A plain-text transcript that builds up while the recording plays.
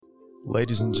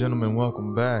Ladies and gentlemen,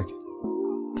 welcome back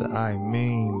to I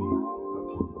Mean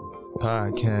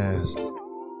Podcast.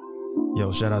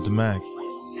 Yo, shout out to Mac.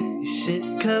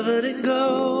 Shit covered in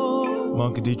gold.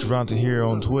 Monkey D. Travante here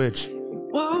on Twitch.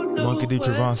 Monkey D.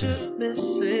 Travante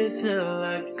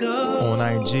on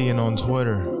IG and on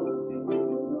Twitter.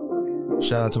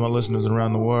 Shout out to my listeners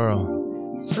around the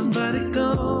world. Somebody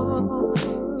gone.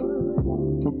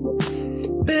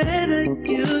 Better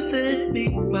you than me,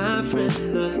 my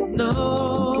friend. I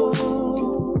know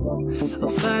I'll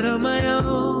fight on my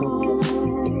own.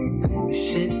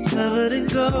 Shit covered in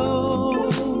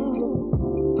gold.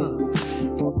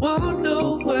 Won't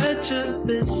know what you're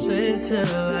missing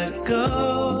till I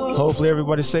go. Hopefully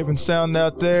everybody's safe and sound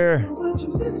out there.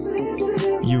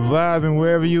 You vibing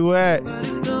wherever you at.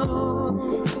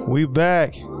 We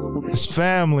back. It's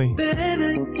family.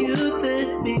 Better you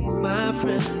than me, my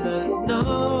friend. I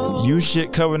know. You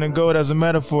shit covered in gold as a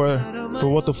metaphor for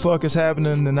what the fuck is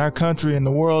happening in our country and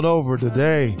the world over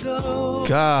today.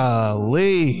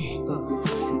 Golly.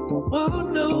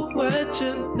 Won't know what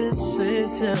you're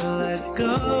missing till I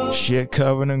go. Shit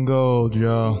covered in gold,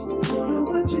 y'all.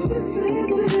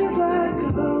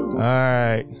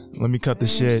 Alright, let me cut the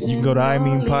shit. You can go to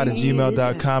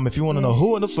imeanpod@gmail.com if you want to know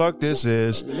who in the fuck this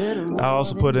is. I'll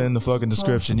also put it in the fucking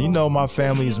description. You know my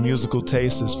family's musical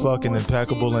taste is fucking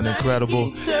impeccable and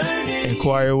incredible.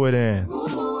 Inquire within.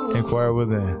 Inquire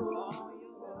within.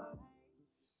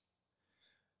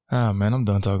 Ah, man, I'm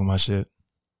done talking my shit.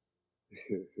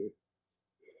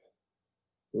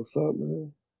 What's up,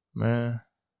 man? Man,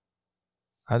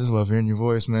 I just love hearing your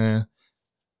voice, man.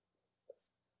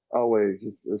 Always,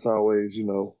 it's always, you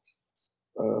know,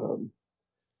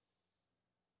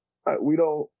 we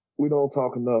don't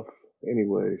talk enough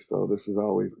anyway, so this is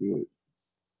always good.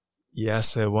 Yeah, I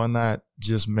said, why not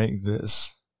just make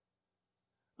this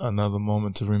another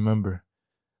moment to remember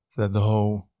that the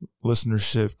whole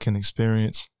listenership can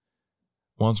experience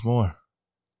once more.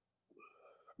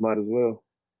 Might as well.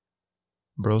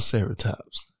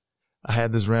 Bro-Ceratops. I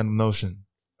had this random notion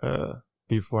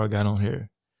before I got on here.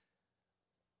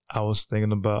 I was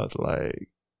thinking about, like,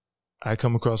 I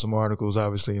come across some articles,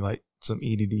 obviously, like some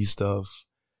EDD stuff,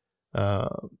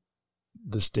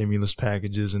 the stimulus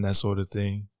packages and that sort of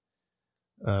thing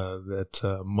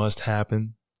that must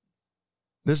happen.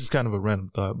 This is kind of a random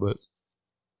thought, but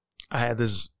I had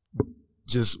this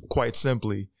just quite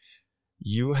simply.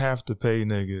 You have to pay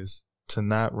niggas to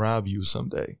not rob you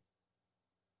someday.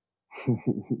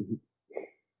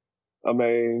 I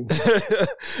mean,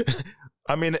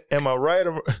 am I right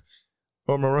or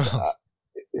am I wrong?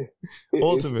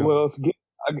 Ultimately,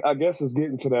 I guess it's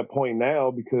getting to that point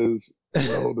now because you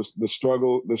know the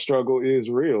struggle is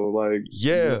real. Like,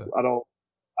 yeah,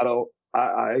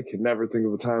 I can never think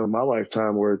of a time in my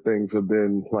lifetime where things have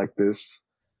been like this.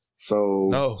 So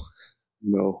no,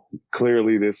 you know,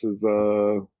 clearly this is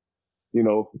you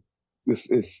know.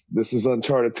 This is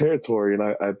uncharted territory, and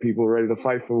I people ready to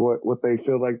fight for what they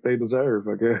feel like they deserve,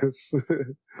 I guess.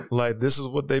 Like, this is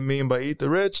what they mean by eat the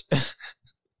rich?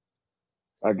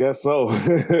 I guess so.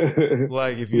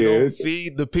 Like, if you don't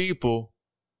feed the people.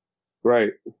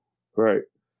 Right.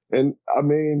 And I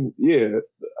mean, yeah,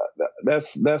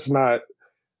 that's not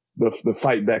the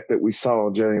fight back that we saw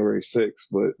on January 6th,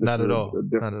 but not at all.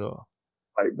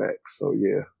 Fight back. So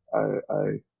yeah,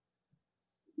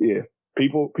 yeah.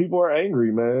 People are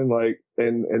angry, man. Like,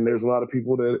 and there's a lot of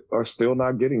people that are still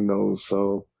not getting those.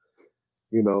 So,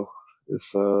 you know,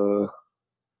 it's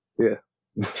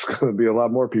it's gonna be a lot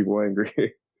more people angry.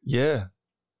 Yeah,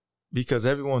 because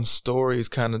everyone's story is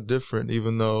kind of different,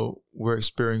 even though we're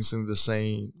experiencing the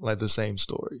same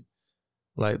story,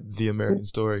 like the American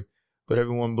story. But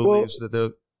everyone believes that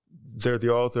they're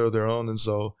the author of their own, and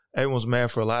so everyone's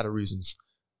mad for a lot of reasons.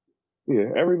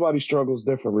 Yeah, everybody struggles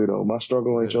differently, though. My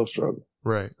struggle ain't your struggle.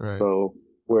 Right. So,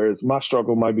 whereas my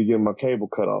struggle might be getting my cable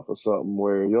cut off or something,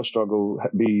 where your struggle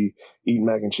be eating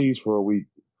mac and cheese for a week.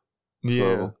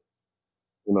 Yeah. So,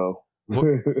 you know.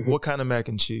 What kind of mac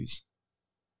and cheese?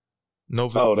 No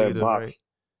Velveeta, that box.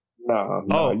 Right?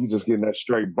 Nah, you just getting that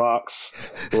straight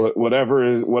box.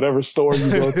 Whatever store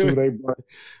you go to, they bring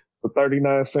the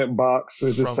 39-cent box.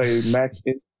 It just say mac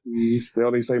and cheese. They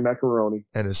only say macaroni.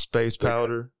 And it's space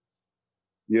powder.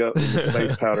 Yep,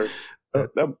 space powder.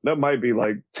 That might be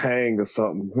like Tang or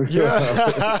something. Yeah.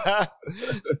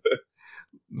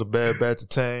 The bad batch of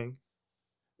Tang.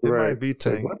 It might be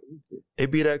Tang.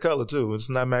 It be that color too. It's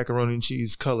not macaroni and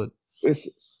cheese colored. It's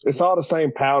all the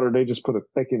same powder. They just put a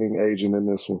thickening agent in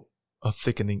this one. A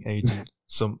thickening agent.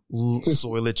 Some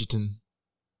soy lecithin.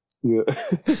 Yeah.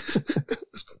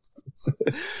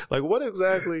 Like what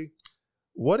exactly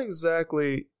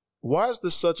why is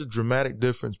there such a dramatic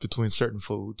difference between certain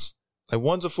foods? Like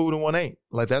one's a food and one ain't.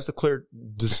 Like that's that's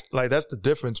the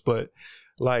difference. But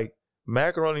like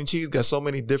macaroni and cheese got so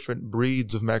many different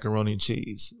breeds of macaroni and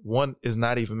cheese. One is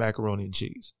not even macaroni and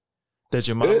cheese. That's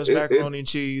your mama's macaroni and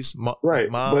cheese. Right.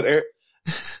 Mom's. But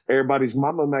everybody's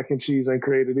mama mac and cheese ain't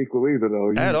created equal either,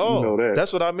 though. At all. You know that.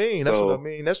 That's what I mean.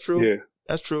 That's true. Yeah.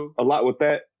 That's true. A lot with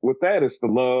that is the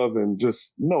love and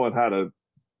just knowing how to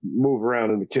move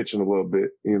around in the kitchen a little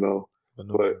bit, you know.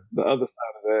 But the other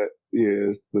side of that,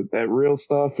 is that real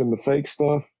stuff and the fake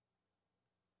stuff.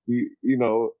 You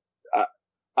know,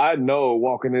 I know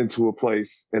walking into a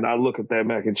place and I look at that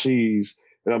mac and cheese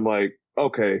and I'm like,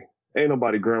 okay, ain't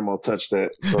nobody grandma touched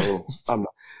that, so I'm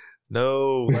not.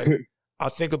 No, like I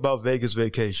think about Vegas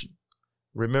Vacation.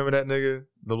 Remember that nigga,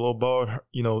 the little bald,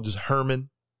 just Herman,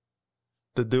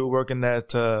 the dude working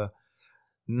that,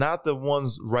 not the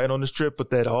ones right on the strip, but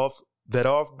that off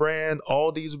brand,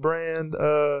 Aldi's brand,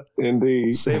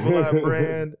 Indeed, Save a Lot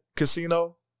brand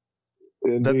casino.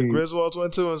 Indeed. That the Griswolds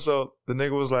went to, and so the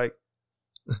nigga was like,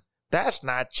 "That's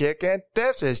not chicken.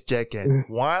 This is chicken.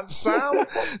 Want some?"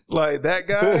 Like that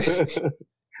guy.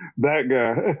 That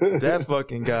guy. That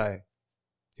fucking guy.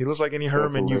 He looks like any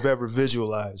Herman you've ever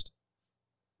visualized.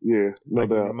 Yeah, no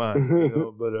doubt. In your mind,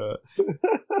 but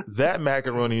that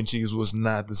macaroni and cheese was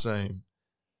not the same.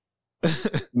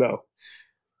 No.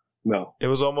 It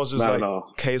was almost just like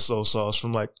queso sauce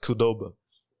from like Qdoba.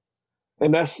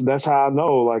 And that's how I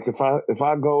know. Like if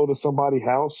I go to somebody's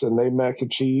house and they mac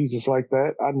and cheese is like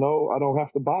that, I know I don't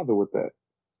have to bother with that.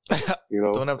 You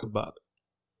know, don't have to bother.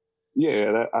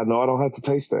 Yeah, I know I don't have to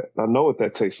taste that. I know what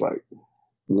that tastes like: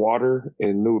 water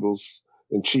and noodles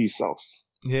and cheese sauce.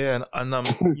 Yeah, and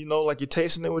like you're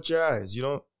tasting it with your eyes. You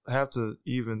don't have to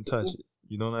even touch it.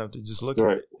 You don't have to just look at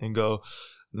it and go,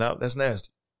 "No, that's nasty."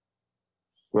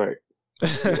 Right.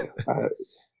 Yeah.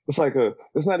 It's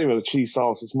not even a cheese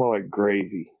sauce. It's more like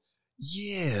gravy.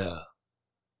 Yeah.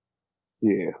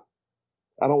 Yeah.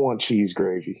 I don't want cheese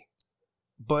gravy.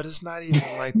 But it's not even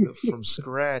like the from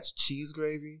scratch cheese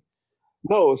gravy.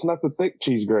 No, it's not the thick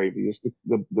cheese gravy. It's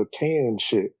the canned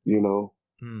shit, you know.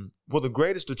 Well, the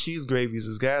greatest of cheese gravies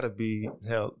has got to be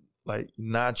like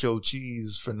nacho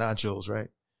cheese for nachos, right?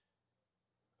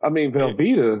 I mean,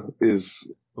 Velveeta is.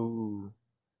 Ooh.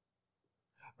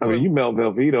 I mean, you melt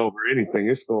Velveeta over anything,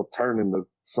 it's gonna turn into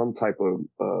some type of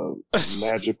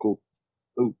magical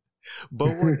goop. But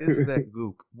what is that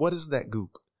goop? What is that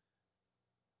goop?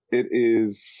 It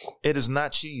is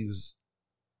not cheese.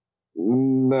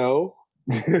 No.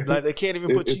 Like they can't even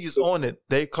put cheese on it.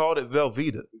 They called it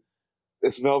Velveeta.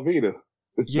 It's Velveeta.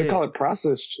 They call it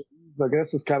processed cheese. I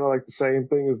guess it's kind of like the same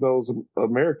thing as those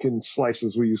American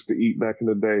slices we used to eat back in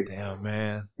the day. Damn,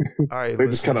 man. All right. They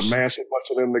just kind of mash a bunch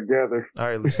of them together. All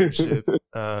right, listen, shit. You're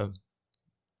going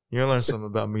to learn something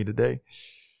about me today.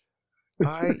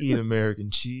 I eat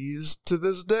American cheese to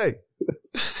this day.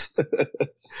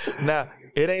 Now,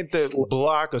 it ain't the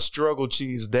block of struggle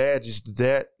cheese, Dad.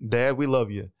 Dad, we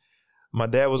love you. My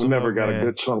dad was never got a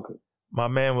good chunk of. My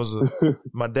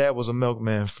dad was a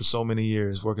milkman for so many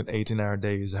years, working 18-hour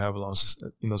days, however long,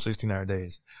 16-hour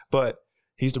days. But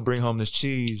he used to bring home this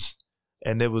cheese,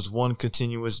 and there was one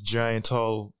continuous, giant,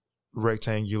 tall,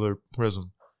 rectangular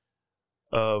prism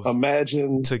of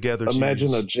together cheese.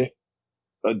 Imagine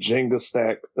a Jenga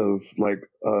stack of like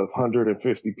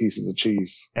 150 pieces of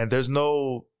cheese. And there's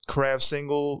no Kraft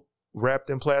single wrapped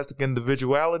in plastic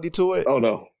individuality to it. Oh,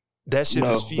 no. That shit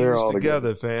is fused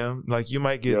together, fam. Like you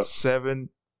might get 7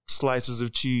 slices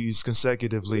of cheese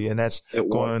consecutively, and that's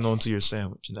going onto your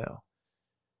sandwich now.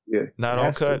 Yeah. Not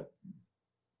all cut.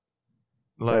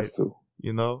 Like,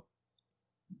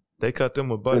 they cut them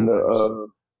with butter.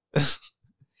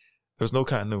 There's no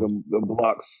continuity.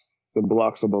 The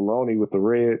blocks of bologna with that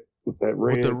red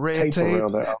tape.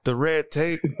 The red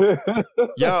tape.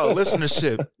 Y'all,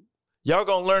 listenership. Y'all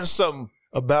gonna learn something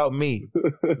about me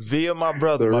via my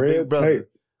brother, my big brother,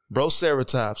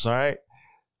 Bro-Ceratops. All right,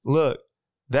 look,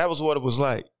 that was what it was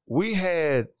like. We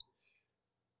had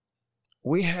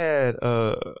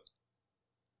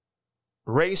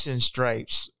racing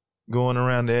stripes going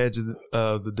around the edge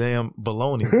of the damn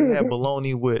bologna. We had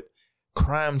bologna with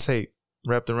crime tape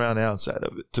wrapped around the outside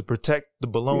of it to protect the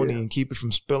bologna and keep it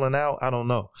from spilling out. I don't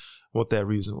know what that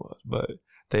reason was, but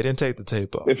they didn't take the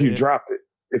tape off. If you dropped it,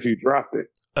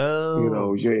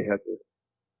 oh, you ain't had to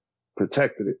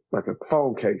protected it like a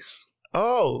phone case.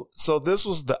 Oh, so this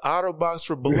was the outer box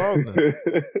for Bologna.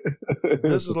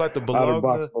 This is like the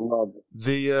Bologna,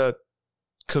 the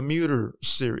commuter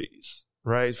series,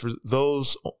 right? For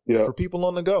those, for people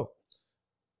on the go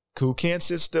who can't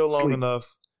sit still long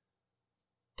enough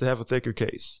to have a thicker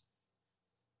case.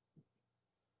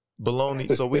 bologna.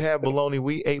 So we had bologna.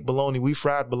 We ate bologna. We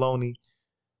fried bologna.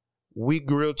 We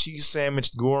grilled cheese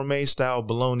sandwich, gourmet style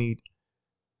bologna.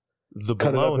 The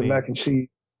Cut bologna. it up in mac and cheese.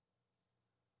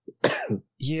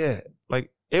 Yeah,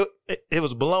 like it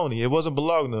was bologna. It wasn't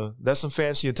bologna. That's some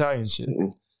fancy Italian shit. Mm-hmm.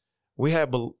 We had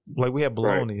bologna.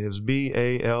 Right. It was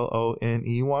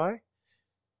Baloney.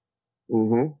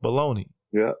 Mm-hmm. Bologna.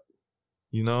 Yeah.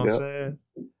 You know what I'm saying?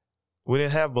 We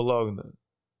didn't have bologna.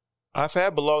 I've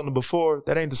had bologna before.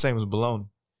 That ain't the same as bologna.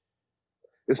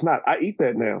 It's not. I eat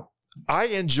that now. I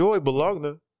enjoy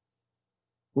bologna.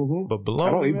 Mm-hmm. But bologna,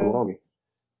 I don't eat man, bologna.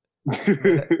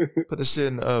 man, put the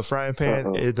shit in a frying pan.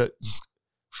 Uh-oh. It just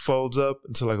folds up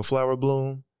into like a flower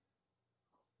bloom.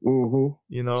 Mm-hmm.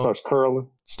 You know, Starts curling.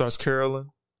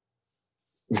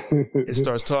 It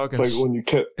starts talking. It's like when you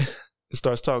kill. It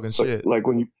starts talking shit. Like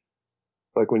when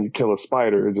you kill a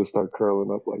spider, it just starts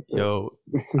curling up like that. Yo,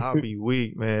 I'll be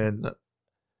weak, man.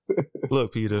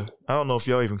 Look, Peter, I don't know if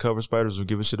y'all even cover spiders or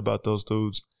give a shit about those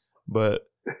dudes, but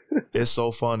it's so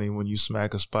funny when you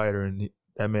smack a spider and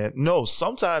that man. No,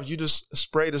 sometimes you just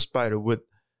spray the spider with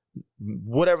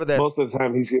whatever that. Most of the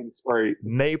time, he's getting sprayed.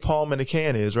 Napalm in the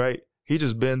can is, right? He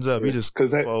just bends up. He just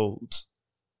folds.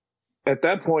 At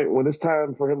that point, when it's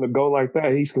time for him to go like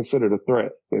that, he's considered a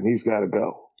threat, and he's got to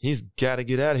go. He's got to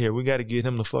get out of here. We got to get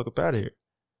him the fuck up out of here.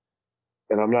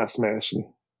 And I'm not smashing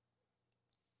him.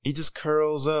 He just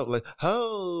curls up like,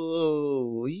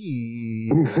 oh,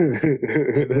 and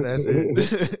then that's it.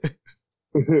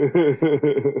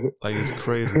 Like, it's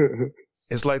crazy.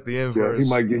 It's like the inverse.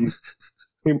 Yeah,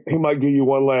 he might give you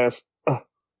one last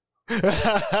and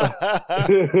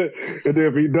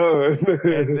then be done.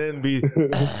 And then be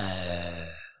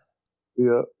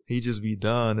yeah. He just be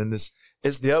done. And it's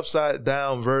the upside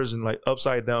down version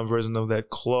of that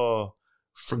claw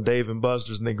from Dave and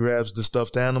Buster's, and they grabs the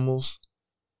stuffed animals.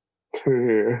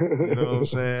 You know what I'm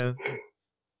saying?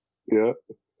 Yeah.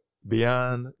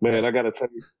 Beyond. Man, I gotta tell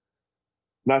you,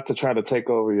 not to try to take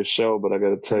over your show, but I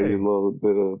gotta tell you a little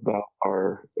bit about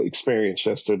our experience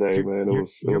yesterday, man. It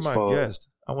was my fun. guest.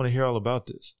 I want to hear all about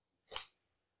this.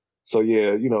 So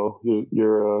yeah, you know,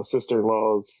 your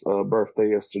sister-in-law's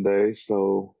birthday yesterday.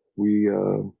 So we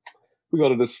go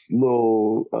to this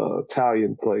little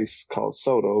Italian place called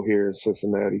Soto here in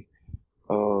Cincinnati.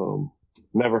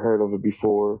 Never heard of it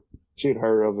before. She had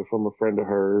heard of it from a friend of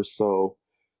hers. So,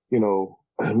 you know,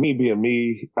 me being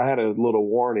me, I had a little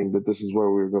warning that this is where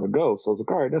we were going to go. So I was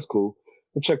like, all right, that's cool.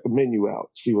 We'll check the menu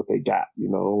out, see what they got. You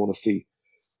know, I want to see.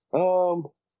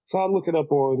 So I look it up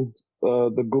on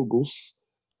the Googles,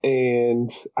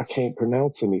 and I can't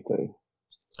pronounce anything.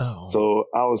 Oh. So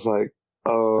I was like,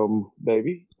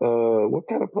 baby, what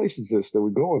kind of place is this that we're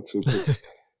going to? 'Cause,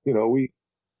 we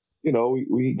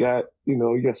got,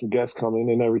 you got some guests coming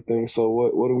and everything. So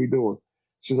what are we doing?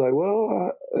 She's like,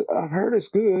 well, I've heard it's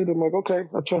good. I'm like, okay,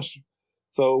 I trust you.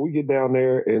 So we get down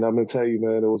there, and I'm going to tell you,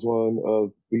 man, it was one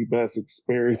of the best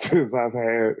experiences I've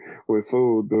had with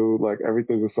food, dude. Like,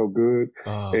 everything was so good.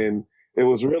 And it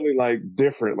was really, like,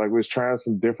 different. Like, we was trying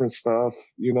some different stuff,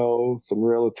 some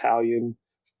real Italian,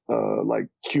 like,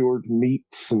 cured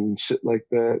meats and shit like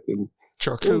that. And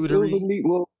charcuterie. It was a neat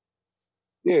little,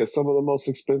 some of the most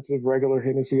expensive regular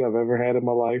Hennessy I've ever had in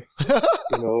my life.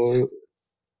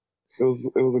 It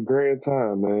was a grand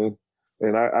time, man.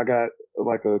 And I got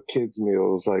like a kid's meal.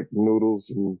 It was like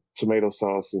noodles and tomato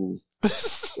sauce and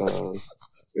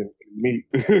meat.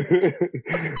 Yeah,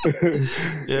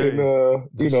 and,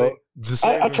 the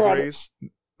saving I tried grace.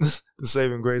 The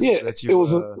saving grace. Yeah, that you,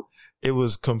 it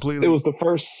was completely. It was the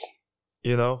first.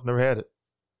 Never had it.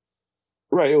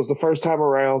 Right, it was the first time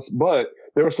around, but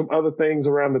there were some other things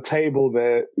around the table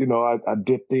that I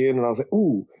dipped in, and I was like,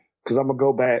 ooh, because I'm gonna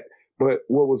go back. But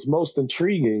what was most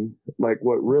intriguing, like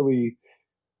what really,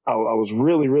 I was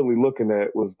really, really looking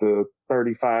at was the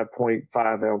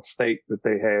 35.5 ounce steak that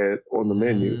they had on the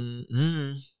menu.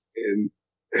 Mm-hmm. And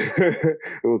it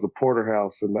was a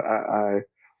porterhouse, and that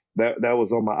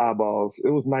was on my eyeballs.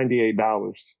 It was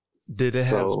 $98. Did it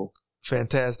have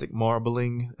fantastic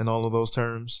marbling and all of those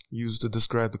terms used to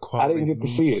describe the quality? I didn't get to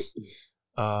see it.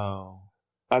 Oh.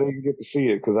 I didn't get to see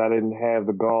it because I didn't have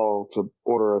the gall to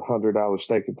order $100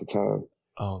 steak at the time.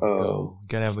 Oh,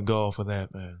 gotta have the gall for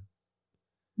that, man.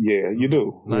 Yeah, you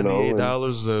do.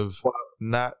 $98 of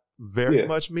not very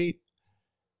much meat.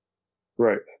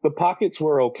 Right. The pockets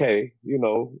were okay,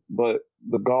 but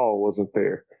the gall wasn't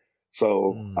there.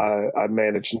 So I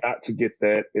managed not to get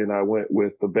that, and I went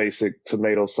with the basic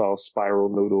tomato sauce, spiral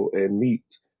noodle, and meat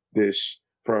dish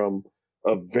from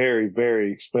a very,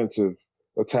 very expensive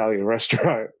Italian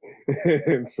restaurant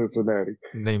in Cincinnati.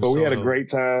 But we had a great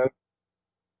time.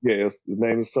 Yeah, the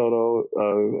name is Soto.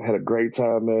 Had a great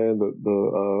time, man.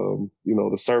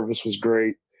 The service was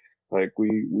great. Like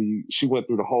she went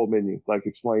through the whole menu, like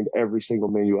explained every single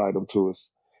menu item to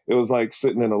us. It was like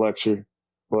sitting in a lecture,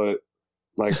 but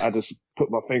like I just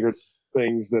put my finger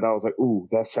things that I was like, ooh,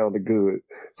 that sounded good.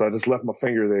 So I just left my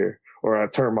finger there, or I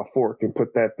turned my fork and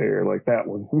put that there, like that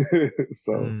one.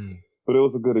 So, but it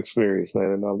was a good experience,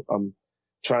 man. And I'm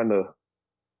trying to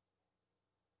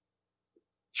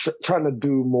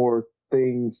do more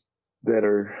things that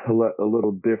are a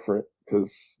little different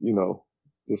because,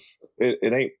 just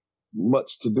it ain't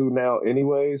much to do now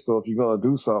anyway. So if you're going to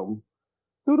do something,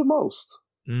 do the most.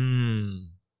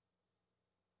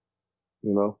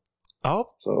 I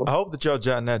hope that y'all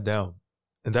jotting that down.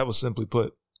 And that was simply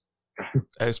put,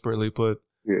 expertly put.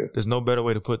 Yeah. There's no better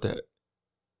way to put that.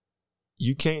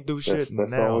 You can't do shit now.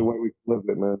 That's the only way we can live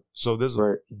it, man. So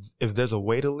if there's a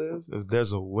way to live, if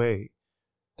there's a way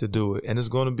to do it, and it's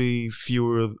going to be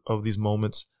fewer of these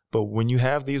moments, but when you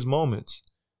have these moments,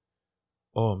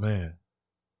 oh man,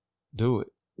 do it.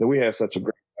 And we had such a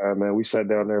great time, man. We sat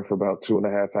down there for about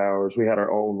 2.5 hours. We had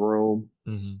our own room,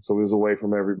 so we was away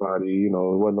from everybody. There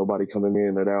wasn't nobody coming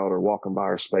in and out or walking by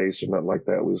our space or nothing like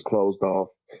that. We was closed off,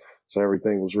 so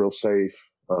everything was real safe.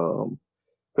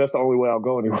 That's the only way I'll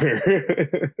go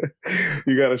anywhere.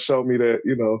 You got to show me that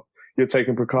you're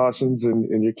taking precautions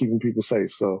and you're keeping people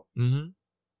safe. So.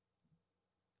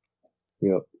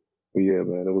 Yep. But yeah,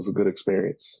 man, it was a good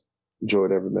experience.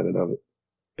 Enjoyed every minute of it.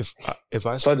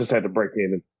 So I just had to break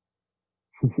in.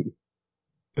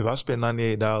 If I spend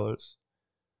 $98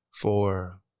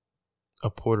 for a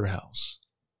porterhouse,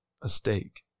 a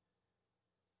steak,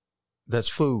 that's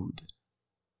food,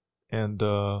 and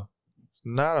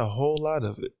not a whole lot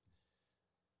of it,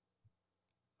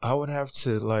 I would have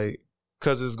to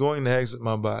because it's going to exit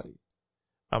my body.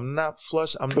 I'm not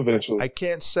flush. Eventually. I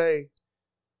can't say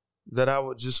that I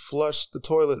would just flush the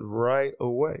toilet right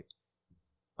away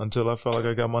until I felt like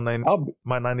I got my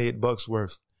 $98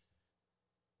 worth.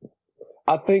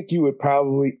 I think you would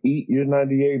probably eat your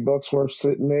 $98 worth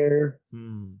sitting there,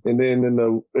 and then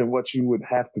in what you would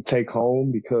have to take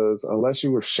home, because unless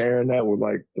you were sharing that with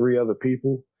like 3 other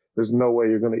people, there's no way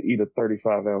you're going to eat a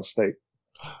 35-ounce steak.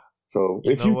 So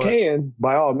if you can,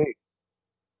 by all means,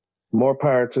 more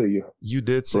power to you. You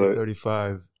did say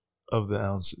 35 of the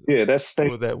ounces. Yeah, that's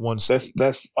steak. Or that one steak.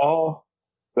 That's all.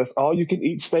 That's all you can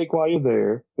eat steak while you're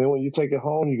there. Then when you take it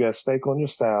home, you got steak on your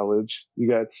salad. You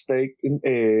got steak and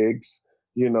eggs.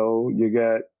 You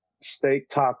got steak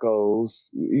tacos.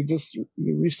 You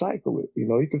recycle it.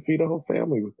 You can feed a whole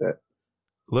family with that.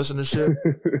 Listenership,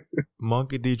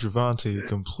 Monkey D. Travante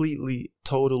completely,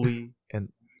 totally, and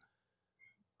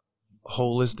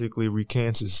holistically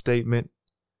recants his statement.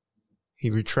 He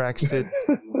retracts it.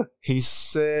 He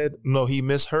said, no, he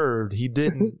misheard. He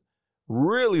didn't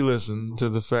really listen to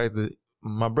the fact that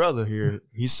my brother here,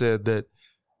 he said that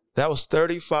was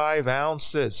 35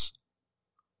 ounces.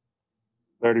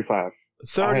 35.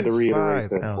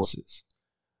 35 ounces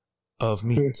of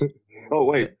meat. Oh,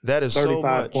 wait. That is so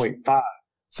much. 35.5.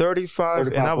 35,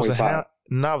 and I was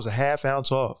a half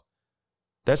ounce off.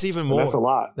 That's even more. That's a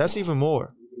lot. That's even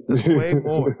more. That's way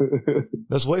more.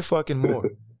 That's way fucking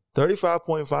more.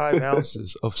 35.5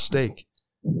 ounces of steak.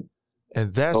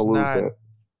 And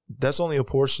that's only a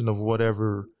portion of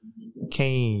whatever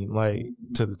came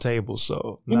to the table.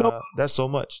 So that's so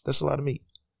much. That's a lot of meat.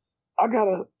 I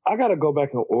gotta go back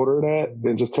and order that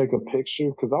and just take a picture,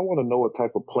 because I want to know what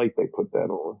type of plate they put that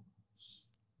on.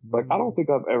 I don't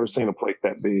think I've ever seen a plate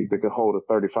that big that could hold a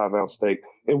 35-ounce steak.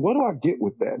 And what do I get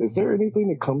with that? Is there anything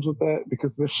that comes with that?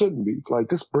 Because there shouldn't be.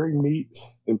 Just bring meat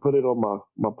and put it on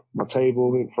my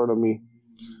table in front of me.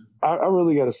 I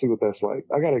really got to see what that's like.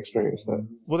 I got to experience that.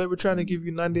 Well, they were trying to give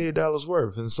you $98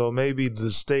 worth. And so maybe the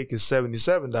steak is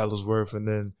 $77 worth. And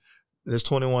then there's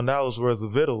 $21 worth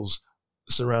of vittles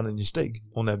surrounding your steak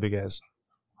on that big ass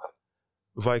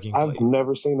Viking plate. I've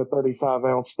never seen a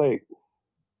 35-ounce steak.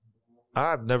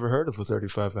 I've never heard of a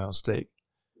 35-ounce steak.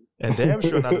 And damn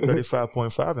sure not a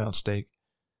 35.5-ounce steak.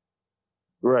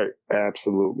 Right.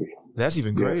 Absolutely. That's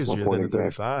even crazier than a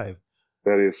 35.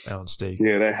 That is ounce steak.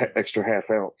 Yeah, that extra half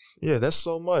ounce. Yeah, that's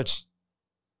so much.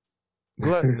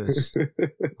 Gluttonous.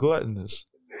 Gluttonous.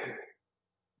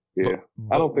 Yeah.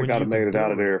 I don't think I'd have made it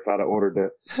out of there if I'd have ordered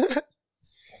that.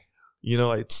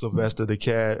 Like Sylvester the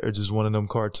cat, or just one of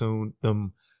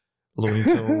them Looney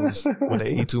Tunes, when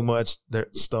they eat too much, their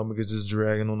stomach is just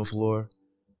dragging on the floor.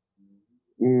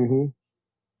 Mm-hmm.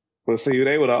 But see,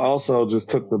 they would have also just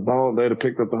took the bone. They'd have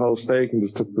picked up the whole steak and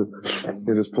just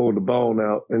pulled the bone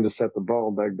out and just set the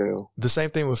bone back down. The same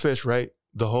thing with fish, right?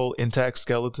 The whole intact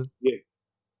skeleton. Yeah.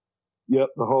 Yep,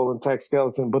 the whole intact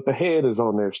skeleton, but the head is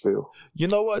on there still. You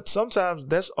know what? Sometimes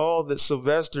that's all that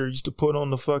Sylvester used to put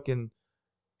on the fucking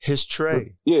his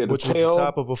tray. Which tail, was the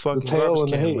top of a fucking garbage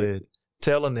can lid.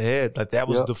 Tail and the head, like that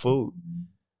was the food.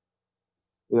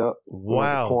 Yep.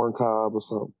 Wow. Like corn cob or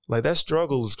something. Like that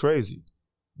struggle is crazy.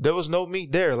 There was no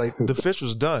meat there. Like the fish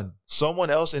was done. Someone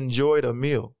else enjoyed a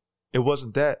meal. It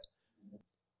wasn't that.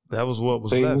 That was what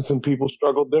was Things left. and people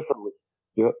struggle differently.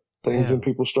 Yep. Things and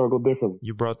people struggle differently.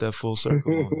 You brought that full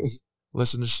circle on us.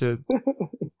 Listen to shit.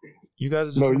 You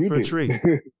guys are just in for a treat.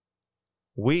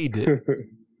 We did.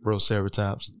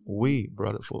 Bro-Ceratops. We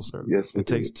brought it full circle. Yes, we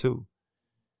did. It takes two.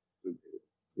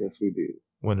 Yes, we did.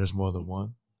 When there's more than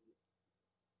one.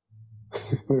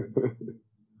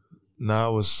 Nah,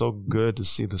 it was so good to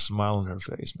see the smile on her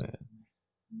face, man.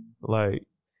 Like,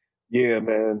 yeah,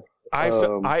 man. I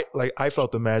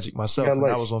felt the magic myself, and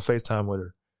I was on FaceTime with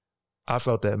her. I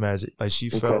felt that magic. Like she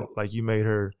felt like you made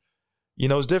her. You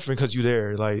know, it's different because you're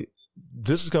there. Like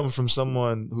this is coming from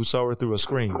someone who saw her through a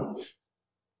screen.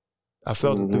 I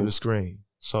felt it through the screen,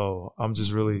 so I'm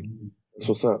just really. That's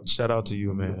what's up. Shout out to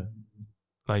you, man.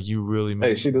 Like you really made.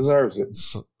 Hey, she deserves it.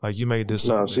 Like you made this.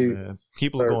 Man.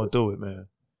 People are going through it, man.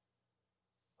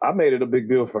 I made it a big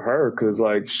deal for her because,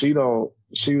 like, she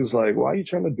was like, why are you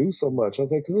trying to do so much? I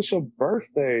was like, because it's your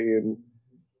birthday. And,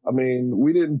 I mean,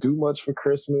 we didn't do much for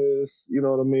Christmas. You know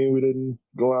what I mean? We didn't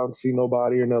go out and see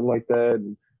nobody or nothing like that.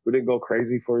 And we didn't go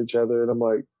crazy for each other. And I'm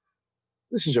like,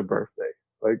 this is your birthday.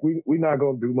 Like, we're not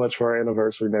going to do much for our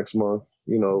anniversary next month.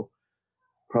 You know,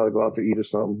 probably go out to eat or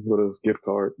something with a gift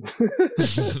card.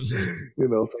 You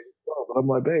know, but I'm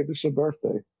like, babe, it's your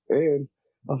birthday. And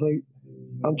I was like,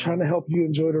 I'm trying to help you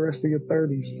enjoy the rest of your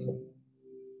 30s.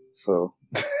 So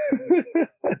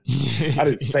I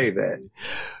didn't say that.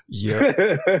 Yeah.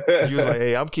 You was like,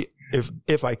 hey,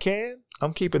 if I can,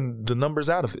 I'm keeping the numbers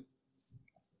out of it.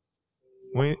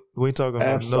 We ain't talking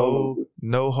about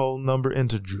no whole number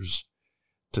integers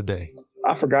today.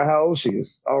 I forgot how old she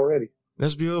is already.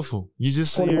 That's beautiful. You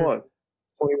just 21.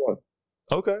 21.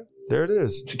 Okay, there it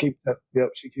is. She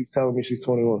keeps telling me she's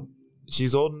 21.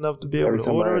 She's old enough to be able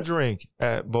to order a drink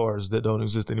at bars that don't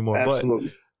exist anymore.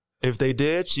 Absolutely. But if they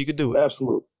did, she could do it.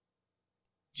 Absolutely.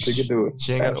 She could do it.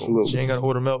 She ain't got to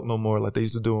order milk no more like they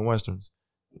used to do in Westerns.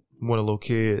 When a little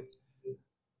kid,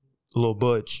 a little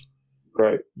butch.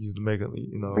 Right. Used to make it,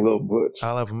 you know. A little butch.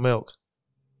 I'll have a milk.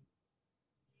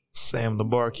 Sam, the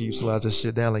barkeep, slides that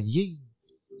shit down like, yee.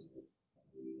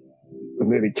 And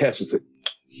then he catches it.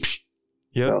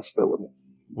 Yep. I'll spill it.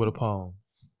 With a palm.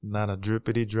 Not a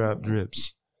drippity drop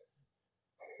drips.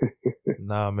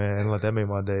 Nah, man, like that made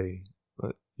my day.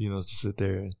 But you know, to sit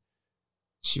there, and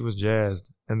she was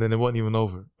jazzed, and then it wasn't even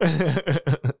over.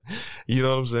 You know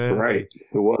what I'm saying? Right.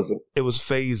 It wasn't. It was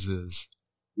phases.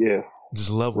 Yeah. Just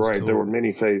levels. Right. There were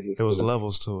many phases. There was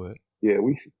levels to it. Yeah,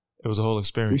 It was a whole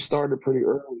experience. We started pretty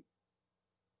early.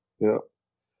 Yeah.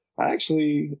 I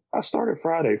started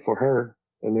Friday for her,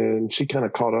 and then she kind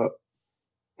of caught up.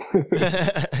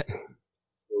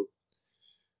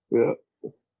 Yeah.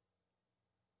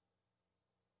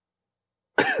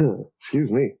 Excuse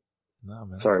me. Nah,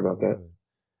 man. Sorry about that.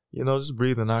 You know, just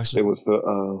breathing oxygen. It was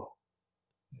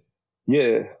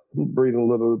breathing a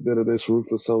little bit of this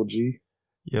Ruthless OG.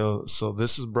 Yo, so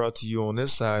this is brought to you on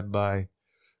this side by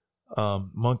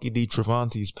Monkey D.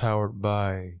 Travanti's, powered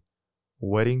by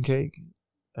Wedding Cake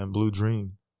and Blue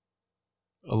Dream.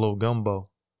 A little gumbo.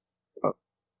 A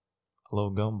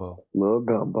little gumbo.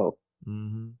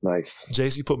 Mm-hmm. Nice.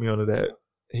 JC put me onto that.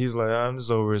 He's like, I'm just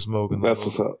over here smoking. That's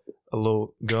what's up. A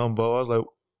little gumbo. I was like,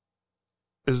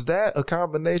 is that a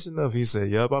combination of? He said,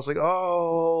 yep. I was like,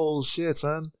 oh shit,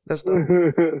 son. That's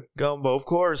the gumbo. Of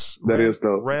course. That is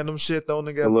dope. Random shit thrown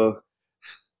together. A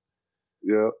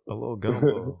little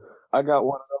gumbo. I got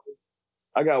one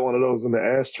of those in the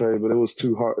ashtray, but it was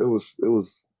too hard. It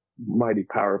was mighty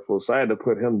powerful. So I had to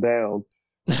put him down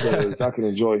because I can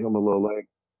enjoy him a little later.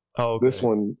 Oh, okay. This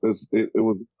one it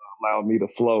was allowed me to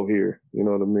flow here. You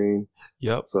know what I mean?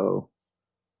 Yep. So,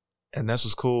 and that's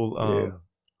what's cool.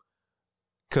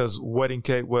 Because Wedding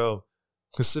Cake, well,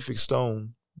 Pacific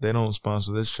Stone, they don't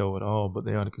sponsor this show at all, but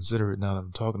they ought to consider it now that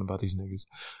I'm talking about these niggas.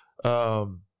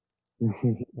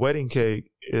 Wedding Cake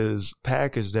is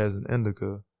packaged as an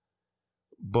indica,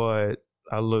 but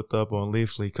I looked up on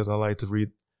Leafly because I like to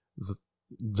read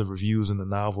the reviews and the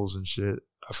novels and shit.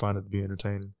 I find it to be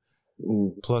entertaining.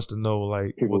 Plus to know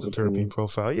like what the terpene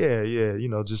profile. Yeah, you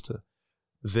know, just to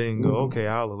then go, okay,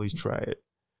 I'll at least try it.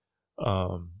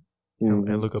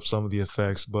 And look up some of the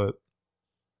effects. But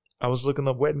I was looking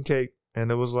up Wedding Cake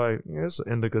and it was like, it's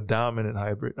an indica dominant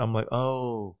hybrid. I'm like,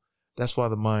 oh, that's why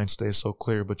the mind stays so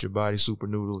clear, but your body's super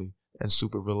noodly and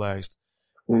super relaxed.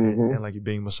 and like you're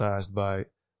being massaged by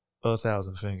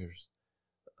 1,000 fingers.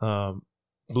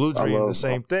 Blue Dream, the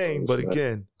same thing, but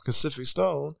again, Pacific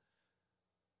Stone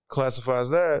classifies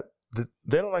that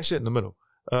they don't like shit in the middle.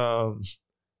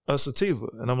 A sativa,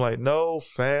 and I'm like, no,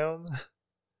 fam,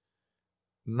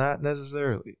 not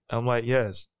necessarily. I'm like,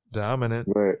 yes, dominant,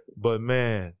 right. But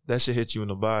man, that shit hit you in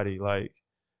the body like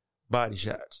body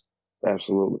shots.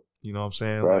 Absolutely. You know what I'm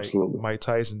saying? Right, like absolutely. Mike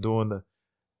Tyson doing the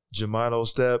Jamato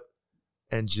step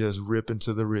and just ripping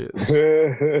to the ribs.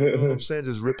 You know what I'm saying?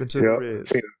 Just ripping to the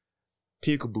ribs.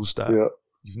 Peekaboo style. Yep.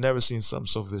 You've never seen something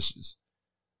so vicious.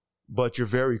 But you're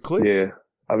very clear. Yeah.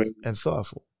 I mean, and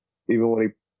thoughtful. Even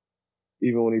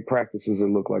when he practices, it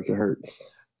look like it hurts.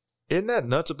 Isn't that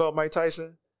nuts about Mike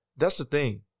Tyson? That's the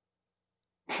thing.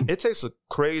 It takes a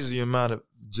crazy amount of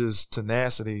just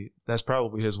tenacity. That's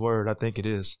probably his word. I think it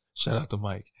is. Shout out to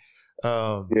Mike.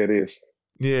 Yeah, it is.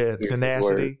 Yeah,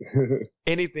 tenacity.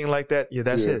 Anything like that, yeah,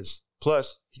 that's his.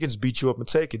 Plus, he can just beat you up and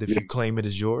take it if you claim it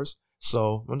as yours.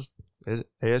 So, hey,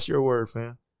 that's your word,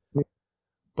 fam.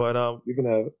 But you can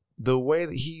have it. The way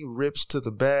that he rips to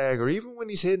the bag, or even when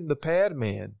he's hitting the pad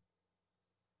man,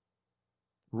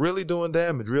 really doing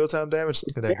damage, real-time damage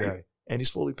to that guy. And he's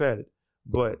fully padded.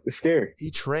 But it's scary.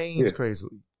 He trains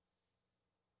crazily.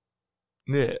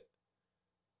 Yeah.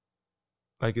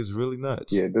 Like, it's really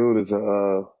nuts. Yeah, dude is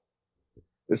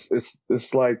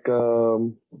it's like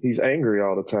he's angry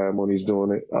all the time when he's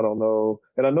doing it. I don't know,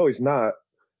 and I know he's not,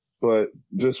 but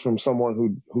just from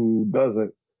someone who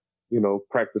doesn't,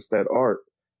 practice that art,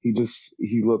 he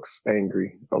looks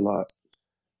angry a lot.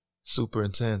 Super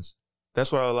intense.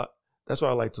 That's why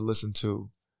I like to listen to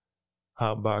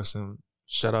Hot Boxing.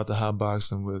 Shout out to Hot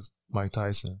Boxing with Mike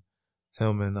Tyson,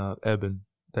 him and Eben,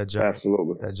 that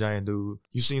giant dude.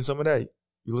 You seen some of that?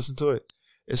 You listen to it.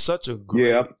 It's such a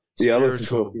great I listen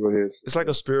to a few of his. It's like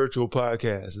a spiritual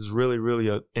podcast. It's really, really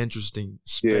an interesting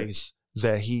space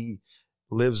that he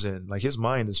lives in. Like, his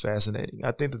mind is fascinating.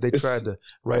 I think that they tried to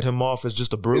write him off as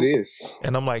just a brute. It is.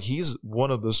 And I'm like, he's one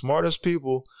of the smartest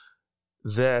people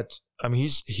that, I mean,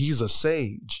 he's a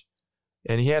sage.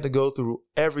 And he had to go through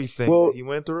everything that he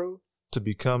went through to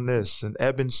become this. And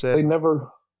Eben said... They never...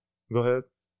 Go ahead.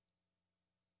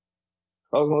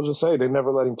 I was going to just say, they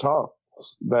never let him talk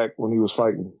back when he was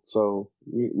fighting. So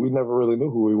we never really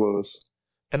knew who he was.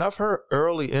 And I've heard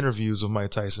early interviews of Mike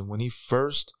Tyson when he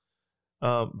first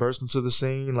burst into the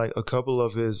scene, like a couple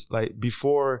of his, like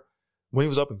before, when he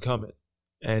was up and coming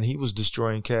and he was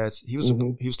destroying cats. He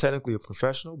was technically a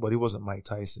professional, but he wasn't Mike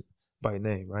Tyson by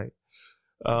name, right?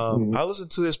 I listened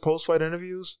to his post-fight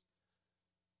interviews.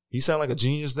 He sounded like a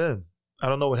genius then. I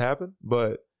don't know what happened,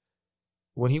 but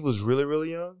when he was really,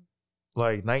 really young,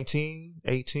 like 19,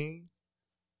 18,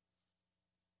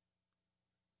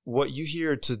 what you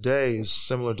hear today is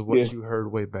similar to what you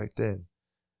heard way back then.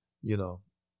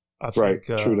 I think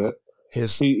true that.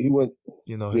 He went,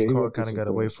 his car kind of got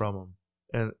away from him,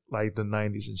 and like the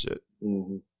 90s and shit.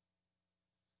 Mm-hmm.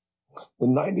 The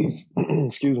 90s,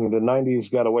 excuse me, the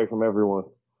 90s got away from everyone.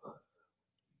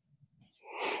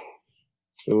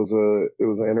 It was an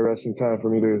interesting time for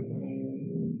me to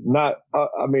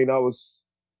I was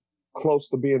close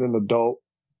to being an adult.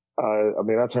 I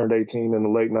turned 18 in the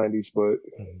late 90s, but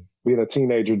being a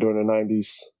teenager during the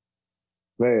 90s,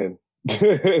 man,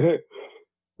 it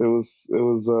was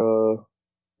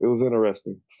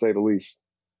interesting, to say the least.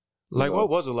 Like, what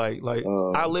was it like? Like,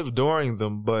 I lived during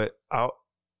them, but I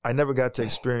never got to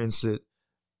experience it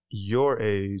your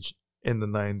age in the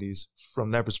 90s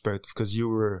from that perspective, because you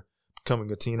were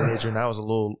becoming a teenager and I was a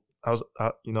little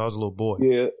boy.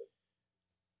 Yeah.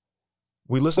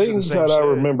 We listened to the same things that shit. I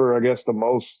remember, I guess, the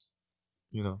most.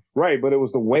 Right, but it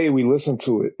was the way we listened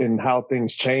to it and how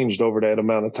things changed over that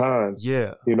amount of time.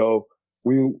 Yeah.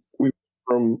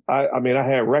 I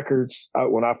had records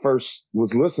when I first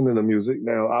was listening to music.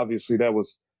 Now, obviously, that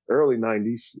was early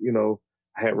 90s.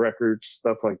 I had records,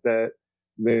 stuff like that.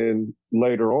 Then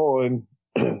later on,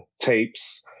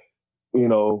 tapes,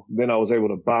 then I was able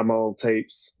to buy my own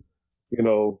tapes,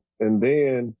 and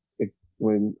then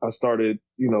when I started,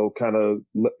 kind of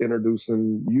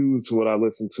introducing you to what I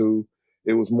listened to,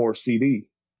 it was more CD.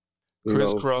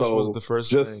 Crisscross was the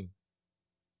first thing.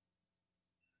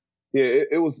 Yeah,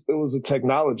 it was a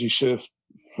technology shift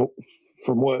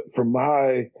from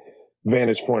my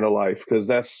vantage point of life, because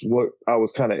that's what I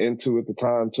was kind of into at the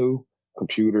time too,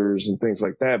 computers and things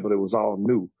like that. But it was all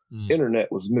new.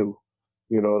 Internet was new.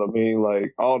 You know what I mean?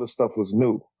 Like, all the stuff was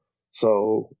new.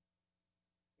 So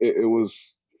it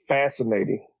was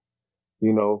fascinating.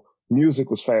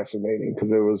 Music was fascinating because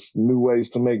there was new ways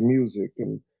to make music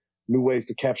and new ways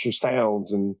to capture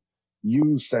sounds and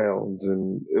use sounds,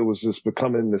 and it was just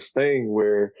becoming this thing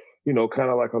where, you know, kind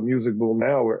of like a music boom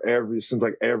now where it seems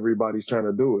like everybody's trying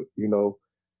to do it, you know,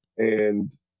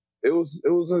 and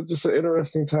just an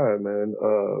interesting time, man.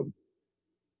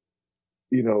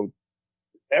 You know,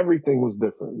 everything was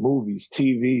different. Movies,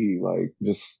 TV, like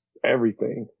just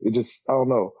everything. It just, I don't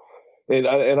know. And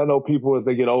I know people as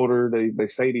they get older, they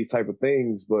say these type of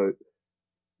things, but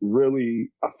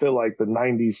really, I feel like the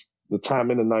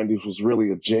time in the 90s was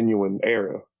really a genuine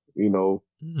era. You know,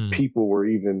 people were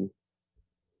even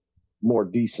more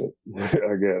decent,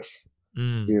 I guess,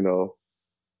 you know,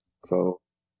 so.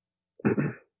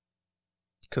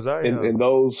 Cause and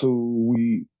those who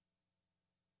we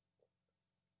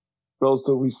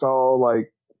saw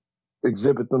like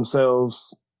exhibit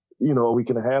themselves, you know, a week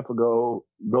and a half ago,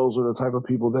 those are the type of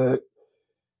people that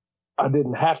I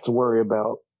didn't have to worry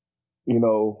about, you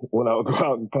know, when I would go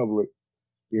out in public,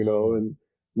 you know, and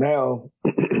now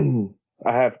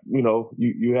I have, you know,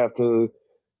 you have to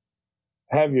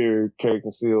have your carry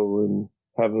conceal and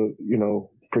have a, you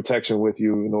know, protection with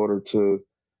you in order to,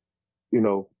 you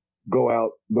know, go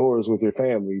outdoors with your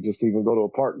family, just even go to a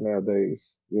park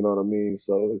nowadays. You know what I mean?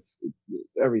 So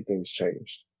everything's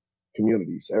changed.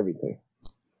 Communities, everything.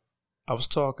 I was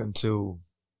talking to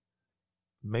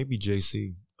maybe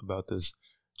JC about this.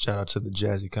 Shout out to the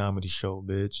Jazzy Comedy Show,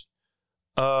 bitch.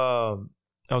 I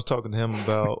was talking to him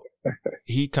about,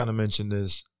 he kind of mentioned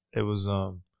this. It was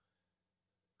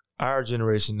our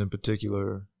generation in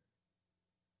particular.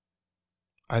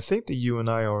 I think that you and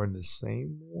I are in the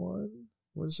same one.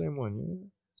 We're the same one, yeah?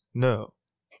 No.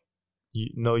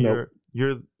 Nope.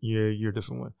 You're a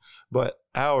different one. But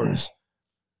ours,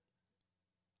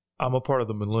 I'm a part of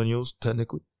the millennials,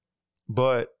 technically.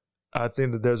 But I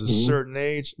think that there's a certain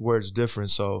age where it's different.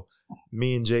 So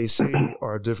me and JC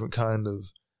are a different kind of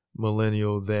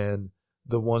millennial than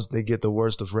the ones that get the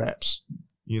worst of raps.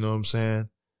 You know what I'm saying?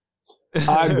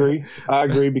 I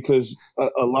agree because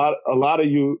a lot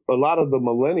of the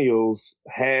millennials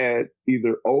had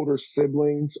either older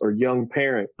siblings or young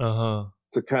parents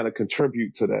to kind of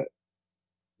contribute to that.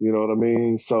 You know what I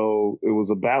mean? So it was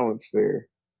a balance there.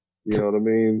 You know what I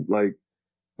mean? Like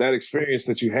that experience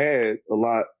that you had a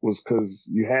lot was because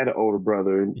you had an older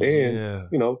brother and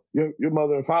you know, your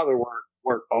mother and father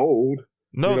weren't old.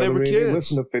 No, you know they were kids. They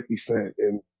listened to 50 Cent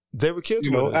and they were kids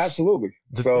with us. Absolutely.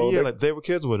 Like they were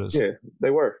kids with us. Yeah, they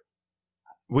were.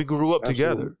 We grew up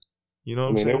together. You know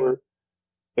what I'm saying?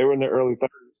 They were in their early 30s.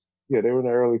 Yeah, they were in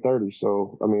their early 30s.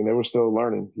 So, I mean, they were still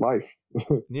learning life.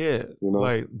 Yeah. You know?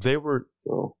 Like they were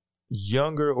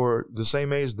younger or the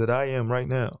same age that I am right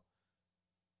now.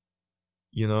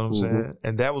 You know what I'm saying?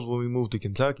 And that was when we moved to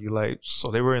Kentucky. Like, so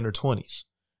they were in their 20s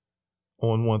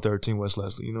on 113 West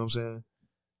Leslie. You know what I'm saying?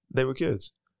 They were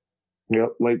kids.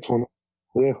 Yep, late 20s.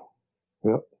 Yeah.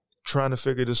 Yep. Trying to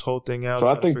figure this whole thing out. So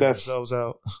I think themselves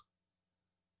out.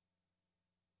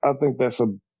 I think that's a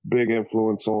big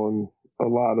influence on a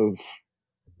lot of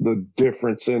the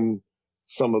difference in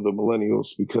some of the millennials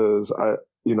because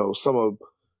some of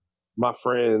my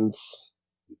friends,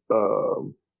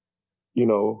 you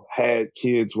know, had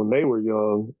kids when they were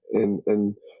young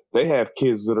and they have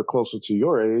kids that are closer to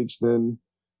your age then,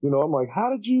 you know, I'm like, how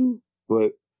did you,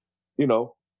 but, you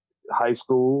know, high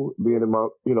school, being in my,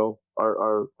 you know,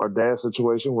 our dad's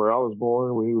situation where I was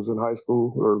born, when he was in high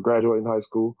school or graduating high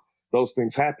school, those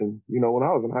things happen, you know, when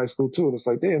I was in high school too. And it's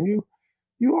like, damn,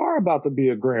 you are about to be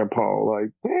a grandpa.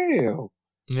 Like, damn,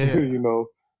 you know?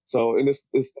 So, and it's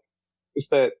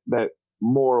that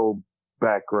moral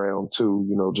background too,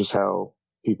 you know, just how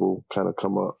people kind of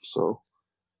come up. So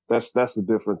that's the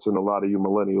difference in a lot of you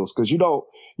millennials. Cause you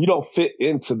don't fit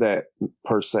into that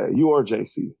per se. You or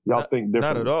JC, y'all think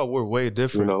different. Not at all. We're way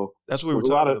different. You know, that's what we were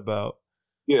talking about.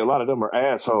 Yeah. A lot of them are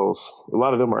assholes.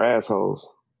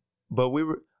 But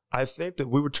I think that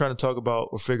we were trying to talk about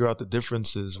or figure out the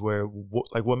differences where,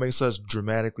 like, what makes us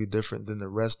dramatically different than the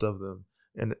rest of them,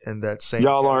 and that same.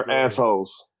 Y'all aren't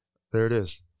assholes. There it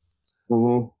is.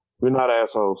 Mm-hmm. We're not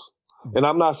assholes, and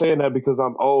I'm not saying that because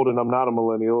I'm old and I'm not a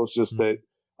millennial. It's just that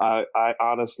I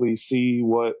honestly see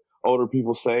what older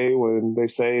people say when they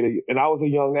say that, and I was a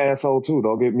young asshole too.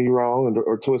 Don't get me wrong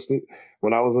or twisted.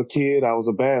 When I was a kid, I was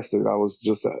a bastard. I was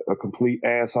just a complete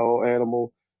asshole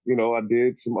animal. You know, I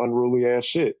did some unruly ass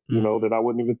shit, you know, that I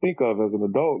wouldn't even think of as an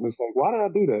adult. And it's like, why did I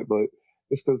do that? But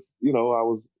it's because, you know, I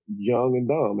was young and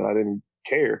dumb and I didn't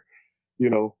care. You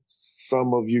know,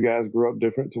 some of you guys grew up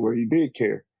different to where you did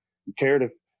care. You cared if,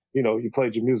 you know, you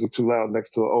played your music too loud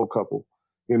next to an old couple,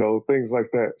 you know, things like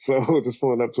that. So just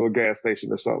pulling up to a gas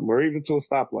station or something, or even to a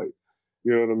stoplight,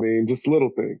 you know what I mean? Just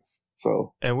little things.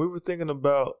 So. And we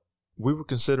were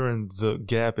considering the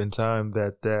gap in time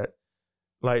that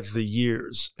like the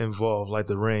years involved, like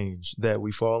the range that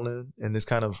we fall in, and it's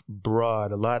kind of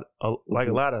broad, a lot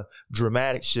of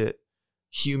dramatic shit,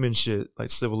 human shit, like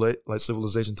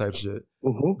civilization type shit.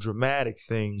 Dramatic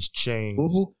things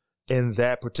changed in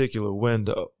that particular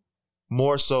window,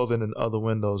 more so than in other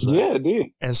windows. Right? Yeah, it did.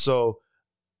 And so,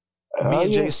 me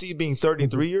and JC being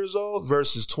 33 years old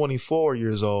versus 24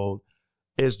 years old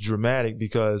is dramatic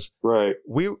because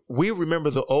we remember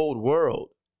the old world.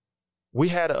 We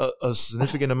had a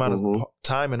significant amount of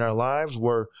time in our lives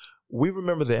where we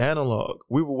remember the analog.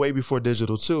 We were way before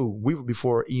digital too. We were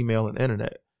before email and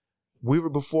internet. We were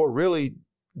before really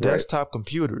desktop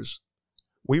computers.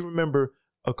 We remember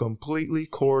a completely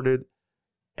corded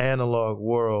analog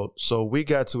world. So we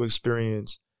got to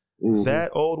experience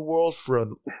that old world for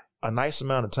a nice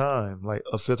amount of time, like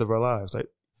a fifth of our lives. Like,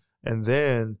 and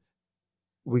then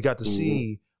we got to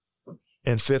see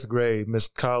in fifth grade, Miss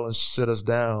Collins sit us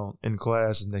down in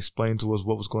class and explain to us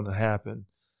what was going to happen.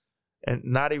 And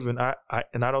not even I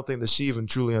don't think that she even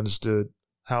truly understood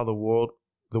how the world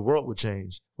would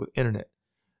change with internet.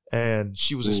 And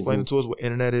she was explaining to us what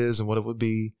internet is and what it would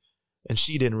be. And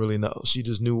she didn't really know. She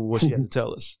just knew what she had to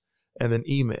tell us. And then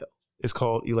email. It's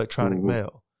called electronic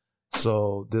mail.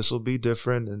 So this will be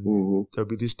different, and there'll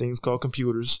be these things called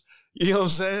computers. You know what I'm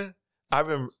saying? I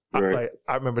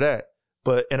remember that.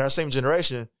 But in our same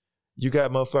generation, you got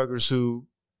motherfuckers who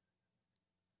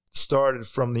started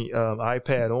from the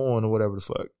iPad on or whatever the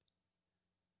fuck.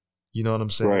 You know what I'm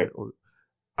saying? Right. Or,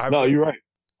 no, you're right.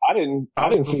 I didn't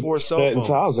see that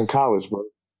until I was in college, bro.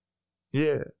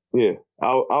 Yeah. Yeah.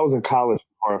 I was in college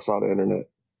before I saw the internet.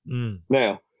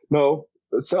 Now, no,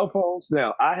 the cell phones.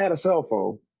 Now, I had a cell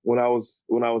phone when I was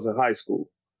in high school.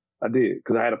 I did,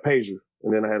 because I had a pager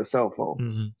and then I had a cell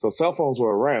phone. So cell phones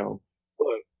were around, but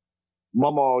my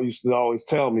mom used to always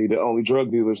tell me that only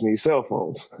drug dealers need cell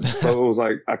phones. So it was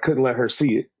like, I couldn't let her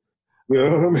see it. You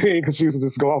know what I mean? Because she used to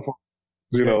just go off on,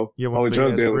 only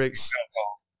drug dealers.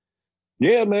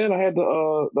 Yeah, man. I had the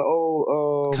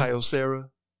old, Kyocera.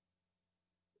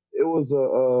 It was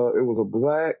a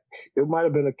black, it might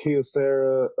have been a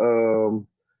Kyocera,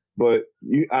 but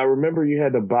I remember you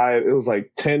had to buy it. It was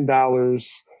like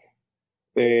 $10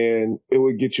 and it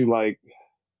would get you like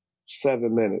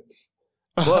 7 minutes.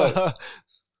 But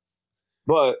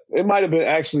it might have been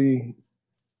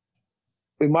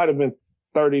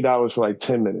 $30 for like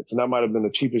 10 minutes. And that might have been the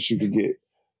cheapest you could get.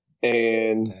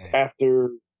 And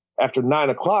after 9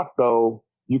 o'clock though,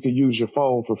 you could use your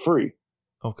phone for free.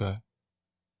 Okay.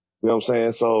 You know what I'm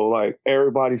saying? So like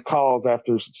everybody's calls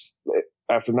after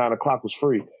 9 o'clock was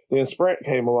free. Then Sprint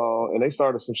came along and they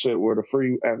started some shit where the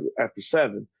free after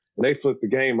 7, and they flipped the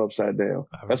game upside down.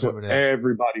 That's when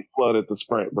everybody flooded the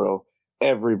Sprint, bro.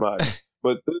 Everybody.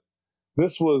 But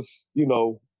this was,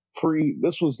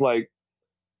 this was like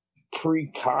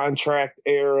pre-contract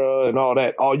era and all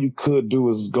that. All you could do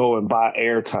is go and buy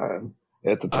airtime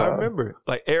at the time. I remember,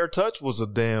 like AirTouch was a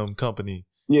damn company.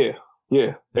 Yeah.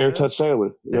 AirTouch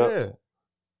Sailor. Yep.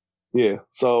 Yeah.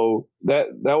 So that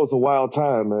was a wild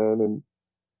time, man. And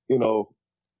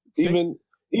even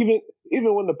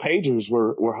when the pagers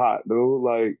were hot, dude,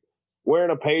 like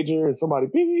wearing a pager and somebody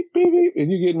beep beep beep,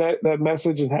 and you getting that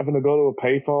message and having to go to a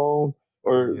payphone,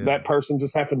 or that person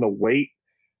just having to wait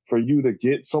for you to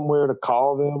get somewhere to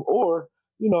call them, or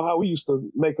how we used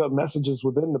to make up messages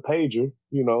within the pager,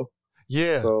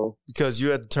 Yeah. So because you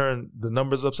had to turn the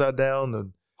numbers upside down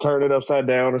and turn it upside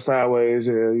down or sideways.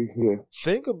 Yeah.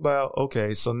 Think about,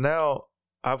 okay, so now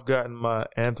I've gotten my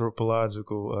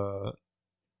anthropological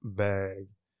bag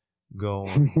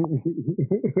going.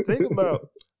 Think about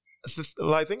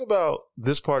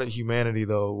this part of humanity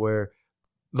though, where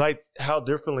like how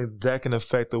differently that can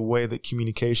affect the way that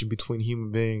communication between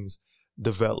human beings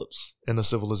develops in a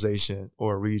civilization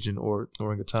or a region or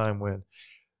during a time when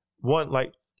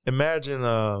imagine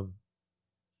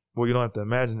well, you don't have to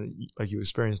imagine it like you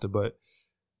experienced it, but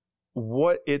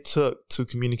what it took to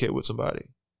communicate with somebody.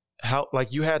 How,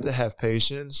 like, you had to have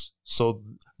patience. So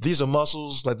these are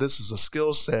muscles, like this is a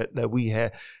skill set that we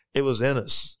had. It was in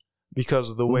us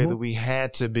because of the way that we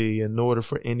had to be in order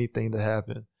for anything to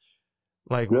happen.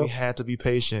 Like we had to be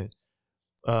patient.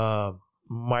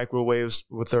 Microwaves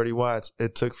with 30 watts.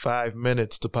 It took 5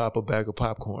 minutes to pop a bag of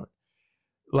popcorn.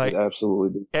 Like, it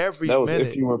absolutely. Every that was minute.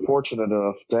 If you were fortunate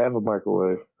enough to have a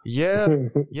microwave. Yeah.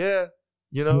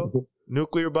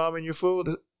 Nuclear bombing your food.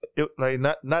 Like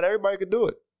not everybody could do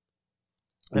it.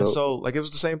 And so like it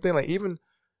was the same thing. Like even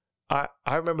I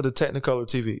remember the Technicolor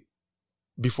TV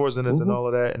before Zenith and all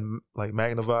of that, and like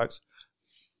Magnavox.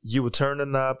 You would turn the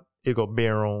knob, it go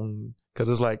boom, because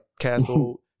it's like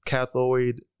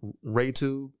cathode ray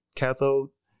tube, cathode.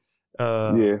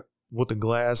 with the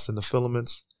glass and the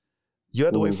filaments. You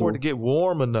had to wait for it to get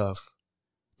warm enough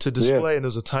to display, and there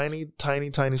was a tiny, tiny,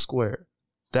 tiny square.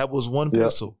 That was one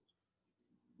pixel.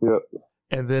 Yep.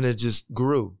 And then it just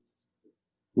grew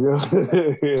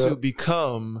to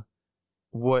become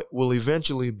what will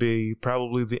eventually be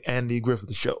probably the Andy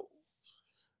Griffith Show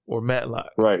or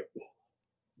Matlock. Right.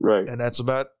 And that's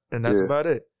about it.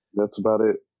 That's about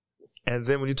it. And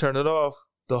then when you turn it off,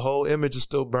 the whole image is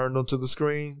still burned onto the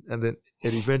screen, and then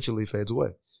it eventually fades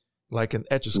away, like an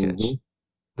Etch-a-Sketch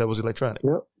that was electronic.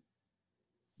 Yep.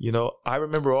 You know, I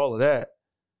remember all of that.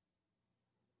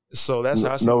 So that's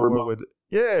how I see the world with.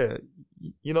 Yeah,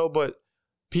 you know, but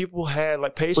people had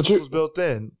like patience was built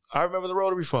in. I remember the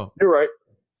rotary phone. You're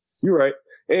right.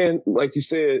 And like you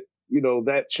said, you know,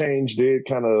 that change did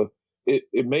kind of it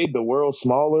made the world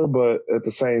smaller, but at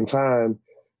the same time,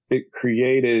 it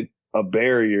created a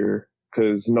barrier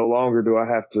because no longer do I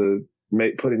have to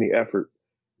put any effort.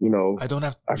 You know, I don't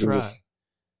have to try.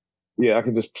 I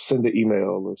can just send an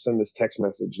email or send this text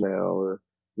message now, or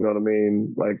you know what I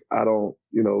mean? Like I don't,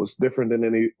 you know, it's different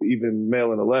than even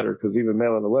mailing a letter, because even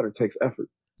mailing a letter takes effort.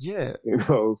 Yeah. You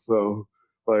know, so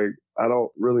like I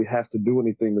don't really have to do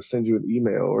anything to send you an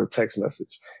email or a text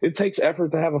message. It takes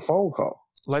effort to have a phone call.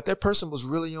 Like that person was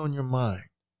really on your mind.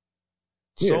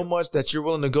 So much that you're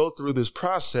willing to go through this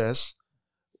process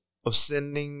of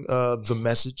sending the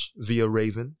message via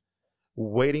Raven,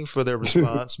 waiting for their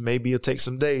response. Maybe it'll take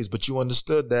some days, but you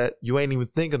understood that you ain't even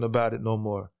thinking about it no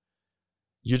more.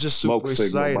 You're just super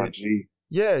excited.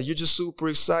 Yeah, you're just super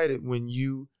excited when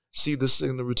you see the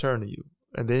signal return to you.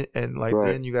 And then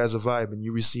then you guys are vibing.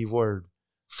 You receive word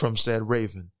from said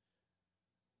Raven.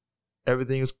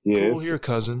 Everything is cool here,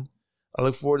 cousin. I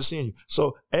look forward to seeing you.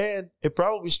 So, and it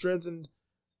probably strengthened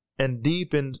and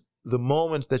deepened the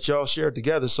moments that y'all shared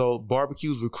together. So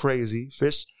barbecues were crazy.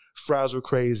 Fish fries were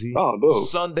crazy. Oh, no.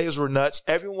 Sundays were nuts.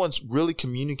 Everyone's really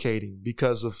communicating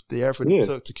because of the effort it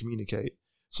took to communicate.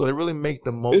 So they really make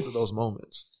the most of those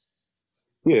moments.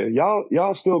 Yeah,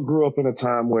 y'all still grew up in a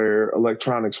time where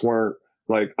electronics weren't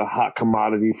like a hot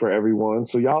commodity for everyone.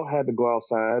 So y'all had to go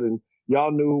outside, and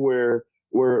y'all knew where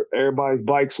everybody's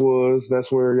bikes was.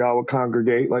 That's where y'all would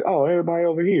congregate. Like, oh, everybody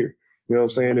over here. You know what I'm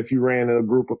saying? If you ran in a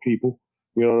group of people,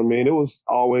 you know what I mean? It was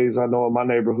always, I know in my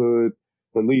neighborhood,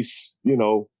 at least, you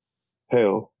know,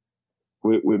 hell,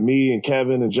 with me and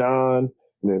Kevin and John,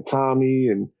 and then Tommy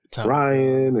and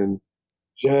Ryan and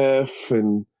Jeff,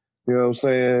 and you know what I'm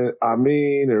saying, I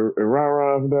mean, and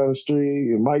Ron down the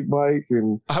street, and Mike Bike,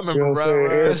 and I remember you know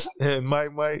Ron and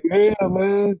Mike. Yeah,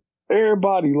 man.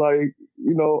 Everybody, like,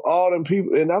 you know, all them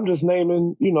people, and I'm just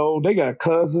naming, you know, they got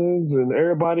cousins, and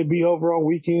everybody be over on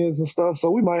weekends and stuff. So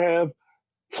we might have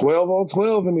 12 on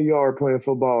 12 in the yard playing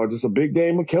football, or just a big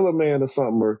game of Killer Man or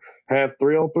something, or have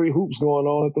 3-on-3 hoops going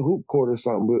on at the hoop court or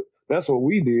something. But that's what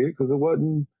we did, because it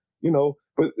wasn't, you know,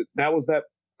 but that was that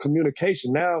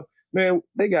communication. Now, man,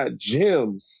 they got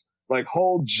gyms, like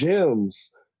whole gyms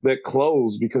that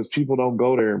close because people don't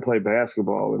go there and play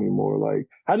basketball anymore. Like,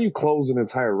 how do you close an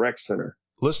entire rec center?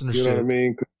 Listenership. You know what I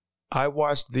mean? I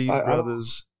watched these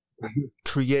brothers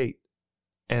create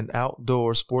an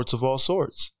outdoor sports of all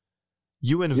sorts.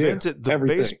 You invented the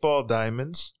baseball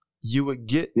diamonds. You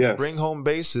would bring home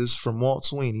bases from Walt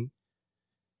Sweeney.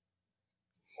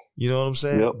 You know what I'm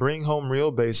saying? Yep. Bring home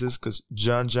real bases, because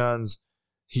John's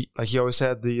he always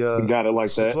had the he got it like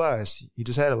supplies. that. He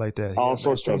just had it like that. All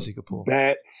sorts of he could pull.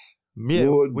 Bats,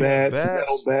 wood bats,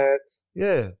 metal bats.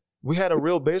 Yeah, we had a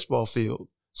real baseball field,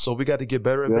 so we got to get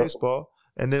better at baseball.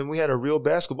 And then we had a real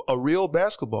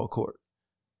basketball court,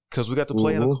 because we got to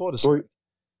play in a cul-de-sac.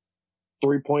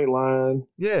 3-point line.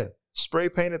 Yeah, spray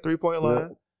painted 3-point line.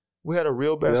 Yep. We had a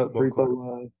real basketball court.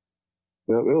 Line.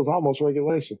 Yep, it was almost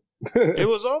regulation. It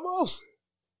was almost.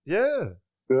 Yeah.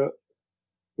 Yeah.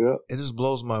 Yeah. It just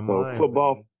blows my mind.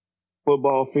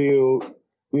 Football field,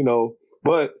 you know,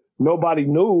 but nobody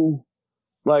knew.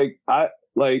 I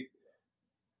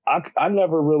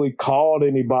never really called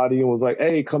anybody and was like,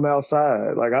 hey, come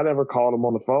outside. Like, I never called them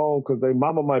on the phone, because their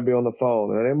mama might be on the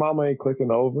phone and their mama ain't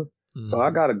clicking over. Mm-hmm. So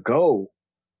I got to go.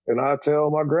 And I tell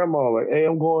my grandma, like, hey,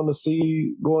 I'm going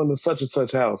to such and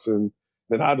such house. And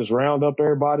then I just round up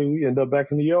everybody. We end up back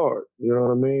in the yard. You know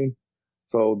what I mean?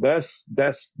 So that's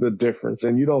the difference.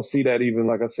 And you don't see that, even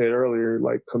like I said earlier,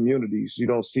 like communities, you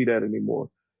don't see that anymore.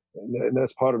 And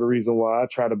that's part of the reason why I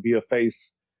try to be a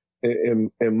face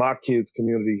in my kids'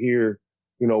 community here,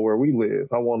 you know, where we live.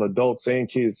 I want adults and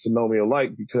kids to know me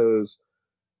alike, because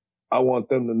I want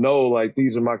them to know, like,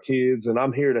 these are my kids and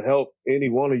I'm here to help any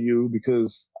one of you,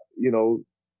 because, you know,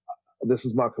 this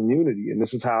is my community and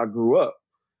this is how I grew up.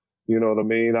 You know what I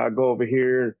mean? I go over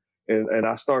here and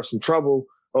I start some trouble.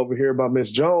 over here by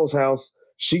Miss Jones' house.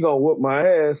 She gonna whoop my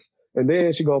ass, and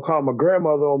then she gonna call my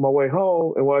grandmother on my way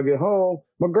home. And when I get home,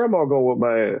 my grandma gonna whoop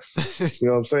my ass. You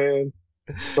know what I'm saying?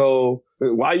 So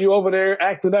why you over there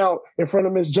acting out in front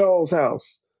of Miss Jones'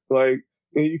 house? Like,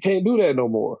 you can't do that no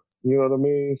more. You know what I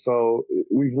mean? So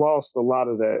we've lost a lot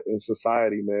of that in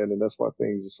society, man, and that's why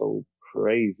things are so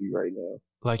crazy right now.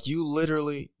 Like, you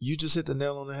just hit the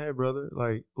nail on the head, brother.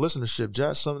 Like, listenership,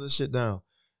 jot some of this shit down.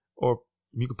 Or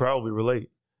you could probably relate.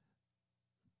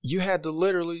 You had to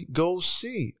literally go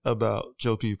see about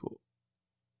your people.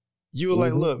 You were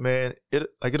like, look, man,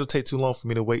 it'll take too long for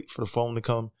me to wait for the phone to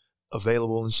come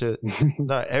available and shit.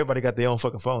 Not everybody got their own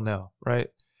fucking phone now, right?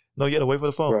 No, you had to wait for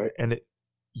the phone. Right. And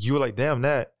you were like, damn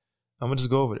that. I'm going to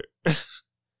just go over there.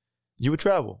 You would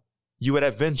travel. You would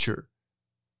adventure.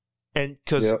 And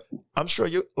because I'm sure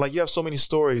you have so many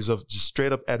stories of just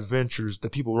straight up adventures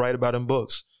that people write about in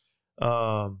books.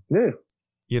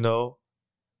 You know,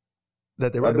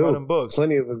 that they write about in books.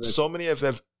 Plenty of adventures. So many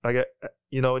have like,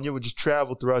 you know, and you would just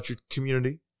travel throughout your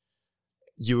community.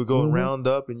 You would go and round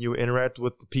up and you would interact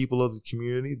with the people of the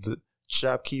community, the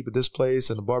shopkeep at this place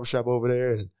and the barbershop over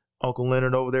there, and Uncle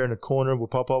Leonard over there in the corner where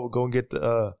Papa would go and get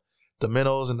the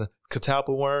minnows and the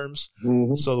catalpa worms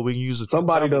so that we can use the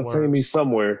somebody done seen me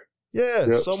somewhere.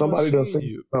 Yeah, somebody done seen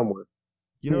you somewhere.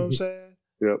 You know what I'm saying?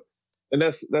 Yep. And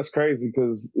that's crazy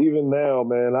because even now,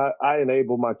 man, I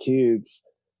enable my kids,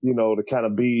 you know, to kind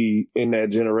of be in that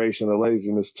generation of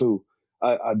laziness too.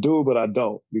 I do, but I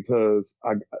don't because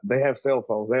they have cell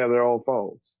phones. They have their own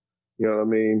phones. You know what I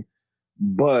mean?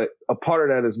 But a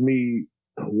part of that is me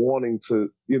wanting to,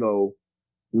 you know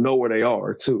where they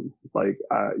are too. Like,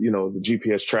 you know, the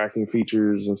GPS tracking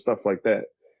features and stuff like that.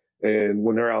 And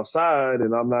when they're outside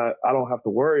and I don't have to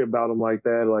worry about them like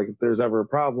that. Like if there's ever a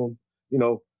problem, you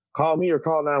know, call me or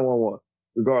call 911.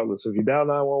 Regardless, if you dial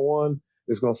 911,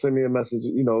 it's going to send me a message.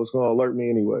 You know, it's going to alert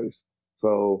me anyways.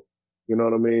 So, you know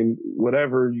what I mean?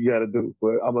 Whatever you got to do,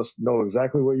 but I must know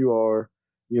exactly where you are,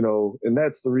 you know, and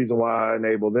that's the reason why I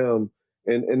enable them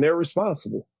and they're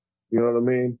responsible. You know what I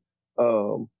mean?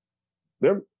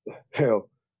 Hell,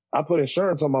 I put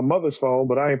insurance on my mother's phone,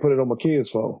 but I ain't put it on my kid's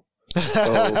phone.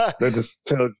 So that just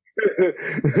tells you,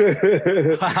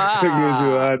 gives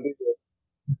you an idea.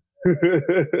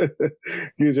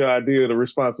 Gives you an idea of the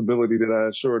responsibility that I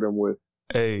assure them with.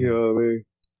 Hey, you know what I mean?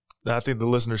 I think the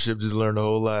listenership just learned a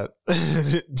whole lot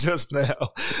just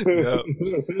now. Yep.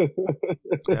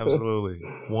 Absolutely.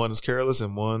 One is careless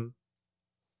and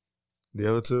the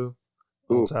other two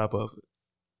on top of it.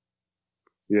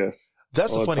 Yes.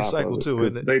 That's a funny cycle too,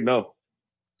 isn't it? They know.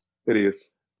 It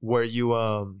is. Where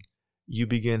you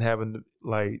begin having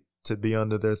to be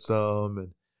under their thumb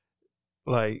and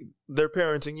like they're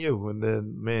parenting you, and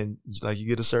then man, like you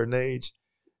get a certain age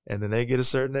and then they get a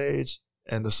certain age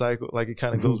and the cycle, like it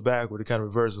kind of goes backward, it kind of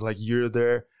reverses. Like you're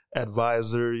their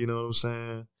advisor, you know what I'm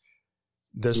saying?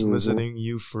 They're soliciting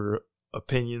you for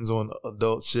opinions on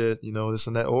adult shit, you know, this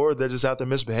and that, or they're just out there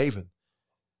misbehaving.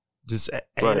 Just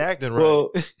ain't acting right.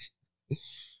 Well,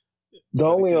 the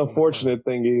only unfortunate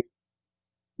thing is,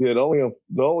 the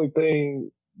only thing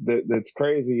that's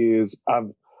crazy is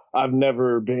I've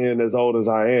never been as old as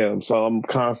I am, so I'm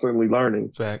constantly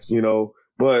learning. Facts. You know,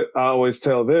 but I always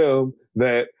tell them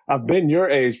that I've been your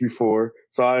age before,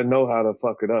 so I know how to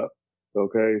fuck it up.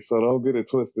 Okay, so don't get it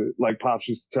twisted. Like Pops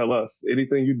used to tell us,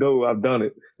 anything you do, I've done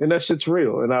it, and that shit's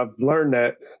real. And I've learned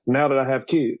that now that I have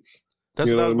kids. That's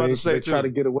what I was about to say too. They try to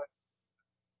get away.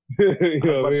 You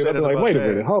know what I mean? I'm like, wait a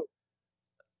minute,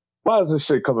 why is this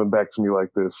shit coming back to me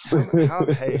like this?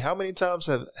 How many times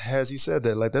has he said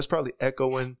that? Like that's probably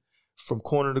echoing from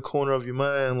corner to corner of your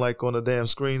mind, like on a damn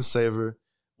screensaver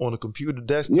on a computer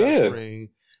desktop screen.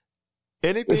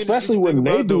 Anything, especially when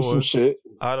they do some shit,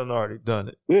 I done already done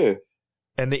it. Yeah,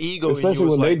 and the ego especially in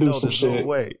you is when like, they do no, some there's shit. No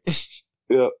way.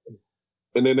 Yeah,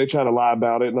 and then they try to lie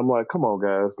about it, and I'm like, come on,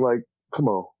 guys, like, come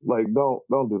on, like,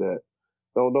 don't do that.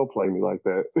 Don't play me like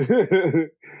that.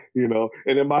 You know,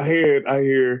 and in my head, I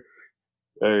hear,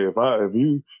 hey, if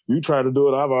you try to do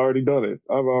it, I've already done it.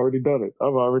 I've already done it.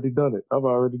 I've already done it. I've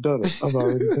already done it. I've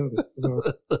already done it.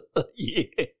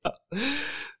 Yeah.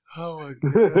 Oh my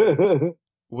God.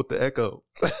 With the echo.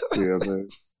 Yeah, man.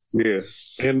 Yeah.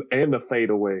 And the fade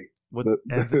away. The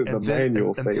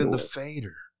manual fade away. And then the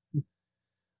fader.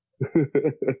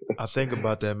 I think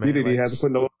about that, man. You didn't even have to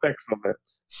put no effects on that.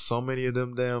 So many of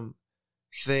them damn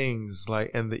things, like,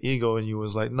 and the ego in you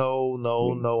was like, no,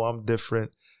 I'm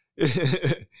different.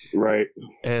 Right.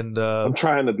 And I'm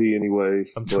trying to be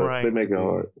anyways. They make it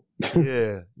hard.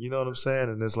 Yeah. You know what I'm saying?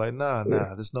 And it's like, nah,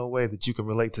 there's no way that you can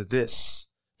relate to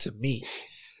this, to me.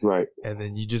 Right. And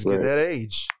then you just get that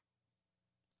age.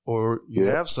 or you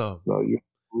have some. No,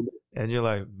 and you're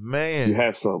like, man, you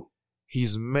have some.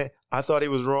 I thought he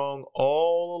was wrong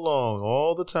all along,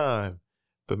 all the time.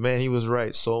 But man, he was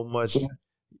right so much.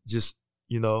 Just,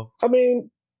 I mean,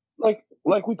 like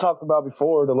we talked about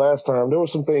before the last time, there were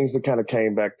some things that kind of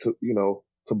came back to,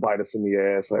 to bite us in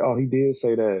the ass. Like, oh, he did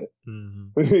say that.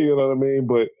 Mm-hmm. You know what I mean?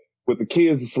 But with the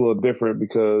kids, it's a little different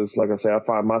because, like I said, I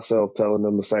find myself telling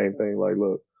them the same thing. Like,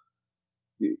 look,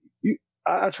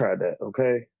 I tried that,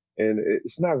 okay? And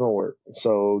it's not going to work.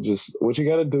 So just what you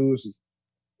got to do is just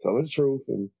tell me the truth,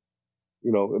 and,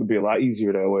 it'll be a lot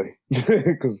easier that way.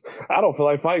 Because I don't feel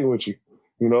like fighting with you,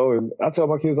 and I tell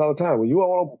my kids all the time, when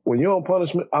you're on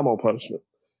punishment, I'm on punishment.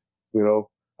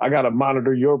 I got to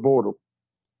monitor your boredom.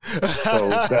 So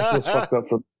that's what's fucked up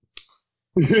for me.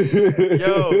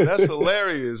 Yo, that's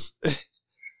hilarious.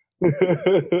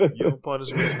 You're on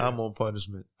punishment, I'm on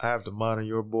punishment. I have to monitor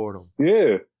your boredom.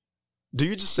 Yeah. Do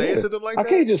you just say it to them like that? I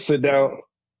can't just sit down.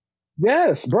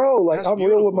 Yes, bro. Like, I'm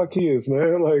real with my kids,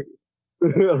 man. Like,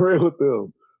 I'm real with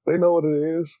them. They know what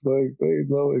it is. Like, they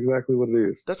know exactly what it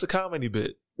is. That's a comedy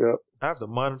bit. Yep. I have to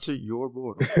monitor your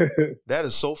boredom. That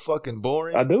is so fucking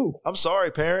boring. I do. I'm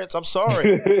sorry, parents. I'm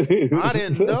sorry. I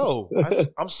didn't know.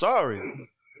 I'm sorry.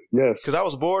 Yes. Because I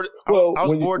was bored. Well, I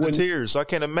was bored to tears, so I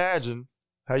can't imagine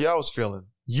how y'all was feeling.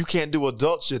 You can't do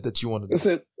adult shit that you want to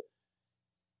do.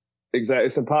 Exactly.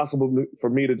 It's impossible for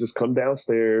me to just come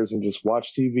downstairs and just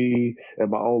watch TV at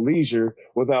my own leisure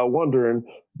without wondering,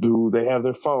 do they have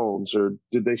their phones, or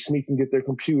did they sneak and get their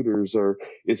computers, or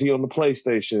is he on the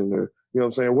PlayStation, or, what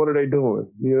I'm saying? What are they doing?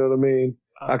 You know what I mean?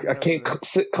 I can't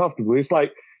sit comfortably. It's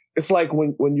like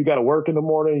when you got to work in the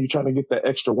morning, you're trying to get that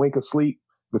extra wink of sleep,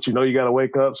 but you got to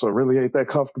wake up. So it really ain't that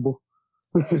comfortable.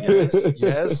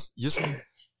 Yes.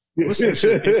 Listen,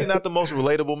 is he not the most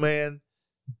relatable man?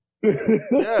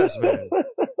 Yes, man.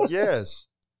 Yes.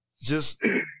 Just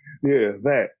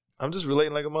that. I'm just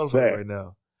relating like a motherfucker right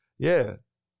now. Yeah.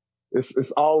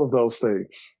 It's all of those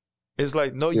things. It's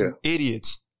like, no, you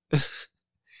idiots.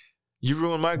 You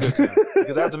ruined my good time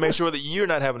because I have to make sure that you're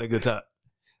not having a good time.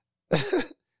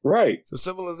 Right. It's as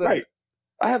simple as that. Right.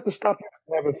 I have to stop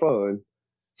having fun,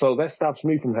 so that stops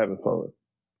me from having fun.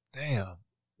 Damn.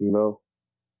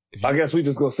 I guess we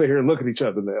just gonna sit here and look at each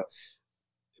other now.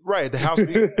 Right, the house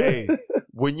be, hey,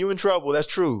 when you in trouble, that's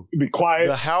true. Be quiet.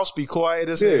 The house be quiet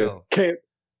as hell. Can't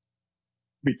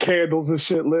be candles and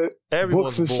shit lit.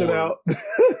 Everyone's books and shit out.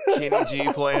 Kenny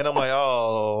G playing. I'm like,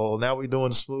 oh, now we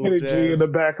doing smooth Kenny jazz. G in the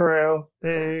background.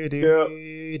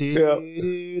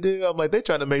 I'm like, they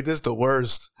trying to make this the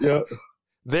worst. Yeah.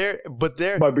 There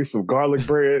might be some garlic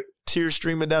bread. Tears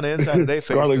streaming down the inside of their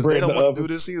face because they don't want to do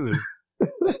this either.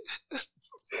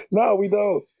 No, we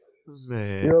don't.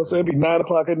 Man. You know what I'm saying? It'd be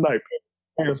 9:00 at night.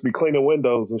 Parents be cleaning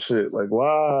windows and shit. Like,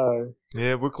 why?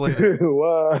 Yeah, we're cleaning.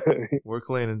 Why? We're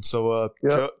cleaning. So,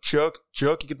 Chuck,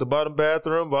 you get the bottom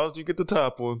bathroom. Bonds, you get the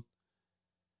top one.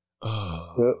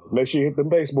 Make sure you hit the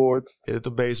baseboards. Hit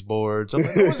the baseboards. I'm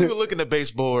like, no one's even looking at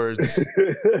baseboards.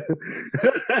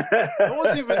 No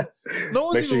one's even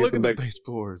looking at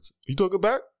baseboards. You talking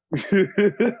back?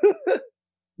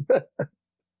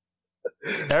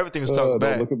 Everything was talking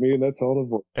back. Don't look at me in that tone of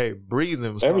voice. Hey,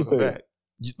 breathing was talking back.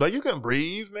 Like, you can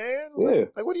breathe, man. Yeah.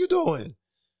 Like, what are you doing?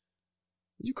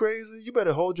 You crazy? You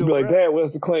better hold your breath. Like, Dad,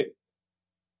 where's the cleaner?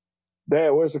 Dad,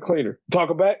 where's the cleaner?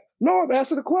 Talking back? No, I'm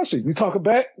asking the question. You talking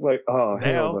back? Like, oh,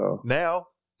 hell no. Now.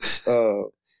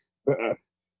 I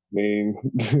mean,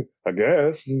 I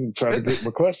guess. Trying to get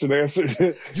my question answered.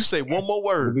 You say one more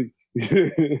word.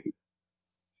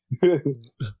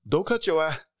 Don't cut your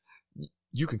eye.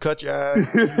 You can cut your eyes,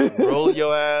 you can roll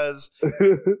your eyes,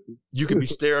 you can be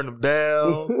staring them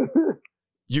down,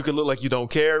 you can look like you don't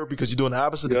care because you're doing the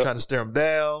opposite of trying to stare them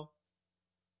down.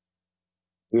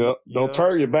 Yep. Don't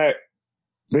turn your back.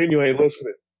 Then you ain't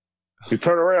listening. You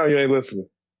turn around, you ain't listening.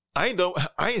 I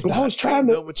was trying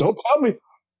to.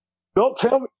 Don't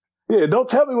tell me. Yeah, don't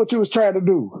tell me what you was trying to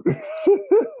do.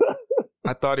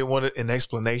 I thought he wanted an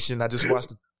explanation. I just watched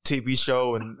the TV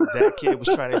show and that kid was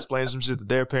trying to explain some shit to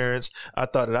their parents. I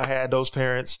thought that I had those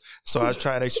parents, so I was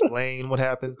trying to explain what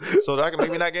happened so that I can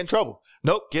maybe not get in trouble.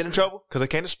 Nope, get in trouble because I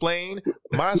can't explain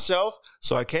myself,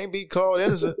 so I can't be called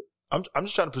innocent. I'm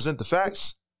just trying to present the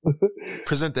facts,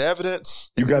 present the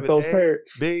evidence. You got those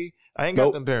parents. B, I ain't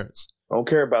got them parents. I don't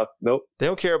care about, They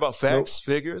don't care about facts,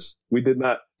 figures. We did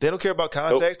not. They don't care about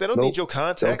context. They don't need your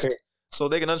context so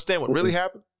they can understand what really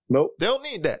happened. Nope. They don't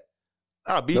need that.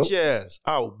 I'll beat your ass.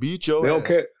 I'll beat your ass. They don't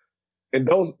care. And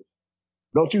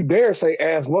don't you dare say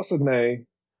ass what's his name.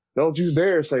 Don't you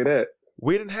dare say that.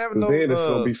 We didn't have no then it's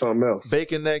gonna be something else.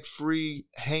 Bacon neck free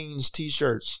Hanes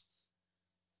t-shirts.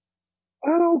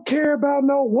 I don't care about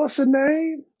no what's the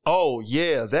name. Oh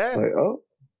yeah, that. Like, oh,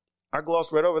 I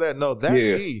glossed right over that. No, that's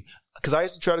key. Because I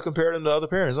used to try to compare them to other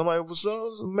parents. I'm like, well,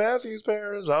 so Matthew's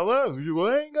parents. I love you.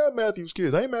 Well, I ain't got Matthew's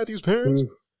kids. I ain't Matthew's parents.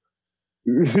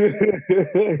 Matthew's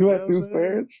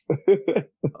parents.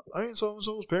 I ain't so and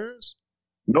so's parents.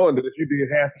 Knowing that if you did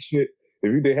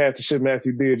half the shit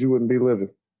Matthew did, you wouldn't be living.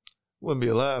 Wouldn't be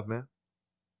alive, man.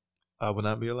 I would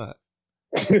not be alive.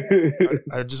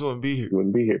 I just wouldn't be here. You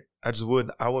wouldn't be here. I just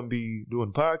wouldn't. I wouldn't be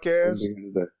doing podcasts.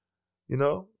 You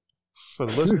know, for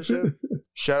the listenership.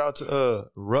 Shout out to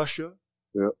Russia.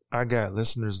 Yep. I got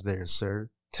listeners there, sir.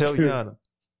 Tell Yana.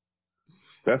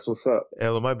 That's what's up.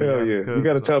 Hell, it might be. Hell yeah. You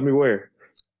got to tell me where.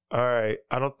 All right.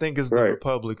 I don't think it's the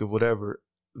Republic of whatever.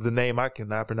 The name I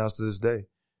cannot pronounce to this day.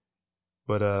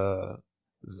 But I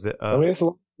mean, it's a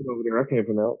lot over there. I can't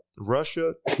pronounce.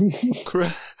 Russia,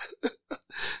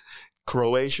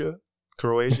 Croatia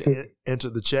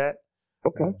entered the chat.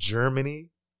 Okay.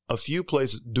 Germany, a few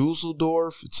places,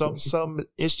 Dusseldorf, some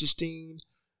Liechtenstein,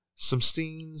 some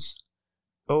scenes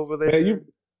over there. Hey,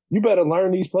 you better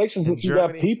learn these places if you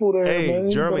got people there. Hey, man.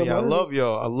 Germany, I love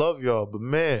y'all, but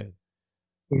man,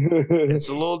 it's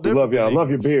a little different. Love y'all. I love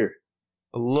your beer.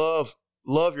 I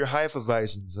love your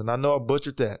Hefeweizens, and I know I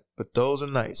butchered that, but those are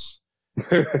nice. Big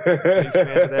fan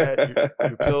of that.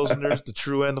 Your Pilsners, the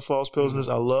true and the false Pilsners.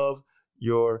 I love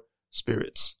your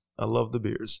spirits. I love the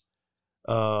beers.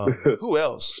 Who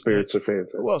else? Spirits are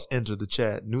fantastic. Who else entered the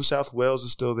chat? New South Wales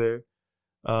is still there.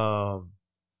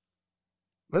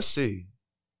 Let's see.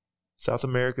 South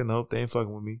America, nope, they ain't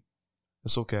fucking with me.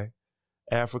 It's okay.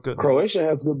 Africa. Croatia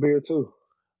has good beer too.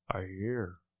 I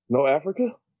hear. No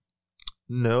Africa?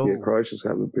 No. Yeah, Croatia's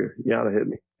got good beer. Yana hit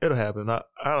me. It'll happen. I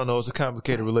don't know. It's a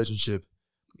complicated relationship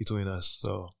between us.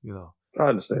 So, you know. I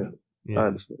understand. Yeah. I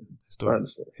understand.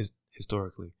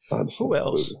 Historically. I understand. Who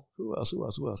else? Who else?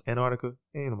 Antarctica?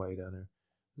 Ain't nobody down there.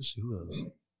 Let's see. Who else?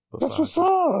 That's what's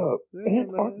up. Yeah,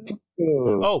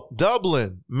 oh,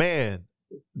 Dublin. Man.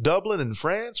 Dublin in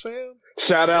France, fam?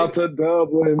 Shout out to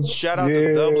Dublin. Shout out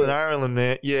to Dublin, Ireland,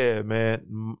 man. Yeah,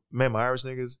 man. Man, my Irish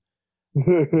niggas.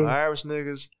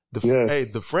 Hey,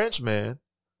 the French, man.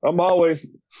 I'm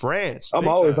always France. I'm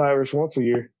always time. Irish once a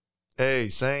year. Hey,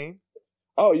 same.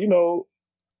 Oh, you know,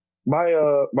 my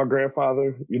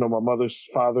grandfather, you know, my mother's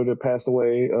father that passed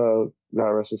away, God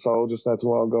rest his soul, just not too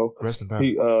long ago. Rest in power.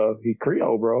 He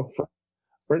Creole, bro.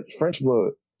 French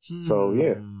blood. So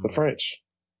yeah, the French.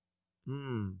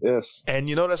 Yes. And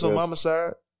you know that's on mama's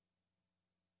side?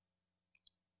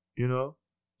 You know?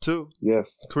 Too.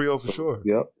 Yes. Creole for sure.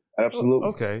 Yep. Absolutely.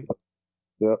 Okay.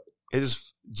 Yep. It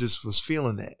just was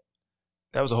feeling that.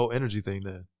 That was a whole energy thing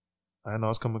then. I didn't know I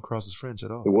was coming across as French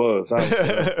at all. It was. I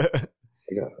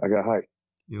got hyped.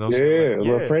 You know what I'm saying? Like,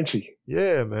 a little Frenchy.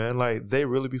 Yeah, man. Like, they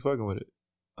really be fucking with it.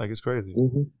 Like, it's crazy.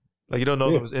 Mm-hmm. Like, you don't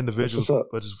know them as individuals,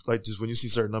 but just when you see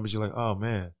certain numbers, you're like, oh,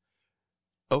 man.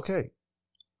 Okay.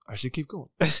 I should keep going.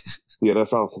 Yeah,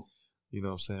 that's awesome. You know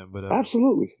what I'm saying? But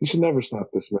absolutely. You should never stop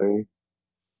this, man.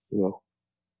 You know.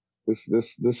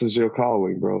 This is your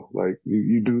calling, bro. Like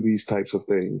you do these types of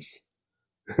things.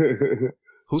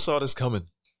 Who saw this coming?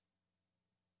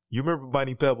 You remember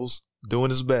Bunny Pebbles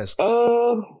doing his best?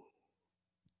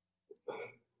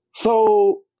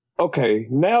 So okay,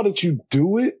 now that you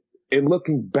do it and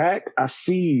looking back, I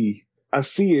see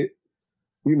it.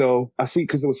 You know, I see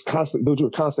because it was constant. Those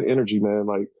were constant energy, man.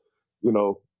 Like, you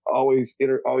know, always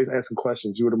asking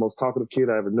questions. You were the most talkative kid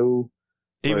I ever knew.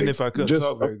 Even if I couldn't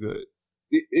talk very good.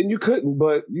 And you couldn't,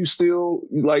 but you still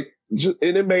you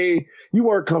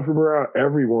weren't comfortable around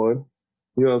everyone.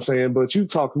 You know what I'm saying? But you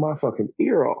talked my fucking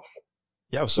ear off.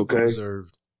 Yeah, I was super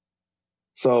reserved.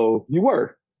 So you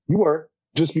were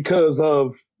just because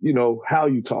of, you know, how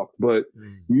you talked, but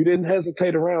you didn't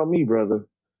hesitate around me, brother.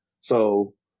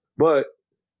 So, but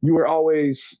you were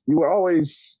always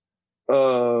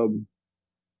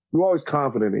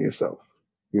confident in yourself.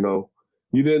 You know,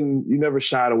 you never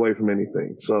shied away from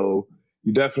anything. So,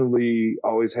 you definitely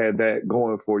always had that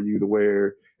going for you to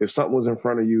where if something was in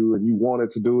front of you and you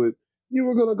wanted to do it, you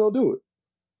were going to go do it.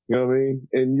 You know what I mean?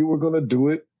 And you were going to do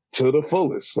it to the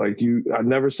fullest. Like I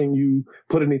never seen you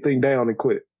put anything down and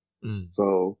quit.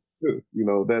 So, you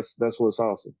know, that's what's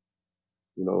awesome.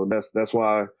 You know, that's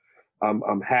why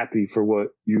I'm happy for what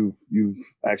you've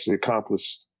actually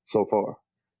accomplished so far.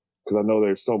 Cause I know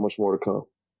there's so much more to come.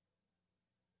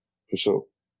 For sure.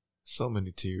 So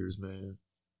many tears, man.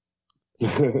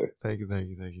 Thank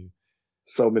you.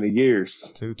 So many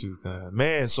years. Too kind.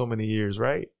 Man, so many years,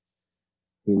 right?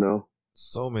 You know?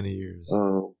 So many years.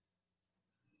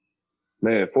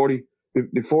 Man,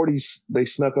 the 40s, they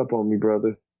snuck up on me,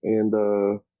 brother. And,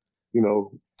 you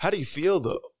know. How do you feel,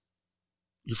 though?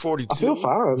 You're 42. I feel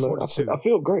fine. 42. I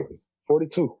feel great.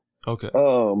 42. Okay.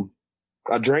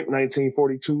 I drank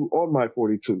 1942 on my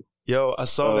 42. Yo, I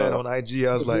saw that on IG.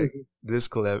 I was like, this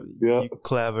clever, you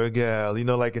clever gal. You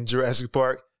know, like in Jurassic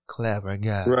Park, clever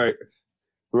gal. Right.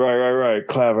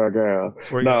 Clever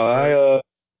gal.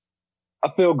 I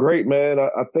feel great, man.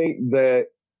 I think that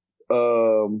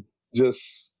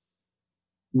just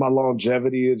my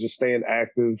longevity of just staying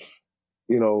active,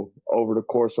 you know, over the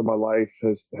course of my life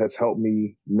has helped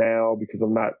me now, because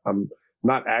I'm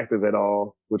not active at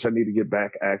all, which I need to get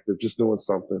back active, just doing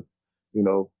something, you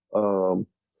know.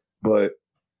 But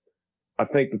I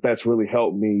think that that's really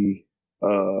helped me,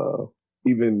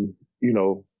 even, you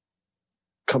know,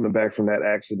 coming back from that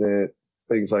accident,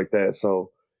 things like that.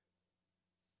 So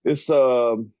it's,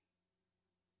 yeah,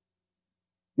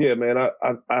 man,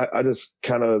 I just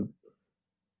kind of,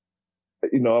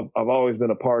 you know, I've always been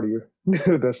a partier.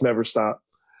 That's never stopped.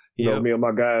 You know, me and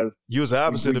my guys. You was the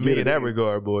opposite of me in that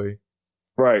regard, boy.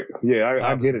 Right. Yeah,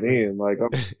 I get it in. Like,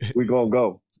 we gonna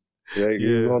go. Yeah,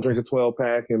 we're gonna drink a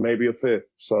 12-pack and maybe a fifth.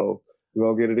 So we're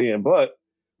gonna get it in. But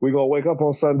we're gonna wake up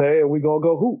on Sunday and we're gonna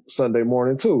go hoop Sunday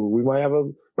morning too. We might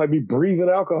be breathing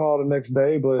alcohol the next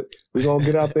day, but we're gonna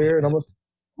get out there and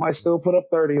might still put up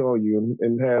 30 on you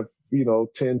and have, you know,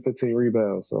 10, 15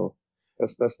 rebounds. So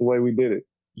that's the way we did it.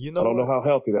 You know, I don't know how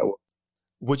healthy that was.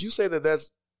 Would you say that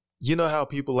that's, you know how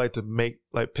people like to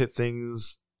pit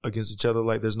things against each other,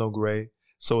 like there's no gray?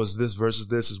 So it's this versus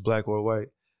this, is black or white.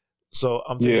 So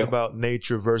I'm thinking about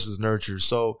nature versus nurture.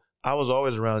 So I was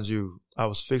always around you. I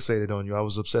was fixated on you. I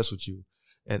was obsessed with you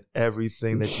and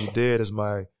everything that you did as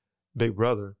my big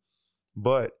brother.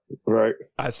 But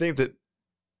I think that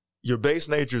your base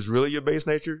nature is really your base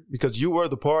nature, because you were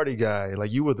the party guy.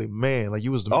 Like, you were the man. Like,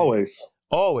 you was the man.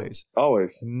 Always.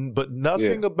 But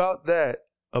nothing about that,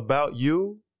 about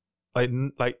you, like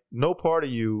no part of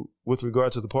you with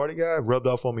regard to the party guy rubbed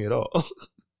off on me at all.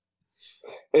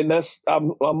 And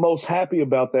I'm most happy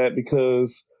about that,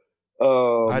 because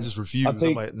I just refuse. I'm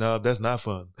like, no, that's not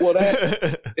fun. Well,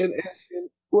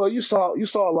 well, you saw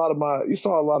a lot of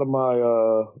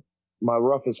my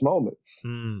roughest moments.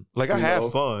 Like, I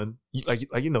have fun, like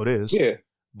you know this. Yeah,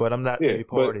 but I'm not a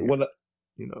party.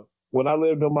 When I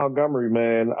lived in Montgomery,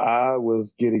 man, I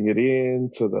was getting it in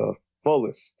to the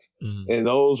fullest. And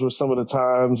those were some of the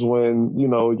times when, you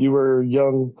know, you were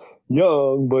young,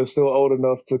 but still old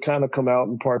enough to kind of come out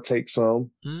and partake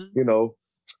some, you know.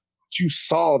 You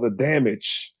saw the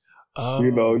damage.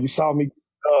 You know, you saw me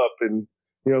up and,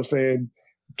 you know what I'm saying,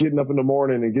 getting up in the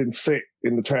morning and getting sick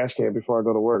in the trash can before I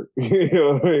go to work. You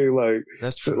know what I mean? Like,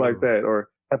 that's true. Shit like that. Or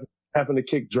having to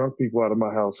kick drunk people out of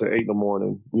my house at 8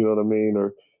 a.m. You know what I mean?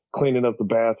 Or cleaning up the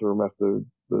bathroom after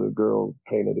the girl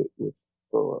painted it with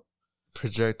throw up.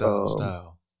 Projectile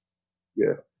style.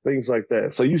 Yeah, things like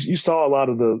that. So you saw a lot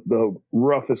of the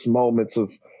roughest moments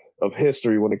of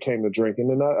history when it came to drinking,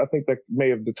 and I think that may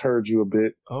have deterred you a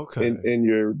bit in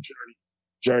your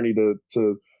journey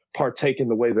to partake in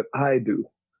the way that I do.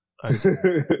 I see.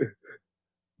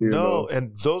 No,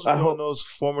 and those were those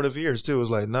formative years too. It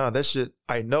was like, nah, that shit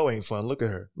I know ain't fun. Look at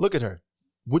her.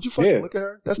 Would you fucking look at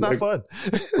her? That's not fun.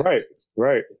 Right.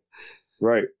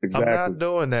 Exactly. I'm not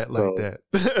doing that like that.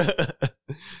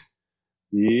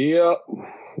 Yep.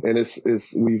 And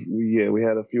we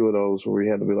had a few of those where we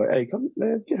had to be like, hey, come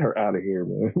man, get her out of here,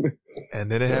 man.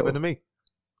 And then it happened to me.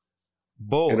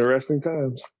 Boy. Interesting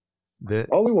times.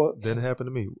 Only once. Then it happened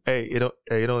to me. Hey,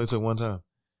 it only took one time.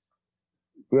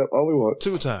 Yep, only once.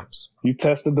 2 times. You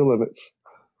tested the limits.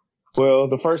 Well,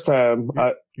 the first time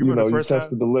you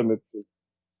tested the limits.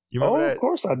 You remember that? Of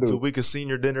course I do. The week of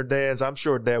senior dinner dance. I'm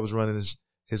sure Dad was running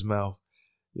his mouth.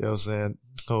 You know what I'm saying?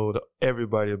 Told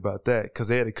everybody about that, because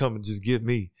they had to come and just give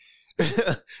me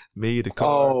the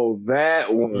car. Oh,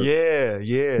 that one. Yeah.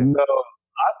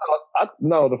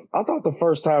 No, I thought the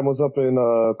first time was up in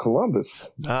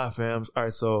Columbus. Nah, fam. All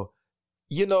right, so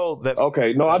you know that.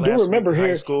 Okay, no, I do remember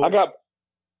here. School, I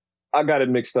got it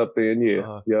mixed up then.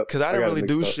 Yeah, yep. Because I didn't really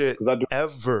do shit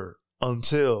ever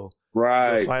until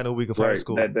the final week of high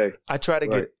school. That day, I tried to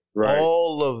get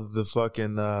all of the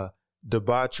fucking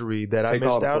debauchery that I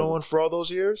missed out on for all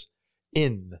those years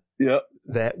in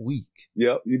that week.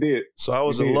 Yep, you did. So I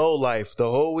was a low life the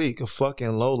whole week, a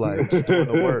fucking low life, just doing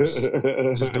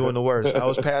the worst. I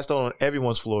was passed on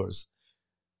everyone's floors.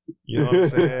 You know what I'm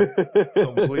saying?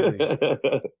 Completely.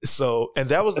 So, and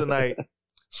that was the night.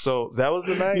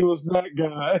 He was that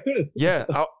guy. Yeah,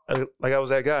 I was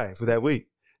that guy for that week,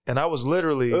 and I was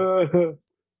literally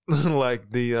like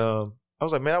I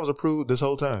was like, man, I was approved this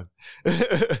whole time.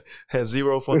 Had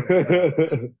zero fun.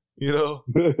 You know?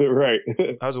 Right.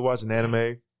 I was watching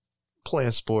anime, playing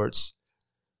sports,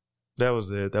 That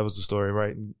was it. That was the story,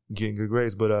 right? Getting good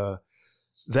grades. But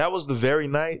that was the very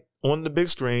night on the big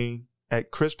screen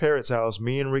at Chris Parrott's house.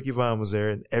 Me and Ricky Vaughn was there,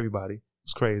 and everybody. It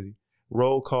was crazy.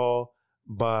 Roll Call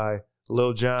by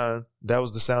Lil Jon. That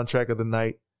was the soundtrack of the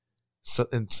night.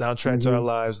 And soundtrack to our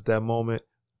lives at that moment.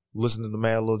 Listening to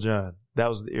Mad Lil Jon. That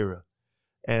was the era.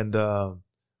 And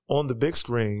on the big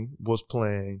screen was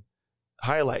playing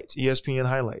highlights, ESPN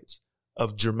highlights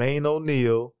of Jermaine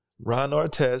O'Neal, Ron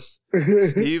Artest,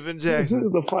 Steven Jackson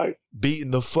the fight.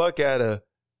 beating the fuck out of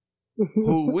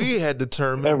who we had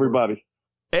determined.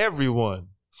 Everyone.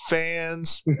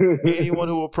 Fans, anyone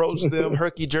who approached them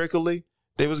herky-jerkily,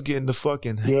 they was getting the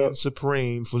fucking hand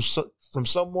supreme from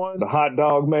someone. The hot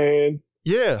dog man.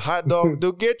 Yeah, hot dog.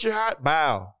 Dude, get your hot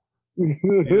bow. You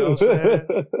know what I'm saying?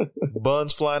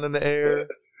 Buns flying in the air.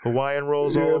 Hawaiian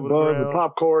rolls all over the ground. The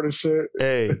popcorn and shit.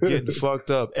 Hey, getting fucked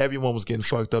up. Everyone was getting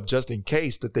fucked up just in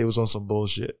case that they was on some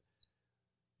bullshit.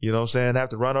 You know what I'm saying?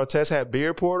 After Ron Artest had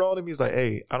beer poured on him, he's like,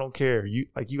 hey, I don't care. You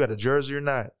got a jersey or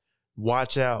not.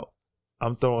 Watch out.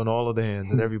 I'm throwing all of the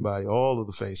hands at everybody, all of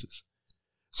the faces.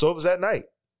 So it was that night.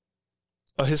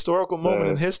 A historical moment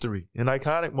in history. An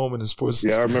iconic moment in sports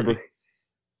history. I remember.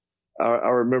 I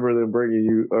remember them bringing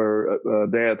you, or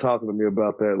Dad talking to me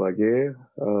about that. Like,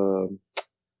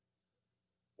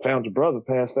 found your brother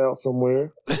passed out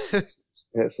somewhere.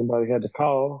 Somebody had to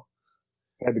call.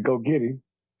 Had to go get him.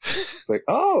 It's like,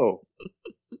 oh,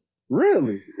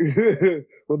 really?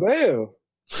 Well, damn.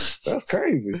 That's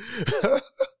crazy.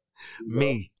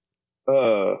 Me.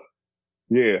 Yeah,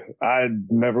 I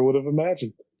never would have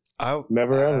imagined. I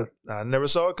never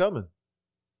saw it coming.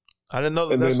 I didn't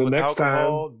know that's what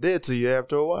alcohol did to you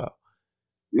after a while.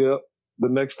 Yep. The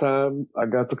next time I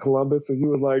got to Columbus and you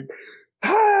were like, hey,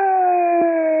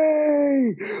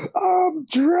 I'm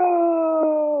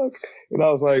drunk. And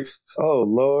I was like, oh,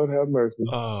 Lord, have mercy.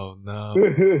 Oh, no.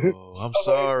 I'm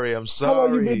sorry. I'm sorry. How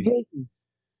long you been drinking?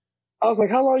 I was like,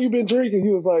 how long you been drinking?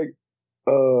 He was like,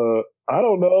 I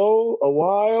don't know, a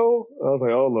while. I was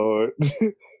like, oh, Lord.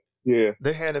 Yeah.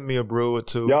 They handed me a brew or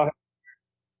two.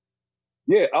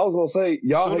 Yeah, I was gonna say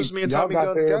y'all. As soon as me and Tommy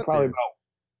Guns got probably there,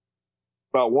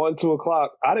 about 1, 2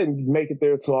 o'clock. I didn't make it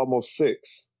there till almost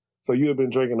 6. So you had been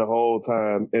drinking the whole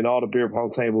time, and all the beer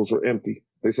pong tables were empty.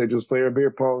 They said just playing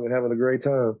beer pong and having a great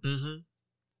time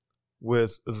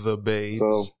with the babes.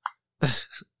 So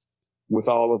with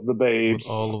all of the babes. With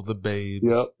all of the babes.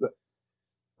 Yep.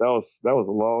 That was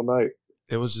a long night.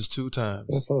 It was just 2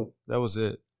 times. That was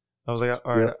it. I was like,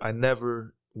 all right, I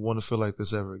never want to feel like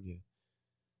this ever again.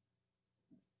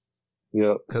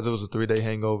 Yeah. Because it was a 3-day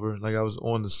hangover. Like, I was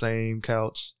on the same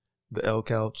couch, the L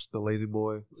couch, the lazy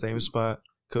boy, same spot,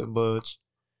 couldn't budge.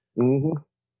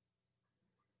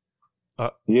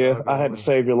 Yeah, I had to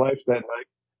save your life that night.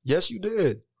 Yes, you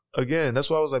did. Again, that's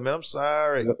why I was like, man, I'm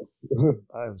sorry.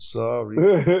 I am sorry.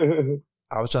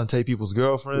 I was trying to take people's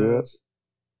girlfriends.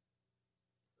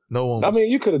 No one was. I mean,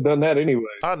 you could have done that anyway.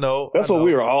 I know. That's what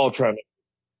we were all trying to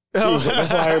do.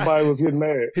 That's why everybody was getting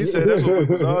mad. He said that's what we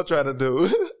was all trying to do.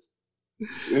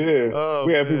 Yeah. Oh,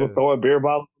 we had people throwing beer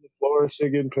bottles on the floor and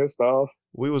shit, getting pissed off.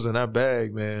 We was in that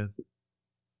bag, man.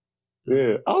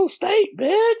 Yeah. Oh, steak,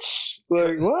 bitch.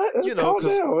 Like, what? You know,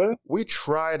 because we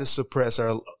try to suppress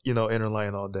our, inner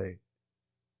lion all day.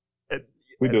 At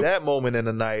that moment in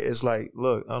the night, it's like,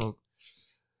 look, I don't,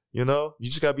 you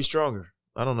just got to be stronger.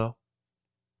 I don't know.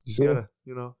 You just got to,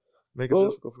 make it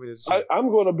difficult for me to see. I'm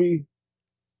going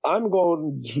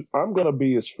to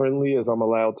be as friendly as I'm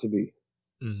allowed to be.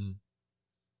 Mm-hmm.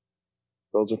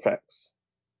 Those are facts.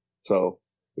 So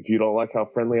if you don't like how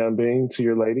friendly I'm being to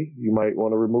your lady, you might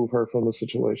want to remove her from the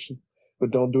situation.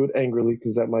 But don't do it angrily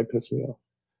because that might piss me off.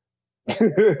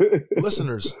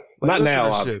 Listeners. Not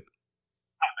now.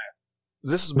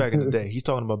 This is back in the day. He's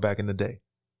talking about back in the day.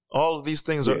 All of these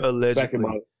things are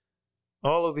allegedly.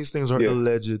 All of these things are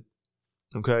alleged.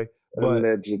 Okay? But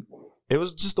alleged. It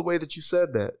was just the way that you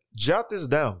said that. Jot this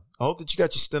down. I hope that you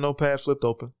got your steno pad flipped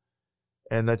open.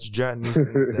 And that you're jotting these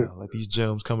things down, like these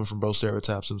gems coming from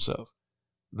Bro-Ceratops himself.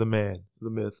 The man, the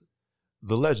myth,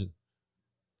 the legend.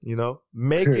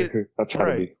 Make it,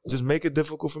 right, just make it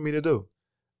difficult for me to do.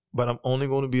 But I'm only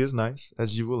going to be as nice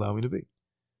as you allow me to be.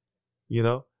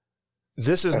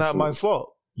 This is not my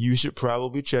fault. You should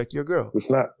probably check your girl. It's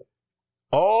not.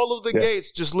 All of the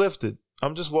gates just lifted.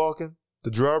 I'm just walking.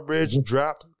 The drawbridge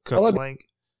dropped, cut blank.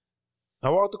 I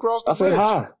walked across the bridge. I said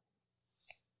hi.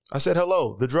 I said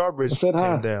hello. The drawbridge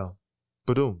came down.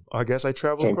 Ba-doom. I guess I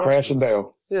traveled across. Crashing down.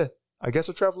 Yeah. I guess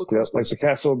I traveled across. Like the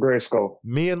Castle of Grayskull.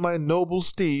 Me and my noble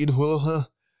steed will,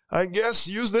 I guess,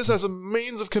 use this as a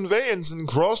means of conveyance and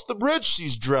cross the bridge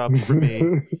she's dropped for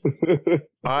me.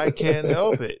 I can't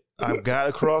help it. I've got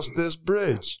to cross this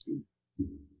bridge.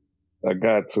 I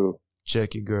got to.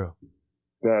 Check your girl.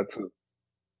 Got to.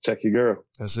 Check your girl.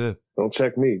 That's it. Don't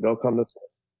check me. Don't come to.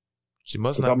 She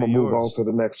must not be yours. I'm going to move on to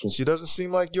the next one. She doesn't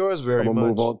seem like yours very much. I'm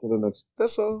going to move on to the next one.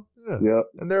 That's all. Yeah. Yep.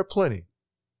 And there are plenty.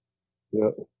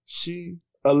 Yep. She.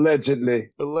 Allegedly.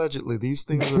 These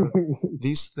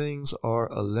things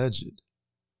are alleged.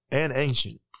 And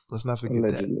ancient. Let's not forget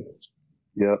Allegedly.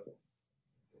 Yep.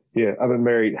 Yeah, I've been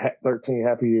married 13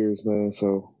 happy years, man.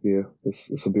 So, yeah,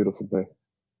 it's a beautiful thing.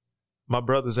 My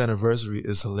brother's anniversary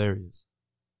is hilarious.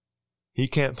 He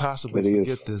can't possibly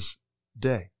forget this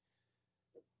day.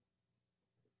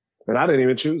 And I didn't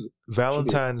even choose it.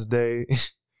 Valentine's Day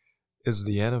is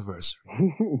the anniversary.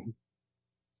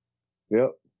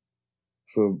 Yep.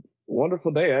 It's a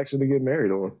wonderful day, actually, to get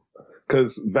married on.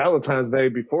 Because Valentine's Day,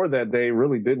 before that day,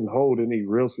 really didn't hold any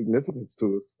real significance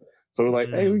to us. So we're like,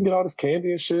 hey, we can get all this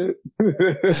candy and shit.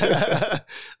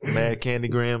 Mad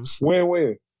candygrams.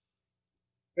 Win-win.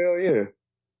 Hell yeah.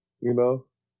 You know?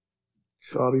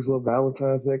 All these little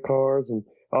Valentine's Day cards and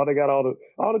they got all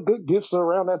the good gifts are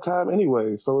around that time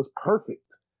anyway. So it's perfect.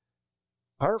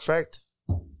 Perfect.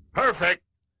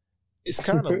 It's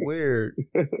kind of weird.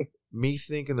 Me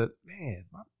thinking that, man,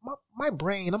 my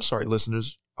brain, I'm sorry,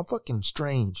 listeners, I'm fucking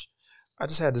strange. I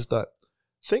just had this thought.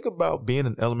 Think about being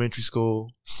in elementary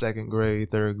school, 2nd grade,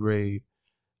 3rd grade,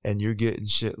 and you're getting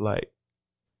shit like,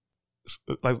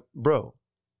 bro,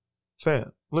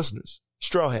 fam, listeners,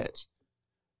 straw hats.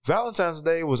 Valentine's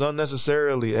Day was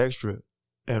unnecessarily extra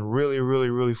and really, really,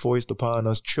 really foisted upon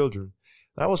us children.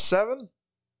 I was 7,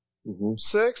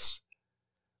 6.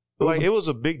 Like, it was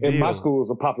a big deal. In my school, it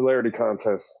was a popularity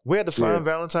contest. We had to find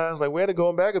Valentine's. Like, we had to go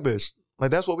and bag a bitch.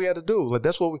 Like, that's what we had to do. Like,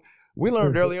 that's what we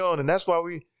learned early on. And that's why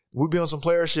we be on some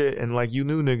player shit. And, like, you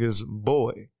new niggas,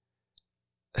 boy,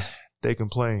 they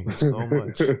complain so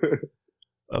much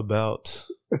about,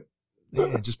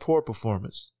 man, just poor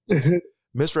performance. Just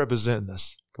misrepresenting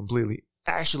us completely.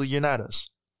 Actually, you're not us.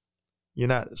 You're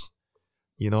not us.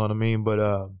 You know what I mean? But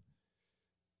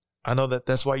I know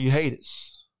that's why you hate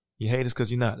us. You hate us because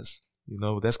you're not us. You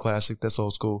know, that's classic. That's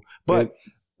old school. But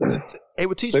they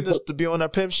were teaching us to be on our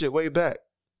pimp shit way back.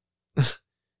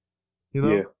 You know?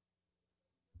 Yeah.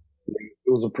 It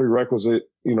was a prerequisite,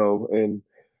 you know, and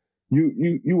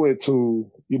you went to,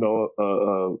 you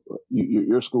know,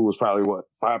 your school was probably what,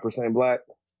 5% black?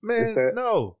 Man,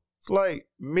 no. It's like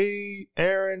me,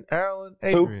 Aaron, Alan,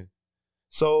 Adrian.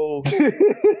 So 2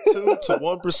 to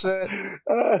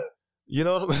 1%. You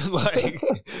know what I mean? Like,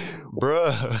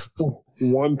 bruh.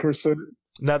 1%.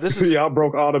 Now this is y'all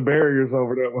broke all the barriers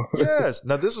over there. Yes.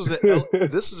 Now this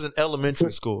is an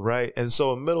elementary school, right? And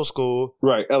so in middle school,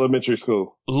 right? Elementary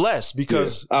school, less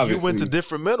because you went to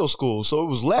different middle schools, so it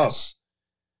was less.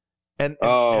 And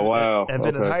wow. And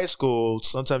then in high school,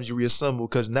 sometimes you reassemble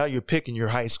because now you're picking your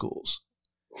high schools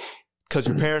because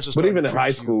your parents are. But even in high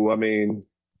school, I mean,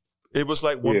 it was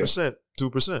like 1%,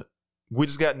 2%. We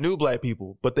just got new black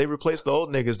people, but they replaced the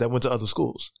old niggas that went to other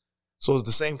schools. So it's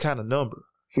the same kind of number.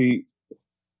 See,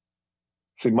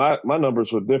 my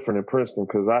numbers were different in Princeton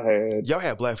because y'all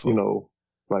had black folk. You know,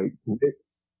 like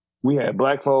we had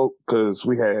black folk because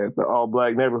we had the all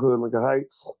black neighborhood in Lincoln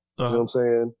Heights. You know what I'm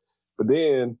saying? But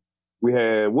then we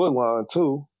had Woodlawn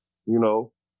too, you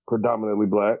know, predominantly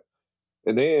black.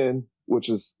 And then, which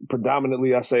is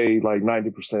predominantly, I say like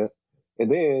 90%.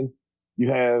 And then you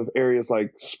have areas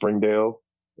like Springdale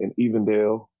and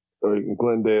Evendale or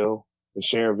Glendale and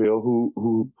Sharonville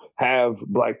who have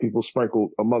black people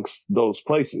sprinkled amongst those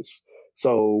places.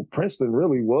 So Princeton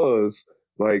really was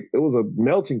like, it was a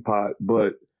melting pot,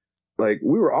 but like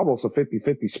we were almost a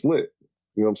 50-50 split,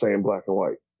 you know what I'm saying? Black and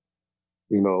white,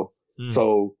 you know?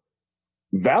 So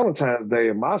Valentine's Day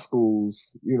in my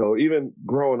schools, you know, even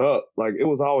growing up, like it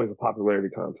was always a popularity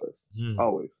contest,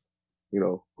 always. You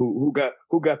know, who got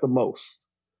the most?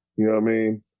 You know what I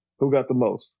mean? Who got the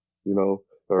most? You know,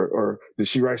 or did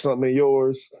she write something in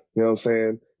yours? You know what I'm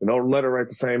saying? And don't let her write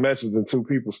the same message in 2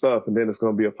 people's stuff, and then it's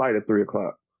going to be a fight at 3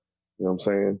 o'clock. You know what I'm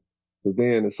saying? Because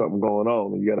then there's something going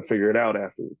on, and you got to figure it out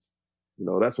afterwards. You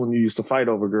know, that's when you used to fight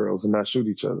over girls and not shoot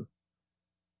each other.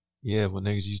 Yeah, when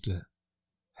niggas used to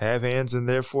have hands and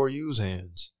therefore use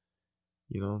hands.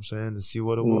 You know what I'm saying? To see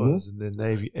what it was. And then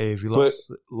if you lost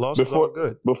was all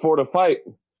good. Before the fight.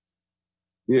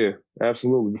 Yeah,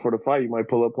 absolutely. Before the fight, you might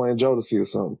pull up playing Jodeci or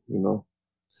something, you know?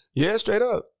 Yeah, straight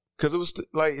up. Because it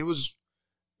was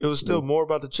still more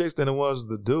about the chicks than it was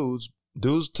the dudes.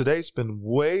 Dudes today spend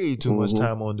way too much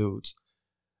time on dudes.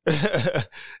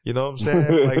 You know what I'm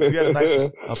saying? Like if you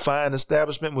had a fine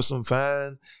establishment with some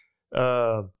fine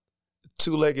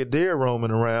two-legged deer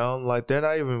roaming around. Like, they're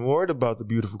not even worried about the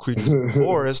beautiful creatures in the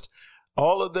forest.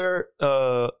 All of their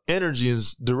energy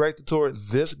is directed toward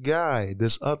this guy,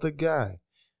 this other guy.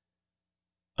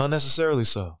 Unnecessarily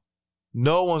so.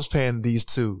 No one's paying these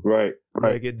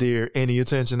two-legged deer any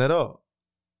attention at all.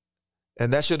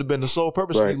 And that should have been the sole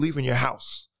purpose for you leaving your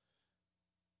house.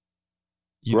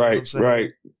 You know what I'm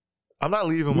saying? I'm not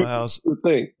leaving my house. You would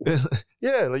think.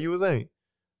 Yeah, like you would think.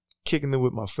 Kicking it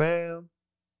with my fam,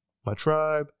 my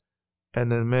tribe,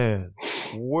 and then, man,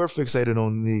 we're fixated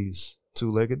on these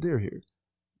two-legged deer here.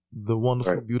 The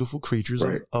wonderful, beautiful creatures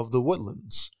of the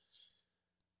woodlands.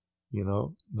 You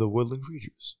know, the woodland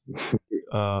creatures.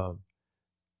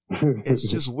 It's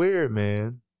just weird,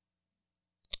 man.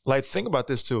 Like, think about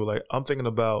this too. Like, I'm thinking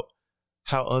about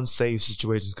how unsafe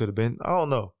situations could have been. I don't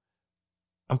know.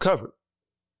 I'm covered.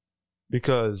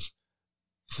 Because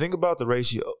think about the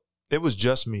ratio. It was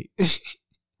just me.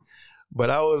 But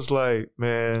I was like,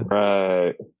 man.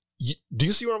 Right. Do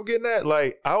you see what I'm getting at?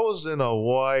 Like, I was in a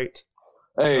white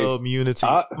community.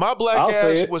 My black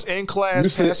ass was in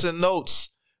class passing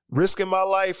notes, risking my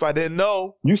life. I didn't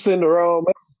know. You send the wrong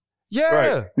message. Yeah.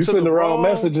 Right. You send the wrong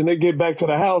message and they get back to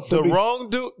the house. To the wrong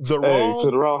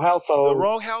household. The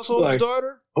wrong household's like,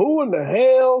 daughter. Who in the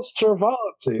hell's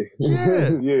Travanti?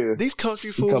 Yeah. Yeah. These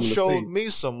country fools showed me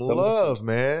some love,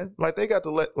 man. Like, they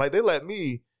let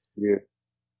me. Yeah.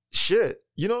 Shit.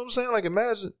 You know what I'm saying? Like,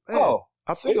 imagine. Man,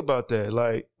 I think about that.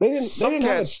 Like, some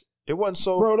cats, it wasn't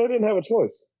so. Bro, they didn't have a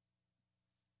choice.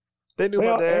 They knew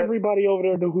my dad. Everybody over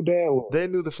there knew who dad was. They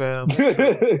knew the fam.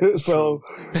 So,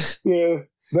 yeah.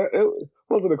 It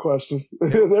wasn't a question.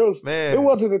 It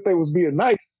wasn't that they was being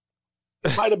nice.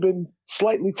 It might have been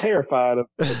slightly terrified of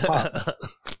the pops.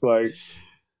 Like,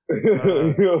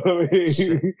 you know what I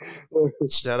mean?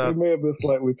 Shout out. They may have been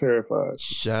slightly terrified.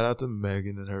 Shout out to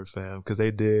Megan and her fam, because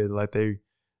they did. Like, they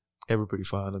were pretty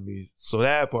fond of me. So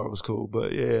that part was cool.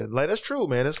 But yeah, like, that's true,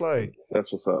 man. It's like,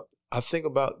 that's what's up. I think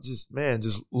about just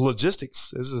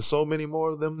logistics. There's just so many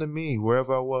more of them than me,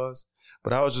 wherever I was.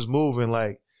 But I was just moving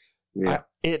like,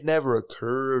 it never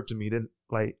occurred to me that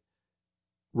like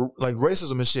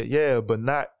racism and shit, yeah, but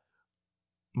not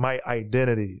my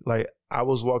identity. Like, I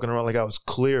was walking around like I was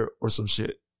clear or some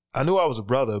shit. I knew I was a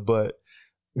brother, but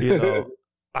you know,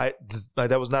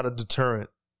 that was not a deterrent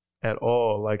at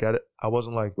all. Like, I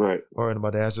wasn't like worrying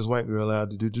about that. Ask this white girl out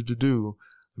do.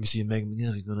 Let me see you make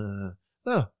me gonna.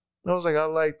 No, I was like, I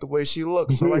like the way she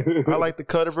looks. I like the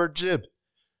cut of her jib.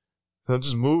 So I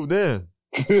just moved in.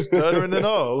 Stuttering and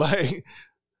all, like,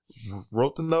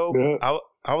 wrote the note. Yeah.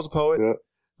 I was a poet. Yeah.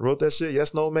 Wrote that shit.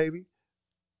 Yes, no, maybe.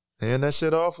 And that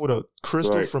shit off with a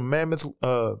crystal from Mammoth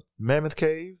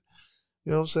Cave.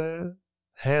 You know what I'm saying?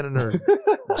 Handing her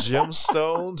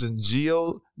gemstones and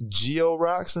geo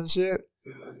rocks and shit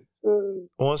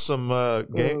on some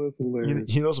game.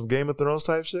 You know, some Game of Thrones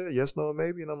type shit. Yes, no,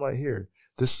 maybe. And I'm like, here,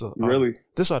 this ought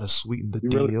to sweeten the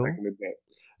deal.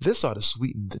 This ought to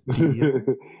sweeten the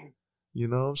deal. You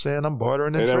know what I'm saying? I'm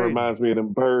bartering and trading. That reminds me of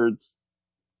them birds.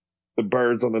 The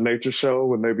birds on the nature show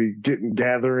when they be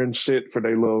gathering shit for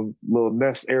their little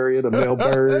nest area, the male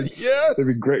birds. Yes. They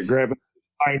be grabbing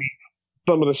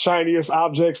some of the shiniest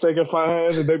objects they can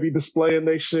find, and they be displaying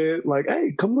their shit. Like,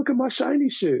 hey, come look at my shiny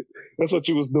shit. That's what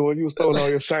you was doing. You was throwing all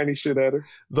your shiny shit at her.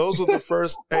 Those were the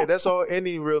first. Hey, that's all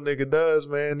any real nigga does,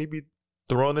 man. He be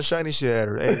throwing the shiny shit at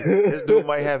her. Hey, this dude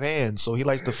might have hands, so he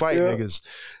likes to fight niggas.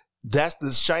 That's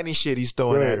the shiny shit he's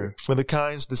throwing at her. For the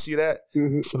kinds to see that,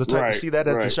 for the type to see that,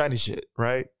 that's the shiny shit,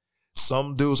 right?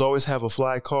 Some dudes always have a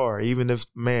fly car, even if,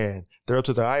 man, they're up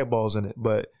to their eyeballs in it,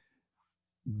 but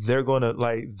they're gonna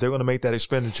make that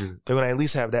expenditure. They're gonna at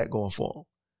least have that going for them.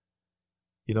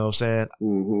 You know what I'm saying?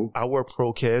 Mm-hmm. I wear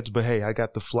Pro Keds, but hey, I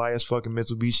got the flyest fucking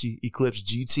Mitsubishi Eclipse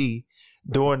GT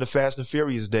during the Fast and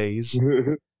Furious days,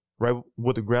 right?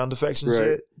 With the ground effects and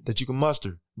shit that you can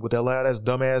muster with that loud ass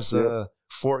dumbass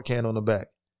Ford can on the back.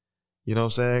 You know what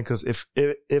I'm saying? Because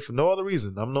if no other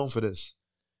reason, I'm known for this.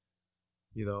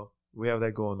 You know, we have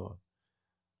that going on.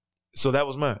 So that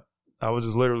was mine. I was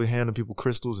just literally handing people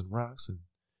crystals and rocks and.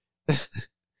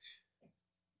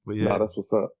 But yeah, that's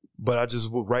what's up. But I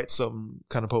just would write something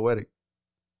kind of poetic.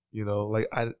 You know, like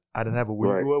I didn't have a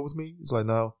weird up with me. It's like,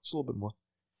 no, it's a little bit more.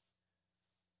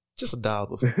 Just a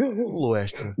dollop, a little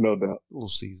extra. No doubt. A little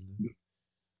seasoning.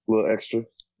 A little extra.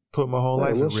 Put my whole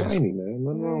life at risk. Shiny, man.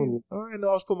 Nothing wrong with you. All right, no,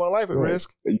 I was putting my life at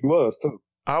risk. You was too.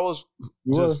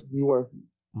 You were.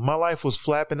 My life was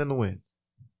flapping in the wind.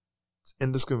 It's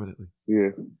indiscriminately.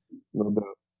 Yeah, no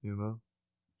doubt. You know,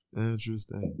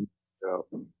 interesting.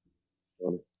 Yeah.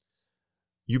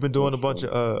 You've been doing a bunch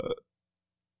of.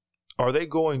 Are they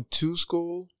going to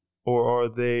school or are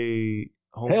they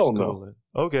Hell no.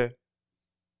 Okay.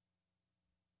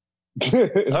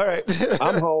 All right.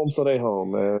 I'm home, so they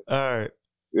home, man. All right.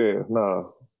 Yeah, nah.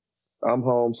 I'm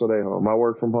home, so they home. I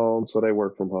work from home, so they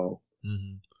work from home.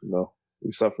 Mm-hmm. You know,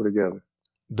 we suffer together.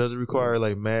 Does it require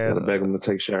like mad? Gotta beg them to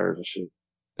take showers and shit.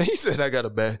 He said, "I got a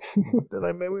bag." They're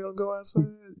like, "Man, we don't go outside."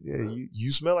 Yeah,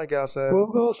 you smell like outside. We'll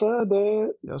go outside, Dad.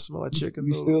 Y'all smell like chicken.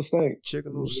 You still stink.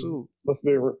 Chicken noodle soup. Must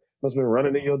be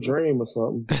running in your dream or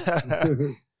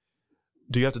something.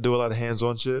 Do you have to do a lot of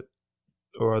hands-on shit,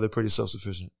 or are they pretty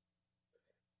self-sufficient?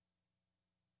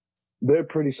 They're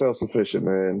pretty self-sufficient,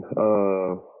 man.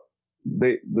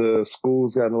 The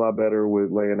school's gotten a lot better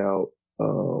with laying out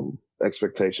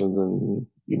expectations and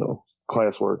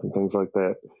classwork and things like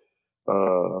that.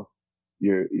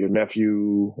 Your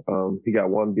nephew, he got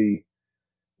 1B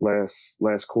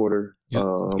last quarter.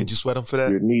 Did you sweat him for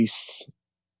that? Your niece,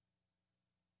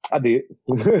 I did.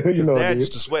 His dad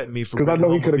used to sweat me for because I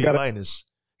know he could have got minus.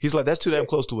 He's like, that's too damn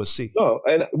close to a C. No,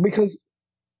 and because.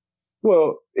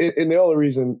 Well, and the only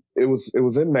reason it was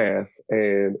in math,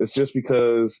 and it's just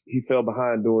because he fell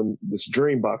behind doing this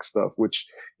Dreambox stuff, which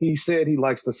he said he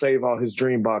likes to save all his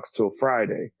Dreambox till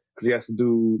Friday because he has to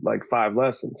do like 5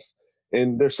 lessons,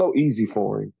 and they're so easy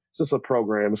for him. It's just a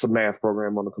program, it's a math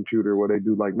program on the computer where they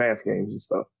do like math games and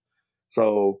stuff.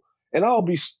 So, and I'll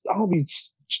be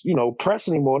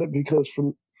pressing him on it because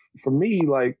for me,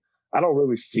 like I don't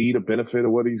really see the benefit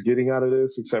of what he's getting out of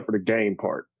this except for the game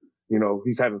part.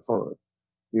 He's having fun.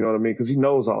 You know what I mean? Because he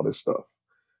knows all this stuff.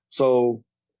 So,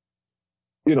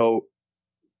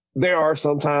 there are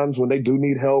some times when they do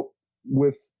need help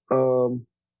with some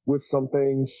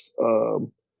things.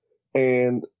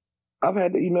 And I've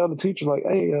had to email the teacher like,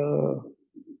 hey, I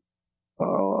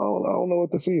don't know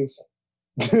what this is.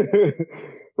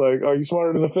 Like, are you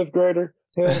smarter than a 5th grader?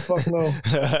 Hell the fuck no.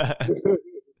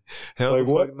 Hell like,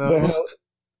 the what fuck no. The hell?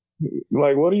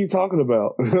 Like, what are you talking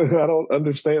about? I don't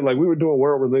understand. Like, we were doing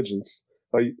world religions.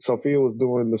 Like, Sophia was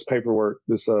doing this paperwork,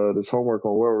 this homework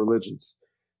on world religions,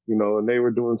 and they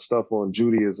were doing stuff on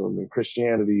Judaism and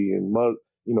Christianity and,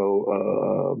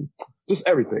 just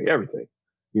everything,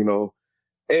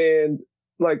 and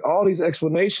like all these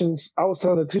explanations, I was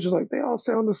telling the teachers, like, they all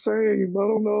sound the same. I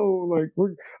don't know. Like,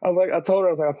 I told her,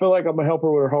 I was like, I feel like I'm gonna help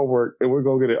her with her homework and we're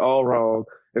going to get it all wrong.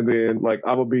 And then like,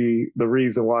 I'm going to be the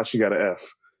reason why she got an F.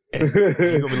 And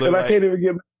I can't even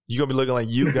get. You're gonna be looking like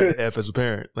you got an F as a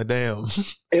parent. Like, damn.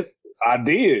 I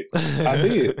did.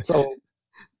 So,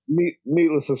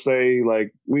 needless to say,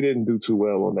 like we didn't do too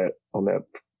well on that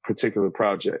particular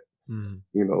project.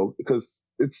 Because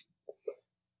it's,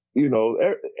 and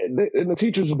the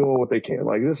teachers are doing what they can.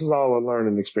 Like this is all a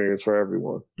learning experience for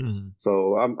everyone.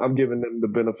 So I'm giving them the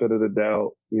benefit of the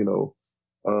doubt.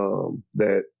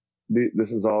 That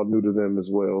this is all new to them as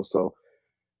well. So.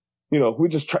 We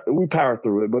power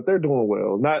through it, but they're doing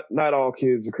well. Not all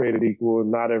kids are created equal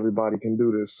and not everybody can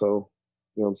do this. So,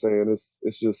 you know what I'm saying? It's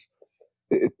just,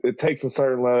 it takes a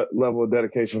certain level of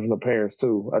dedication from the parents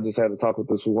too. I just had to talk with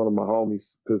one of my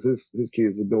homies because his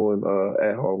kids are doing,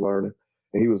 at home learning.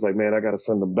 And he was like, man, I got to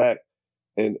send them back.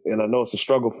 And I know it's a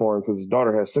struggle for him because his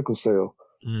daughter has sickle cell.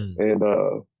 And,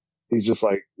 he's just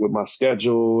like with my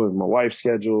schedule and my wife's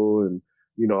schedule and,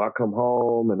 I come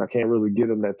home and I can't really get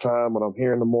him that time when I'm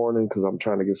here in the morning because I'm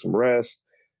trying to get some rest.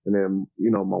 And then,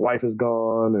 my wife is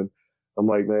gone and I'm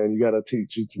like, man, you got to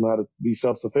teach them how to be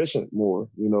self-sufficient more.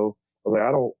 I was like,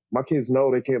 my kids know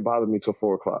they can't bother me till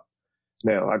 4:00.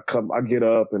 Now I get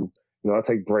up and, I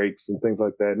take breaks and things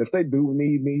like that. And if they do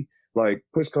need me, like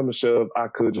push come to shove, I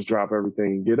could just drop everything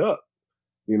and get up,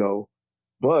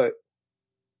 but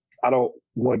I don't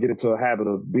want to get into a habit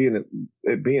of being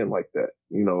like that,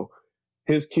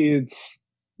 His kids,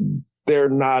 they're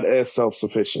not as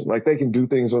self-sufficient. Like they can do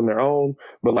things on their own,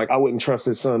 but like I wouldn't trust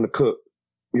his son to cook,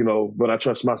 but I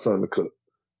trust my son to cook.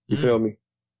 You feel me?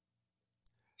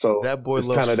 So that boy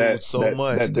loves food so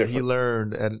much that he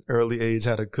learned at an early age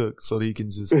how to cook so that he can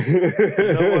just, you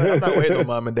know what? I'm not waiting on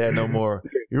mom and dad no more.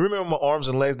 You remember my arms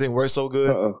and legs didn't work so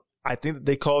good? I think that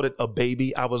they called it a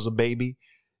baby. I was a baby.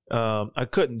 I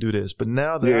couldn't do this, but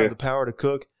now that I have the power to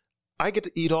cook, I get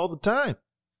to eat all the time.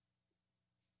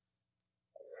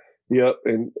 Yep,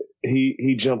 and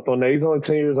he jumped on that. He's only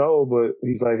 10 years old, but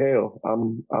he's like, hell,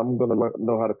 I'm gonna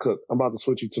know how to cook. I'm about to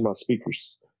switch you to my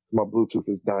speakers. My Bluetooth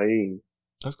is dying.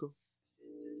 That's cool.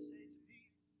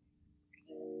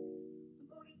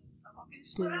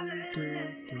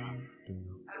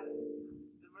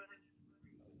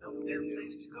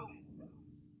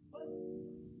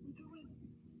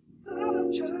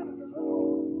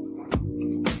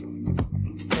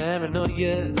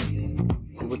 Paranoia.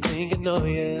 We're thinking, oh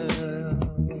yeah.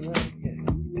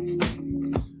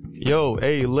 Yo,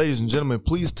 hey, ladies and gentlemen,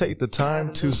 please take the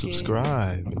time to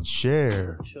subscribe and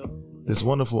share this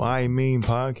wonderful I Mean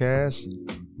podcast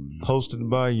hosted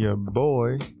by your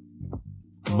boy,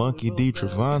 Monkey D.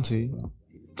 Travanti.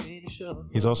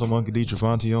 He's also Monkey D.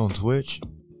 Travanti on Twitch,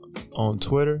 on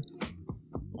Twitter,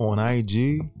 on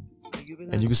IG,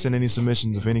 and you can send any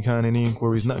submissions of any kind, any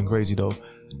inquiries, nothing crazy though,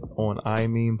 on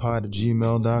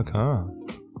imeanpod@gmail.com.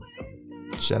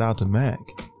 Shout out to Mac.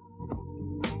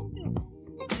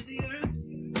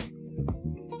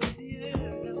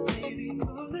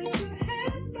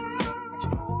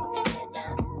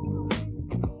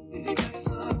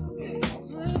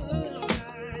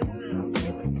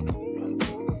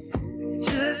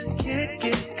 Just can't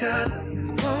get caught up.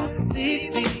 Won't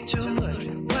need me too much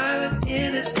while I'm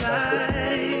in this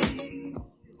life.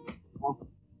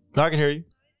 No, I can hear you.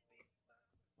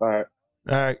 All right.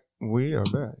 All right, we are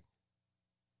back.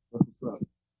 What's up?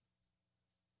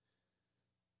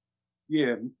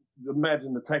 Yeah,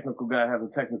 imagine the technical guy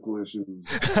having technical issues.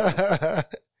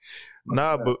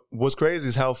 Nah, but what's crazy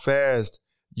is how fast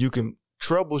you can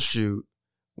troubleshoot.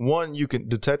 One, you can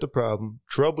detect the problem,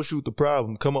 troubleshoot the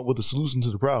problem, come up with a solution to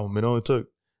the problem. It only took a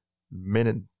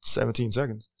minute, 17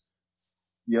 seconds.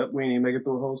 Yep, we ain't even make it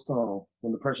through a whole song.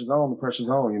 When the pressure's on,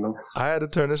 you know. I had to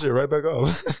turn this shit right back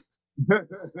off. Yeah,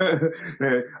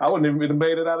 I wouldn't even have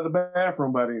made it out of the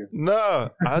bathroom by then. Nah,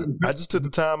 I just took the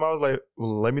time. I was like,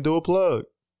 well, let me do a plug.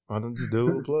 I done just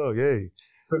do a plug. Hey,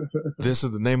 this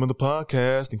is the name of the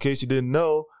podcast. In case you didn't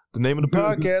know, the name of the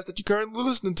podcast that you're currently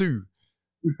listening to.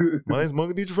 My name's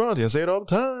Monkey D. Travanti. I say it all the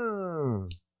time.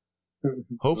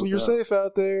 Hopefully you're safe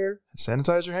out there.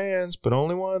 Sanitize your hands, but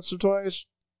only once or twice.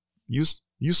 Use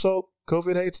soap.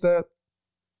 COVID hates that.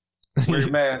 Wear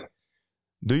your mask.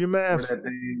 Do your math. Wear that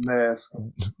dang mask.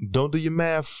 Don't do your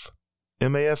math.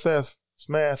 MAFF. It's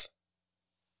math.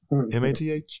 MATH.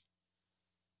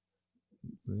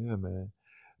 Yeah, man.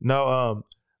 Now,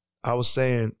 I was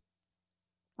saying,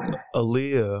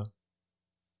 Aaliyah,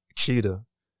 Cheetah,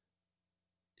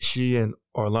 she and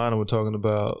Orlana were talking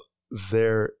about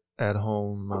their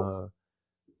at-home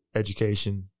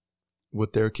education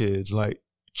with their kids. Like,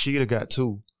 Cheetah got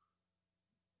 2.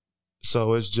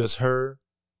 So it's just her.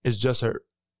 It's just her.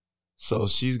 So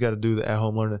she's got to do the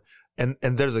at-home learning. And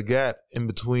there's a gap in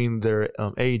between their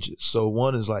ages. So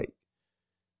one is like,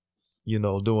 you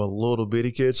know, doing little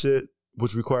bitty kid shit,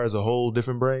 which requires a whole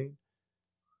different brain.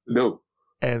 No.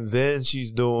 And then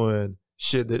she's doing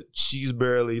shit that she's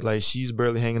barely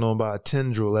hanging on by a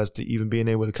tendril as to even being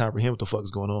able to comprehend what the fuck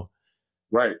is going on.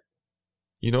 Right.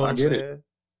 You know what I'm saying?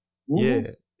 Mm-hmm.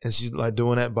 Yeah. And she's like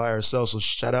doing that by herself. So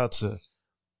shout out to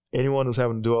anyone who's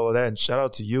having to do all of that. And shout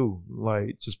out to you,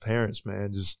 like just parents,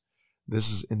 man. Just,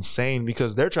 this is insane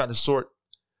because they're trying to sort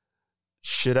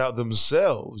shit out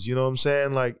themselves. You know what I'm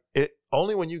saying? Like it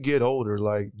only when you get older,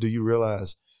 like, do you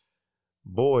realize,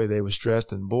 boy, they were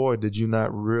stressed, and boy, did you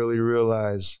not really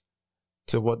realize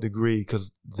to what degree,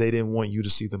 because they didn't want you to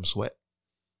see them sweat.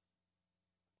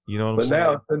 You know what I'm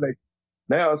saying?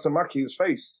 Now it's in my kid's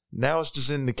face. Now it's just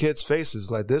in the kids'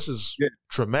 faces. Like, this is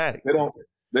traumatic. They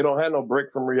don't have no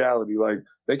break from reality. Like,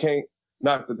 they can't,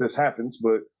 not that this happens,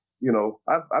 but, you know,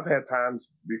 I've had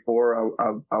times before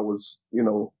I was, you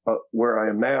know, where I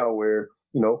am now where,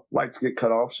 you know, lights get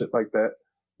cut off, shit like that,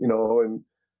 you know, and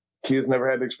kids never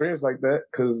had the experience like that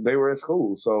because they were at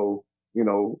school. So, you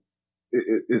know,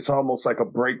 it's almost like a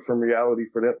break from reality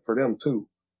for them too.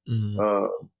 Mm-hmm.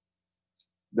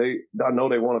 I know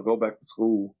they want to go back to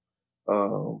school.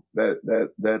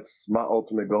 That's my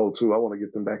ultimate goal too. I want to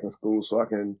get them back in school so I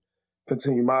can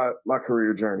continue my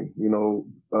career journey. You know,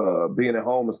 being at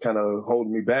home is kind of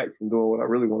holding me back from doing what I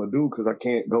really want to do because I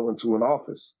can't go into an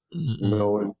office, mm-hmm. you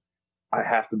know, and I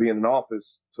have to be in an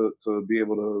office to be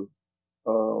able to,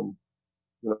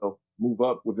 you know, move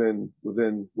up within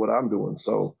what I'm doing.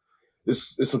 So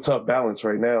it's a tough balance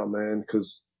right now, man,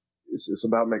 because it's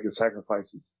about making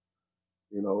sacrifices,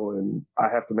 you know, and I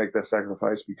have to make that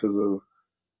sacrifice because of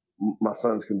my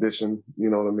son's condition,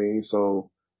 you know what I mean? So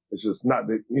it's just not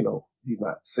that, you know, he's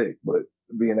not sick, but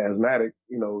being asthmatic,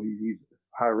 you know, he's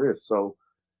high risk. So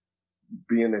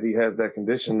being that he has that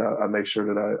condition, I make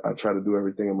sure that I try to do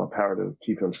everything in my power to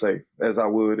keep him safe, as I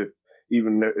would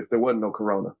if there wasn't no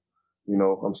corona. You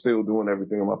know, I'm still doing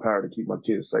everything in my power to keep my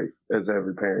kids safe, as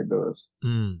every parent does.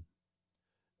 Mm.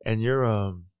 And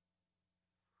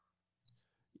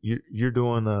you're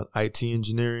doing IT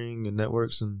engineering and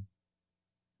networks and.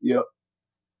 Yep.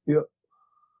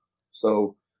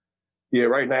 So, yeah,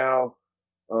 right now,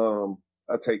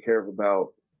 I take care of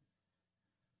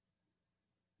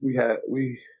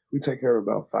we take care of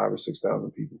about 5,000 or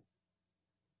 6,000 people.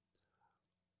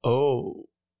 Oh,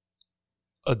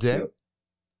 A day?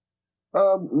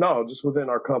 No, just within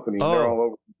our company. Oh. They're all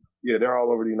over. Yeah, they're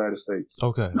all over the United States.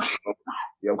 Okay.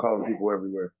 Yeah, I'm calling people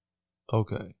everywhere.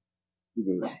 Okay.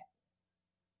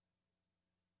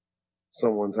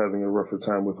 Someone's having a rougher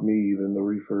time with me than the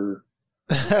reefer.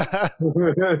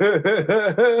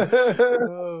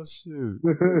 Oh shoot.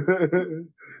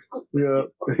 Yeah,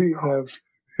 we have.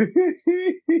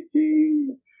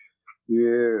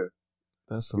 Yeah.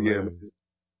 That's hilarious.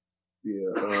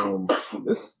 Yeah.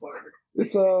 It's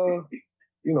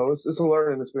it's a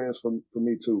learning experience for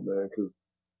me too, man, because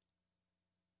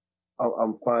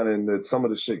I'm finding that some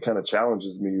of the shit kind of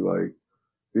challenges me. Like,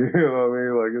 you know what I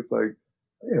mean? Like, it's like,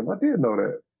 damn, I did know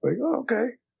that. Like, oh,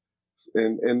 okay.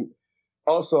 And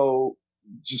also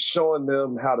just showing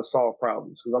them how to solve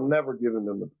problems, because I'm never giving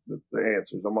them the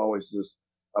answers. I'm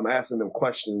asking them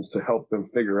questions to help them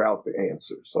figure out the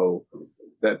answer. So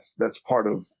that's part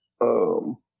of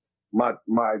my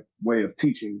way of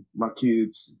teaching my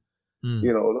kids.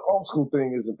 You know, the homeschool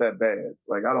thing isn't that bad.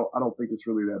 Like, I don't think it's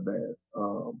really that bad.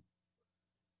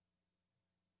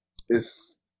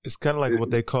 It's kind of like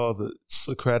what they call the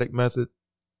Socratic method.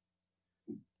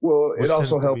 Well, it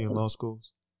also helps in law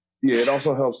schools. Yeah, it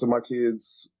also helps that my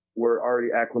kids were already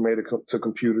acclimated to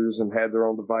computers and had their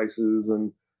own devices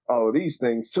and all of these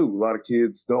things too. A lot of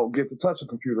kids don't get to touch a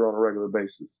computer on a regular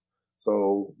basis.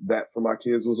 So that for my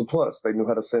kids was a plus. They knew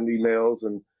how to send emails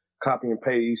and copy and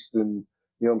paste and,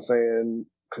 you know what I'm saying,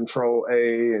 Control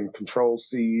A and Control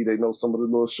C. They know some of the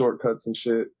little shortcuts and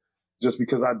shit just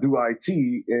because I do IT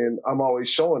and I'm always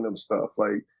showing them stuff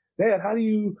like, Dad, how do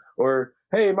you, or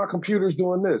hey, my computer's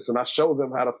doing this. And I show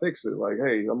them how to fix it. Like,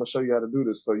 hey, I'm going to show you how to do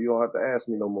this so you don't have to ask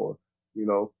me no more, you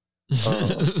know?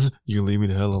 You leave me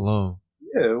the hell alone.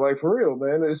 Yeah, like for real,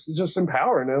 man. It's just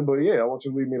empowering them. But yeah, I want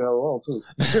you to leave me the hell alone too.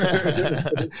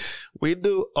 We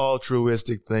do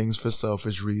altruistic things for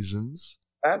selfish reasons.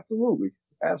 Absolutely.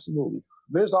 Absolutely.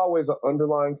 There's always an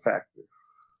underlying factor.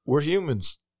 We're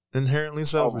humans, inherently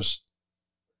selfish.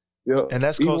 Yeah. And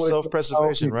that's called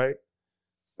self-preservation, right?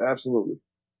 Absolutely.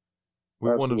 We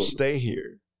want to stay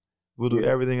here. We'll do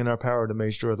everything in our power to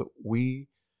make sure that we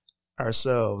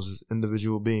ourselves as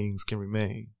individual beings can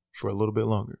remain for a little bit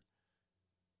longer.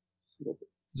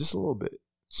 Just a little bit.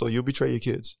 So you'll betray your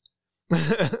kids.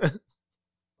 I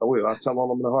will. I'll tell on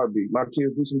them in a heartbeat. My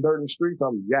kids do some dirt in the streets,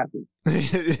 I'm yapping.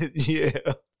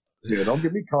 Yeah. Yeah, don't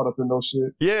get me caught up in no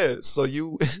shit. Yeah, so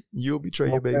you'll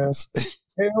betray your babies.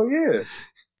 Hell yeah.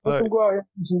 Let them go out here and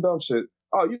do some dumb shit.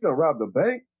 Oh, you done robbed the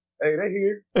bank? Hey, they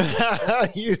here.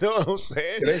 You know what I'm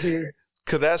saying? They here.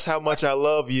 Because that's how much I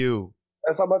love you.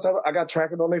 That's how much I got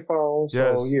tracking on their phone.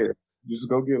 So, yeah, you just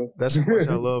go get them. That's how much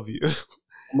I love you.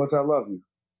 How much I love you.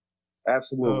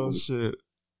 Absolutely. Oh, shit.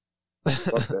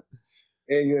 Fuck that.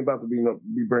 And you ain't about to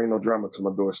be bringing no drama to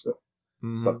my doorstep.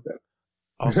 Mm-hmm. Fuck that.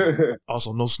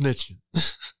 Also, no snitching.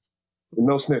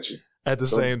 No snitching. At the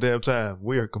same damn time.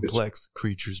 We are complex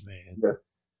creatures, man.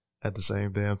 Yes. At the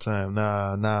same damn time.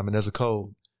 Nah, man, there's a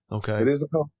code. Okay. It is a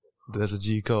code. There's a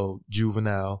G code.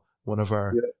 Juvenile, one of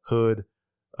our hood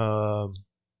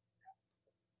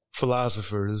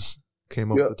philosophers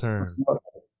came up with the term.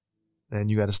 And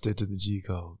you got to stick to the G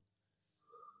code.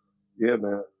 Yeah,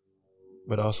 man.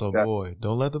 But also, boy,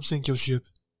 don't let them sink your ship.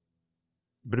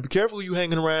 Better be careful who you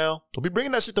hanging around. Don't be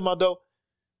bringing that shit to my door.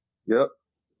 Yep.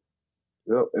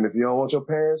 And if you don't want your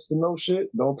parents to know shit,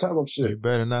 don't tell them shit. You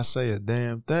better not say a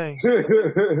damn thing.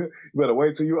 You better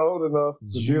wait till you're old enough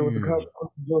to deal with the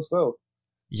consequences yourself.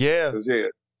 Yeah.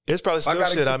 It's probably still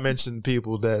shit I mentioned to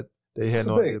people that they had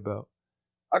no idea about.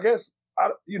 I guess,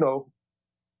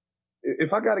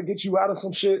 if I got to get you out of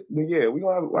some shit, then yeah,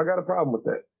 I got a problem with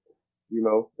that. You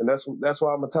know, and that's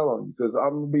why I'm going to tell them, because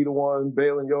I'm going to be the one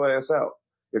bailing your ass out.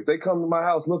 If they come to my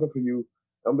house looking for you,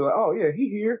 I'm going to be like, oh yeah, he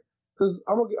here. Because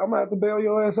I'm going to have to bail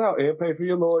your ass out and pay for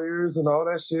your lawyers and all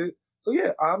that shit. So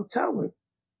yeah, I'm telling.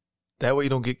 That way you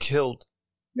don't get killed.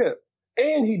 Yeah.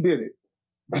 And he did it.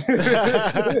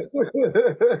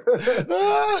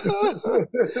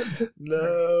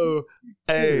 No.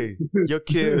 Hey, your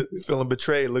kid feeling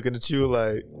betrayed, looking at you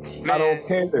like, man, I don't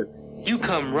care. You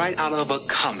come right out of a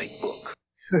comic book.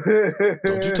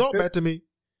 Don't you talk back to me.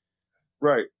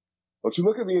 Right. Don't you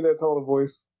look at me in that tone of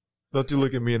voice. Don't you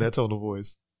look at me in that tone of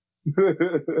voice.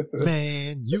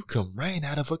 Man, you come right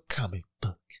out of a comic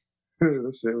book.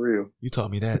 That shit real. You taught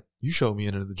me that. You showed me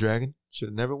Enter the Dragon. Should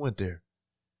have never went there.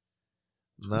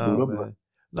 No, man.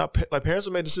 Like parents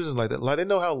will make decisions like that. Like they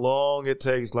know how long it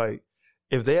takes. Like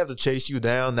if they have to chase you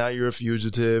down, now you're a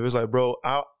fugitive. It's like, bro,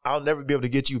 I'll never be able to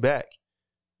get you back.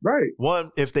 Right.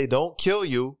 One, if they don't kill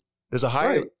you, there's a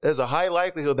high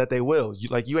likelihood that they will.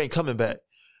 You ain't coming back.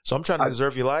 So I'm trying to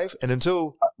preserve your life. And then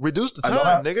two, reduce the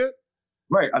time, nigga.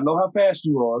 Right. I know how fast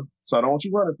you are, so I don't want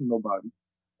you running from nobody.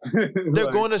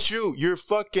 They're going to shoot. You're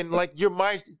fucking like you're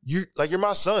my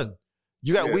son.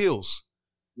 You got wheels.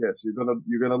 Yes, you're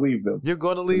gonna leave them. You're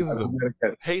gonna leave them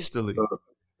hastily. So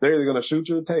they're either gonna shoot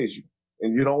you or tase you,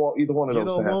 and you don't want either one of those. You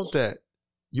don't want that.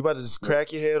 You about to just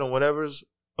crack your head on whatever's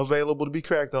available to be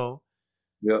cracked on.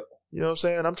 Yep. You know what I'm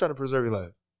saying? I'm trying to preserve your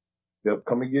life. Yep.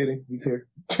 Come and get him. He's here.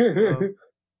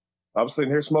 I'm sitting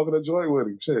here smoking a joint with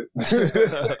him. Shit.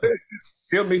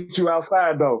 He'll meet you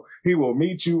outside, though. He will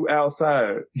meet you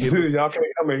outside. Y'all can't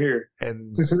come in here.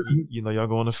 And, y'all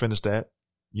going to finish that.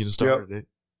 You done started it.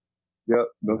 Yep.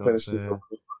 Don't finish this.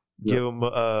 Give him,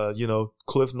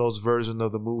 Cliff Notes version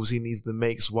of the moves he needs to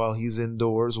make while he's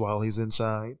indoors, while he's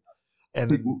inside.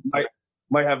 And he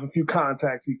might have a few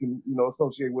contacts he can,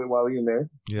 associate with while he's in there.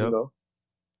 Yep.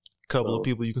 Couple of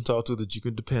people you can talk to that you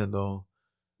can depend on.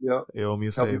 Yeah. They owe me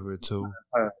a favor too.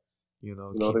 They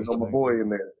got my boy in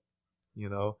there.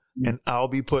 And I'll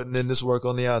be putting in this work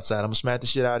on the outside. I'm gonna smack the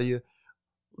shit out of you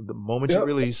the moment you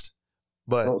released.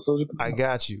 But I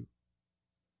got you.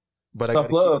 But I gotta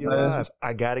keep you alive.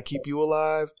 I gotta keep you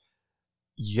alive.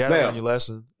 You gotta learn your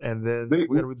lesson, and then we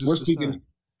gotta reduce this time.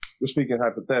 We're speaking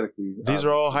hypothetically. These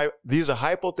are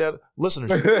hypothetical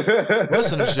listenership.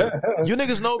 You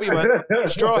niggas know me by now.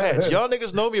 Straw hats. Y'all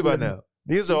niggas know me by now.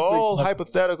 These are all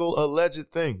hypothetical, alleged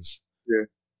things. Yeah.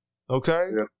 Okay?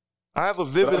 Yeah. I have a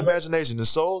vivid imagination, and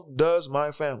so does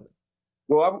my family.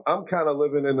 Well, I'm kind of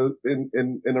living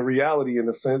in a reality in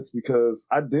a sense because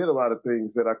I did a lot of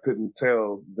things that I couldn't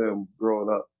tell them growing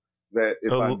up. That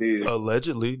if I did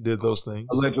allegedly did those things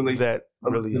that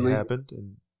really happened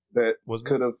and that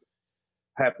could have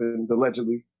happened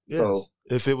allegedly. Yes. So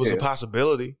if it was a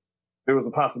possibility. There was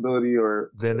a possibility, or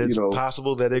then it's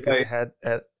possible that it could have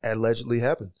allegedly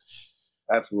happened.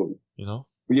 Absolutely.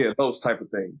 Yeah, those type of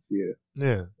things. Yeah.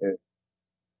 Yeah. And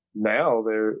now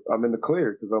I'm in the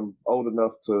clear because I'm old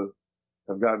enough to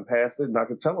have gotten past it, and I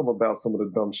can tell them about some of the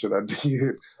dumb shit I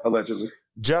did allegedly.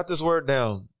 Jot this word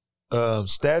down: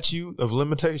 statute of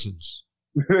limitations.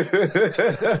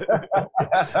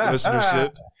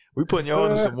 Listenership, we putting y'all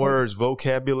into some words,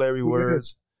 vocabulary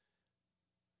words.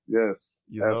 Yes,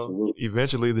 absolutely.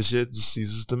 Eventually the shit just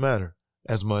ceases to matter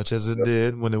as much as it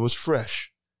did when it was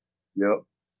fresh. Yep.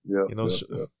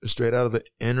 Straight out of the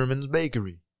Innerman's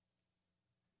Bakery.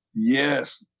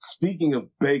 Yes. Speaking of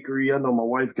bakery, I know my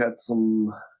wife got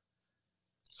some.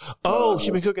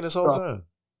 She been cooking this whole time.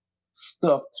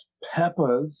 Stuffed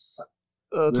peppers.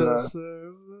 To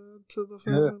the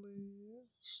family.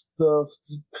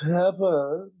 Stuffed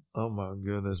peppers. Oh my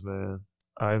goodness, man!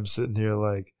 I'm sitting here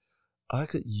like, I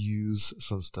could use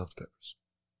some stuffed peppers.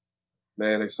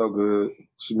 Man, they're so good.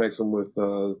 She makes them with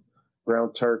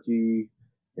ground turkey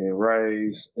and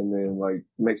rice, and then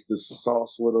makes this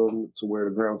sauce with them to where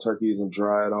the ground turkey isn't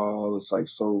dry at all. It's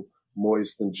so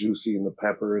moist and juicy in the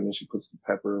pepper, and then she puts the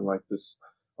pepper in this,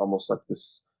 almost like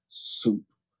this soup,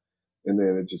 and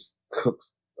then it just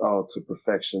cooks all to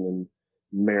perfection and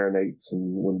marinates,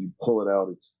 and when you pull it out,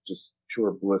 it's just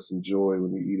pure bliss and joy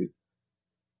when you eat it.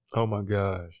 Oh my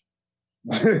gosh.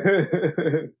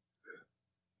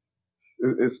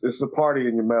 It's a party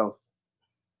in your mouth.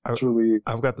 Truly.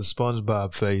 I've got the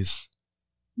SpongeBob face.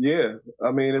 Yeah,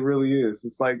 I mean, it really is.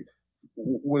 It's like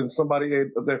when somebody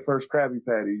ate their first Krabby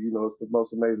Patty, it's the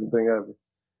most amazing thing ever.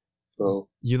 So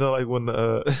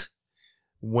when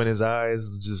when his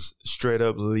eyes just straight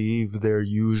up leave their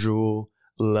usual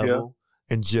level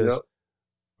and just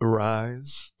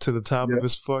rise to the top of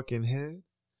his fucking head.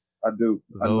 I do.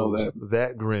 I know that.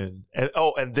 That grin.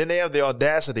 And then they have the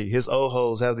audacity. His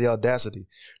O-hoes have the audacity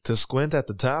to squint at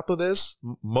the top of this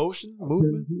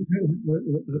movement.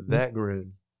 That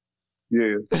grin.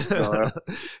 Yeah.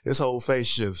 His whole face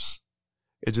shifts.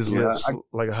 It just lifts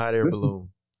like a hot air balloon.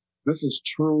 This is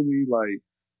truly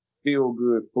feel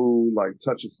good food,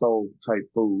 touch your soul type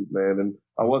food, man. And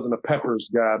I wasn't a peppers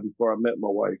guy before I met my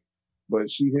wife, but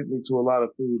she hit me to a lot of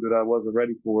food that I wasn't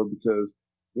ready for because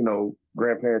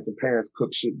grandparents and parents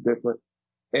cook shit different,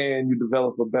 and you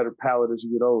develop a better palate as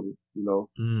you get older.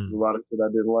 There's a lot of shit I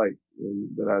didn't like,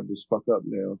 and that I just fuck up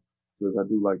now because I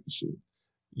do like the shit.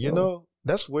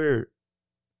 That's weird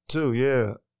too.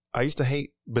 Yeah, I used to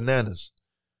hate bananas,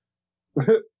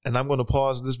 and I'm going to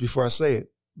pause this before I say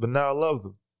it, but now I love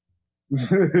them.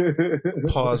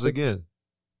 Pause again.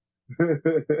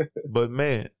 But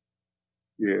man,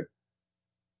 yeah,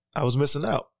 I was missing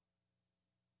out.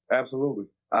 Absolutely.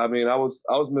 I mean, I was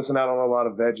missing out on a lot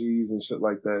of veggies and shit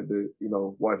like that.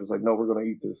 That wife was like, "No, we're gonna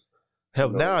eat this." Hell,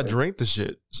 now I drink the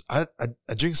shit. I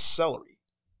drink celery.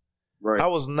 Right. I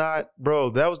was not, bro.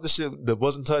 That was the shit that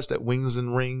wasn't touched at Wings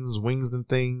and Rings, Wings and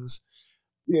Things.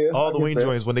 Yeah. All the wing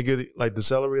joints when they get like the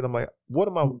celery, and I'm like, what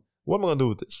am I gonna do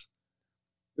with this?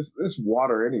 It's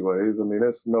water anyways. I mean,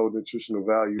 that's no nutritional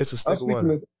value. It's a stick of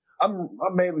water. I'm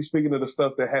mainly speaking of the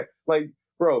stuff that had, like,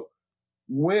 bro,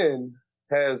 when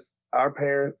has our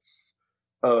parents,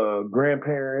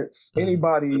 grandparents,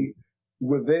 anybody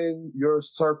within your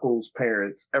circle's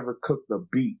parents ever cooked a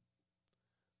beet?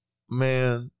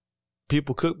 Man,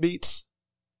 people cook beets?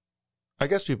 I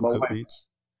guess people cook beets.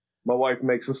 My wife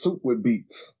makes a soup with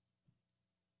beets.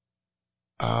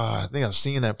 I think I've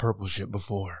seen that purple shit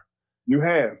before. You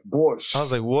have, borscht. I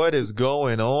was like, what is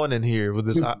going on in here with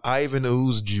this Ivan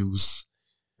Ooze juice?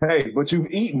 Hey, but you've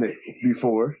eaten it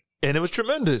before. And it was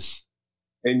tremendous.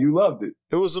 And you loved it.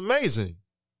 It was amazing.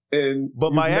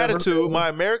 But my attitude, my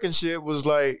American shit was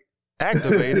like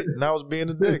activated, and I was being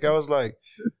a dick. I was like,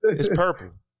 it's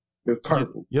purple. It's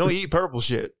purple. You don't eat purple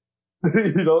shit.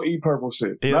 You don't eat purple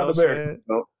shit. You Not American.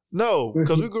 No,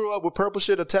 because we grew up with purple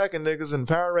shit attacking niggas and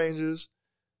Power Rangers.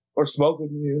 Or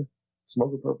smoking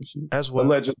purple shit. As well.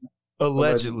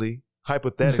 Allegedly.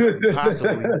 Hypothetically.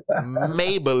 Possibly.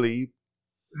 Maybe.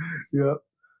 Yep.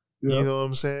 You know what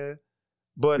I'm saying?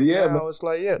 But now it's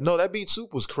like, no, that beet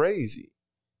soup was crazy.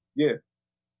 Yeah.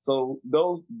 So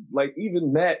those, like,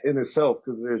 even that in itself,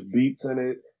 because there's beets in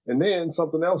it. And then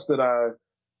something else that I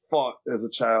fought as a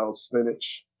child,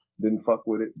 spinach. Didn't fuck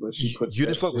with it, but she put. You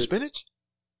didn't fuck with spinach?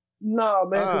 Nah,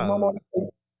 man. Cause my mom,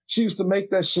 she used to make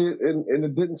that shit, and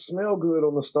it didn't smell good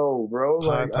on the stove, bro.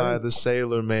 Pie the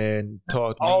Sailor Man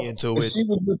talked me into it.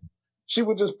 She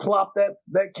would just plop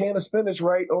that can of spinach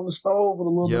right on the stove with a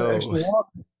little bit of extra water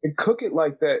and cook it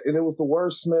like that, and it was the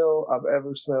worst smell I've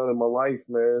ever smelled in my life,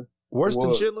 man. Worse than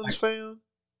chitlins, fam?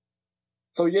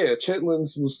 So yeah,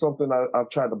 chitlins was something I've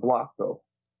tried to block though.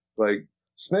 Like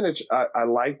spinach, I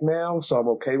like now, so I'm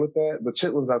okay with that. But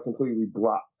chitlins, I completely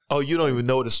blocked. Oh, you don't even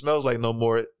know what it smells like no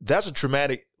more. That's a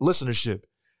traumatic listenership.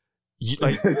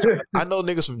 I know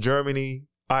niggas from Germany,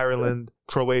 Ireland,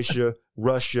 Croatia,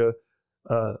 Russia,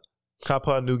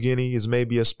 Papua New Guinea is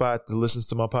maybe a spot that listens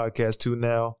to my podcast too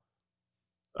now.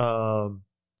 All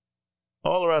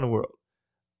around the world.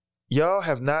 Y'all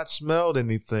have not smelled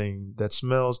anything that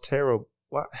smells terrible.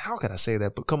 Well, how can I say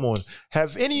that? But come on.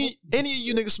 Have any of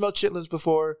you niggas smelled chitlins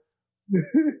before?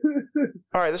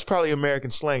 All right, that's probably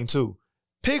American slang too.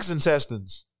 Pig's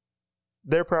intestines.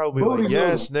 They're probably like,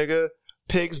 yes, nigga.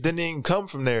 Pigs didn't even come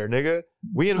from there, nigga.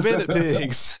 We invented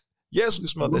pigs. Yes, we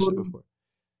smelled that shit before.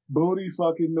 Booty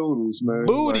fucking noodles, man.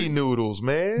 Booty noodles,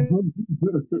 man.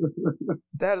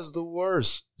 That is the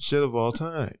worst shit of all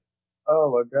time.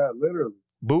 Oh my God, literally.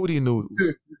 Booty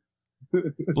noodles.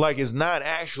 Like it's not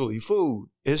actually food.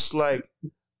 It's like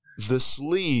the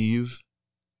sleeve.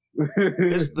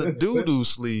 It's the doo-doo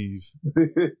sleeve.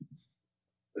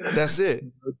 That's it.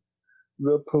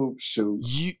 The poop shoot.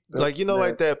 Like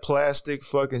that plastic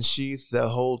fucking sheath that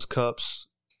holds cups.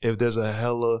 If there's a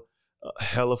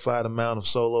hellified amount of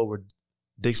Solo or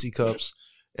Dixie cups,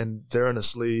 and they're in a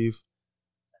sleeve.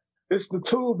 It's the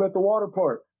tube at the water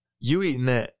park. You eating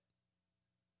that?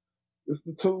 It's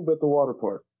the tube at the water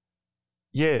park.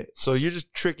 Yeah, so you're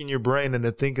just tricking your brain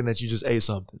into thinking that you just ate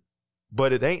something,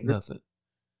 but it ain't nothing.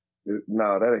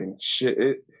 No, that ain't shit.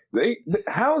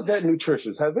 How is that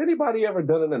nutritious? Has anybody ever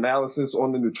done an analysis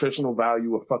on the nutritional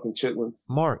value of fucking chitlins?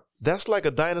 Mark, that's like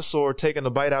a dinosaur taking a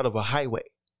bite out of a highway.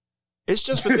 It's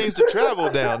just for things to travel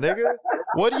down, nigga.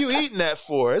 What are you eating that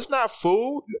for? It's not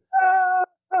food.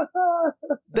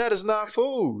 That is not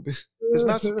food. It's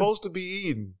not supposed to be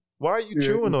eaten. Why are you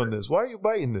chewing on this? Why are you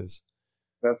biting this?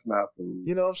 That's not food.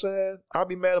 You know what I'm saying? I'd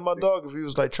be mad at my dog if he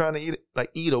was like trying to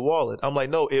eat a wallet. I'm like,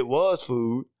 no, it was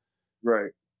food. Right.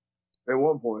 At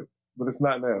one point. But it's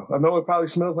not now. I know it probably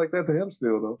smells like that to him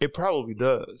still, though. It probably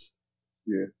does.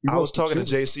 Yeah. I was talking to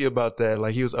JC about that.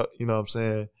 Like, he was, you know what I'm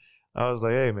saying? I was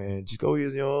like, hey, man, just go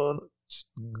easy on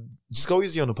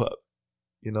the pup.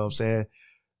 You know what I'm saying?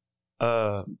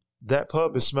 That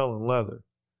pup is smelling leather.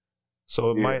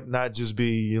 So it might not just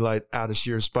be like out of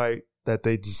sheer spite that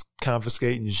they just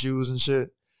confiscating your shoes and shit.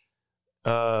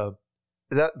 Like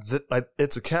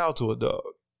it's a cow to a dog.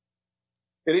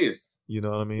 It is. You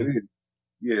know what I mean? It is.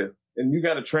 Yeah. And you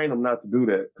got to train them not to do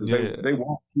that. Because they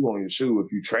won't chew on your shoe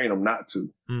if you train them not to.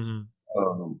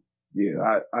 Mm-hmm.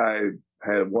 I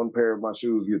had one pair of my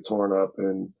shoes get torn up,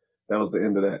 and that was the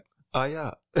end of that. Oh,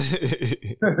 yeah.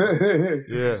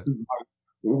 Yeah. Like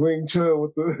Wing Chun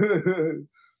with the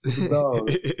dog.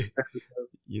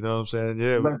 You know what I'm saying?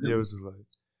 Yeah. It was just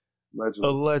like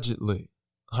allegedly,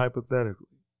 hypothetically,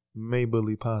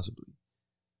 maybe, possibly.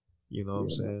 You know what I'm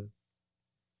saying?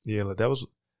 Yeah, like that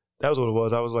That was what it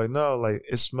was. I was like, no, like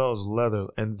it smells leather,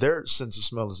 and their sense of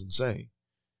smell is insane.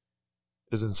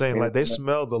 It's insane. Like they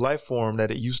smell the life form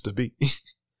that it used to be.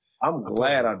 I'm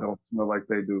glad I don't smell like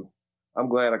they do. I'm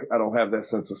glad I don't have that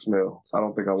sense of smell. I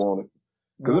don't think I want it.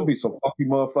 Because there'd be some funky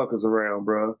motherfuckers around,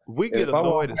 bro. We get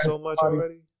annoyed at so much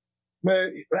already.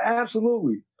 Man,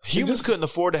 absolutely. Humans couldn't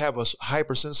afford to have a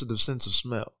hypersensitive sense of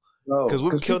smell. Because we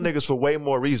would kill niggas for way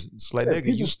more reasons. Like,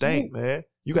 nigga, you stink, man.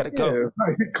 You got to go.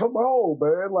 Like, come on,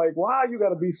 man. Like, why you got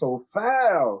to be so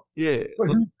foul? Yeah.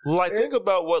 Like, think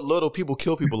about what little people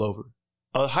kill people over.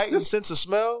 A heightened sense of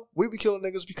smell, we be killing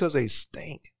niggas because they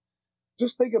stink.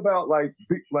 Just think about, like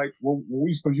when we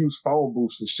used to use phone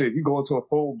booths and shit. You go into a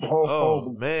phone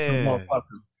booth. Man.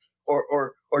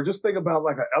 Or just think about,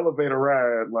 like, an elevator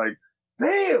ride. Like,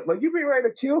 damn, like you be ready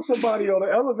to kill somebody on an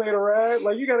elevator ride.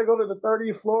 Like you got to go to the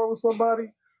 30th floor with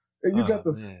somebody, and you got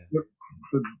the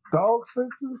dog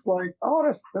senses. Like, oh,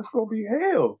 that's gonna be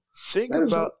hell. Think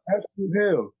about absolute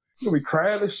hell. You gonna be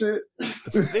crying and shit.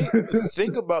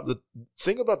 think about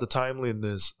the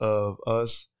timeliness of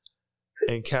us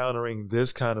encountering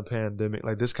this kind of pandemic,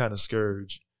 like this kind of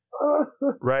scourge,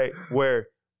 right? Where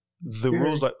the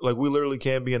rules, like we literally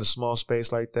can't be in a small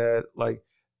space like that, like.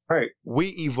 Right. We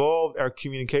evolved our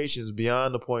communications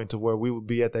beyond the point to where we would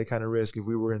be at that kind of risk if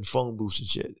we were in phone booths and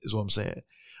shit, is what I'm saying.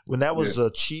 When that was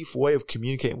a chief way of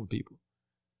communicating with people.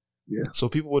 Yeah. So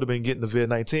people would have been getting the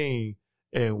COVID-19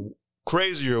 in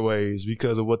crazier ways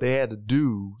because of what they had to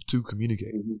do to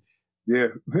communicate. Mm-hmm. Yeah.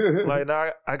 Like, now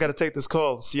I got to take this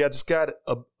call. See, I just got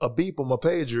a beep on my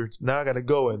pager. Now I got to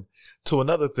go to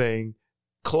another thing,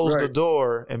 close the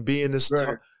door, and be in this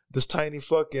this tiny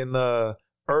fucking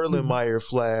Erlenmeyer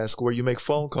flask where you make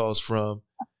phone calls from.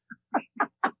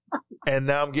 And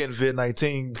now I'm getting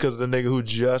COVID-19 because of the nigga who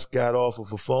just got off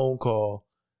of a phone call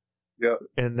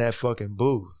in that fucking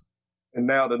booth. And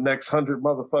now the next 100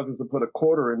 motherfuckers to put a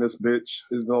quarter in this bitch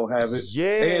is going to have it.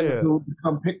 Yeah. And the dude to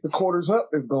come pick the quarters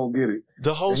up is going to get it.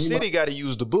 The whole city got to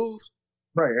use the booth.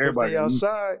 Right. Everybody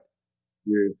outside.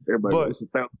 Yeah. Everybody. It's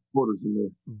 1,000 quarters in there.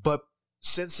 But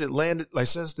since it landed, like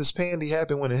since this pandy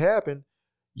happened when it happened,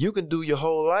 you can do your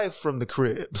whole life from the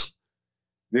crib.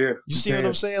 Yeah. You see what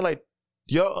I'm saying? Like,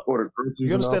 you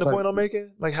understand the point I'm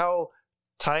making? Like how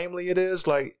timely it is?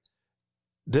 Like,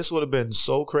 this would have been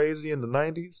so crazy in the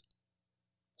 90s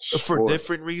for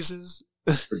different reasons.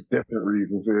 For different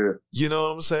reasons, yeah. You know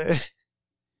what I'm saying?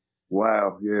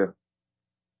 Wow, yeah.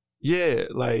 Yeah,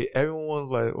 like everyone's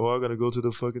like, oh, I gotta go to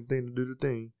the fucking thing to do the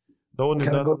thing. No one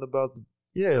knew nothing about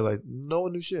like no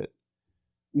one knew shit.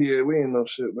 Yeah, we ain't know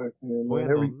shit back then. We ain't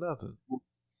know nothing.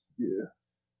 Yeah.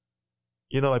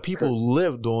 You know, like people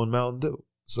lived on Mountain Dew.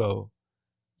 So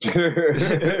you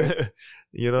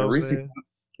know what I'm saying?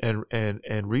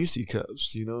 And Reese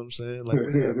cups, you know what I'm saying? Like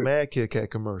we had mad Kit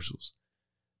Kat commercials.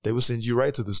 They would send you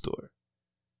right to the store.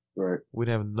 Right. We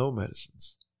didn't have no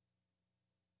medicines.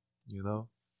 You know?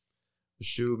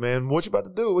 Shoot, man, what you about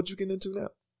to do? What you getting into now?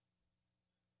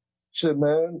 Shit,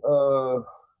 man.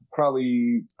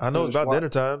 Probably. I know it's about dinner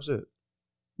time, shit.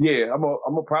 Yeah, I'm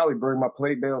gonna probably bring my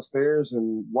plate downstairs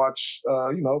and watch.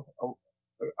 You know,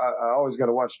 I always got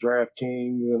to watch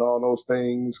DraftKings and all those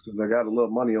things because I got a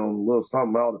little money on a little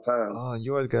something all the time. Oh,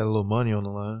 you always got a little money on the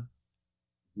line.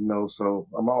 You know, so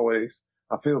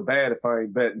I feel bad if I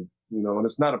ain't betting. You know, and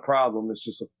it's not a problem. It's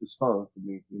just it's fun for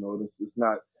me. You know, it's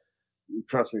not.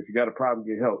 Trust me, if you got a problem,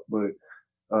 get help. But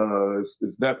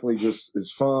it's definitely just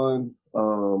it's fun.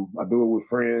 I do it with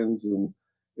friends, and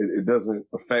it doesn't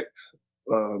affect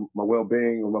my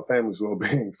well-being or my family's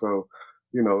well-being. So,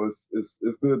 you know, it's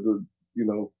good to, you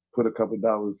know, put a couple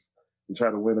dollars and try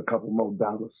to win a couple more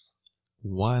dollars.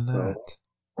 Why not? So,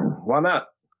 why not?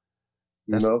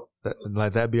 You know,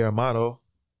 that'd be our motto,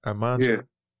 our mantra.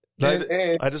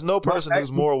 Yeah. I just know a person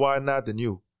who's more why not than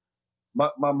you. My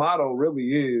motto really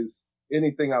is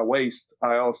anything I waste,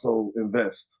 I also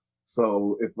invest.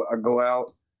 So if I go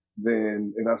out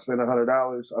and I spend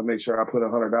 $100, I make sure I put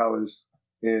 $100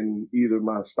 in either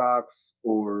my stocks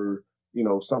or, you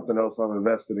know, something else I'm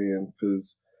invested in,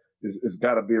 because it's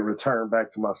got to be a return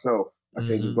back to myself. I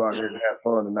can't just go out here and have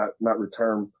fun and not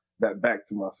return that back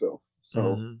to myself.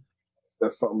 So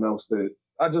that's something else that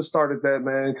I just started that,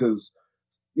 man, because,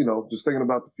 you know, just thinking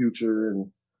about the future and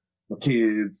my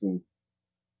kids and,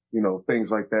 you know, things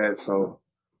like that. So,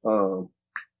 you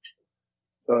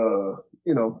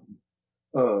know,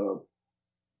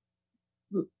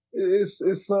 it's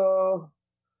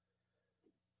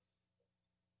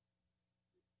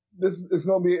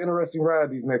going to be an interesting ride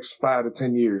these next 5 to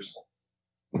 10 years.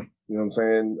 You know what I'm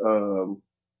saying?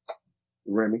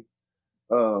 Remy,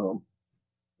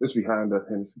 it's behind the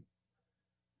Hennessy.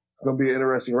 going to be an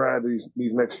interesting ride these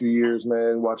next few years,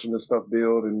 man, watching this stuff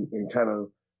build and kind of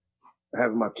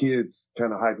having my kids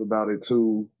kind of hype about it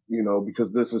too, you know,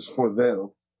 because this is for them,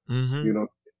 you know,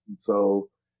 so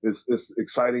it's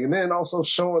exciting. And then also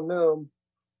showing them,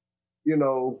 you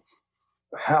know,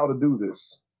 how to do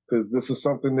this, because this is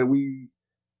something that we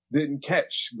didn't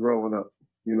catch growing up,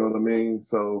 you know what I mean?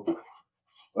 So,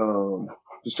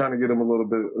 just trying to get them a little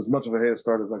bit, as much of a head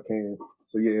start as I can.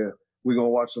 So yeah, we're going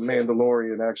to watch The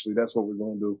Mandalorian. Actually, that's what we're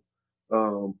going to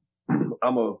do.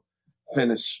 I'm a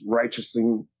finish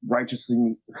righteousnessing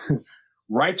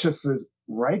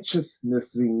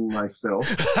myself.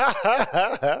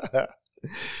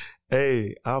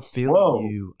 Hey, I feel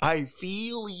you. I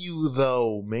feel you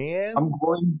though, man. I'm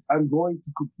going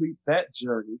to complete that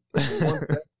journey. And once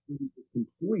that journey is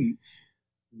complete,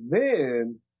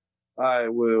 then I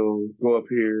will go up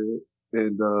here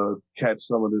and catch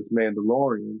some of this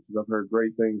Mandalorian, because I've heard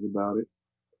great things about it.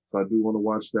 So I do want to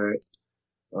watch that.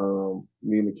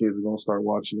 Me and the kids are going to start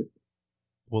watching it.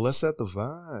 Well, let's set the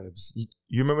vibes.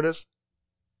 You remember this?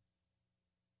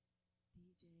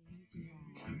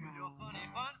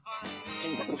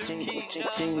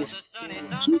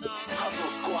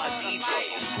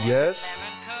 Yes.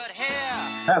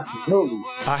 Absolutely.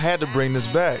 I had to bring this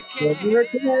back.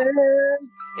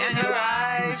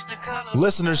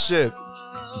 Listenership.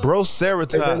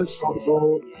 Bro-Ceratops.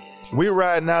 We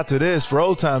riding out to this for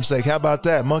old time's sake. How about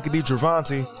that? Monkey D.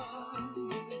 Travanti.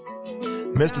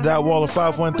 Mr. Dot Waller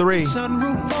 513.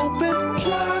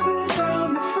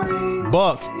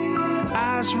 Buck.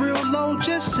 Eyes real low,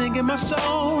 just singing my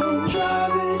song.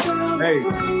 Hey,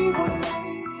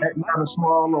 at Yana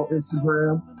Schwal on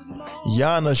Instagram.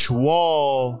 Yana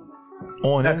Schwal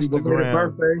on Happy Instagram. Belated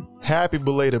birthday. Happy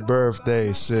belated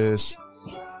birthday, sis.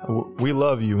 We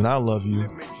love you, and I love you.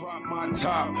 My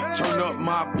top, turn up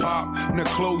my pop. Now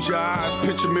close your eyes,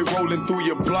 picture me rolling through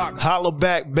your block. Holla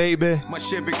back, baby. My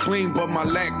Chevy clean, but my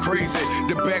lack crazy.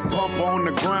 The back bump on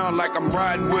the ground like I'm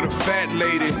riding with a fat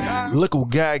lady. Look what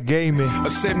God gave me. A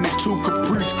 72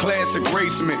 Caprice Classic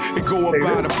Raceman. It go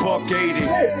about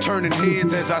 $180. Turning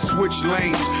heads as I switch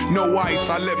lanes. No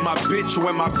ice, I let my bitch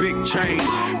wear my big chain.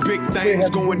 Big things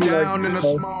going down in a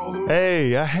small hood.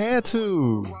 Hey, I had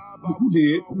to. You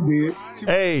did.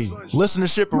 Hey,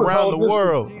 listenership around the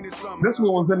world. This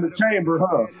one was in the chamber,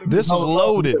 huh? This was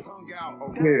loaded.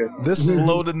 Yeah. This is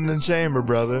loaded in the chamber,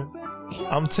 brother.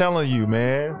 I'm telling you,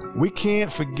 man. We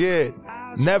can't forget.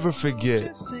 Never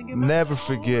forget. Never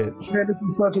forget. Man, this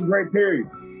was such a great period.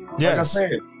 Yes. Like I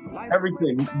said,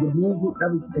 everything, the music,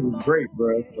 everything was great,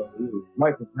 bro. So,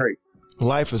 life is great.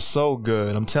 Life is so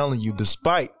good. I'm telling you,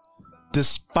 despite,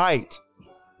 this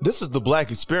is the black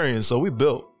experience, so we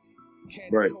built.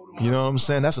 Right. You know what I'm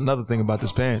saying? That's another thing about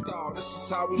this pandemic.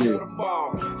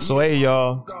 Yeah. So, hey,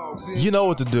 y'all, you know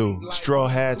what to do. Straw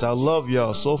Hats, I love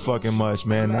y'all so fucking much,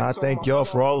 man. I thank y'all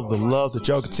for all of the love that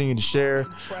y'all continue to share.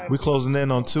 We closing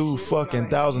in on 2,000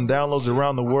 downloads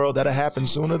around the world. That'll happen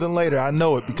sooner than later. I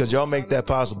know it, because y'all make that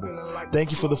possible.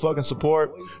 Thank you for the fucking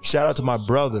support. Shout out to my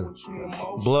brother,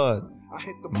 Blood,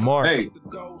 Mark. Hey,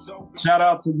 shout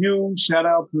out to you. Shout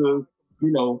out to,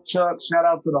 Chuck. Shout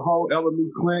out to the whole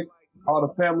LME clique. All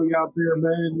the family out there,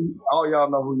 man. All y'all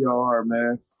know who y'all are,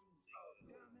 man.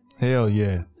 Hell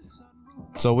yeah.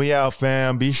 So we out,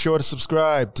 fam. Be sure to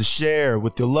subscribe, to share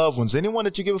with your loved ones. Anyone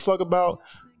that you give a fuck about,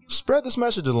 spread this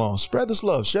message along. Spread this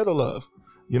love. Share the love.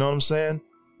 You know what I'm saying?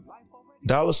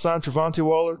 $, Travanti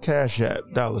Waller, Cash App,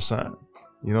 $.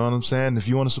 You know what I'm saying? If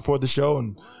you want to support the show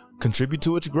and contribute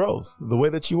to its growth the way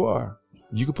that you are,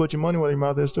 you can put your money where your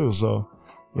mouth is too. So,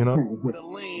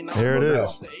 here it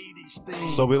is.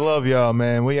 So we love y'all,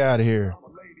 man. We out of here.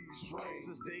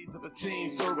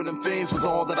 Serving them things was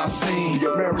all that I seen.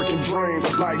 The American dream,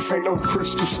 but life ain't no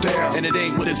crystal stair. And it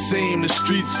ain't what it seemed. The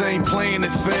streets ain't playing it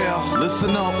fair.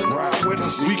 Listen up, ride with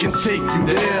us. We can take you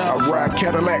there. I ride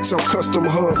Cadillacs on custom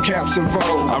hubcaps and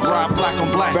Vogue. I ride black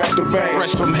on black, back to back,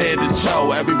 fresh from head to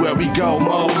toe. Everywhere we go,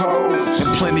 mo hoes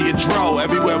and plenty of dro.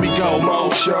 Everywhere we go, mo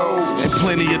shows and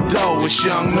plenty of dough. It's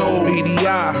Young No,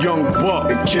 EDI, Young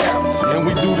Buck, and Cap. And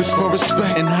we do this for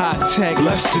respect and high tech.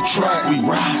 Bless the track. We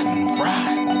ride.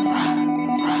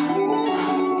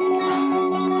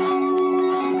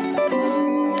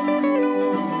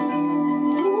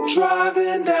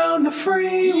 Driving down the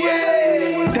freeway,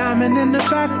 yeah. Diamond in the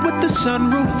back with the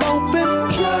sunroof open.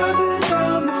 Driving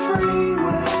down the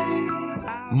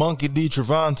freeway. Monkey D.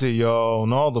 Travanti, y'all,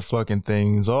 and all the fucking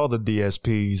things, all the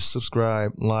DSPs.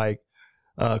 Subscribe, like,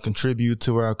 contribute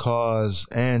to our cause.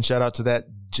 And shout out to that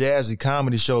Jazzy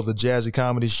Comedy Show, the Jazzy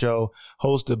Comedy Show,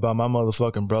 hosted by my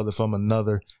motherfucking brother from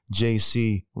another,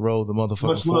 JC Roll, the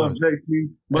motherfucking Much love, JC.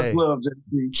 Much love,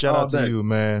 JC. Shout out to you,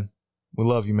 man. We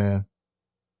love you, man.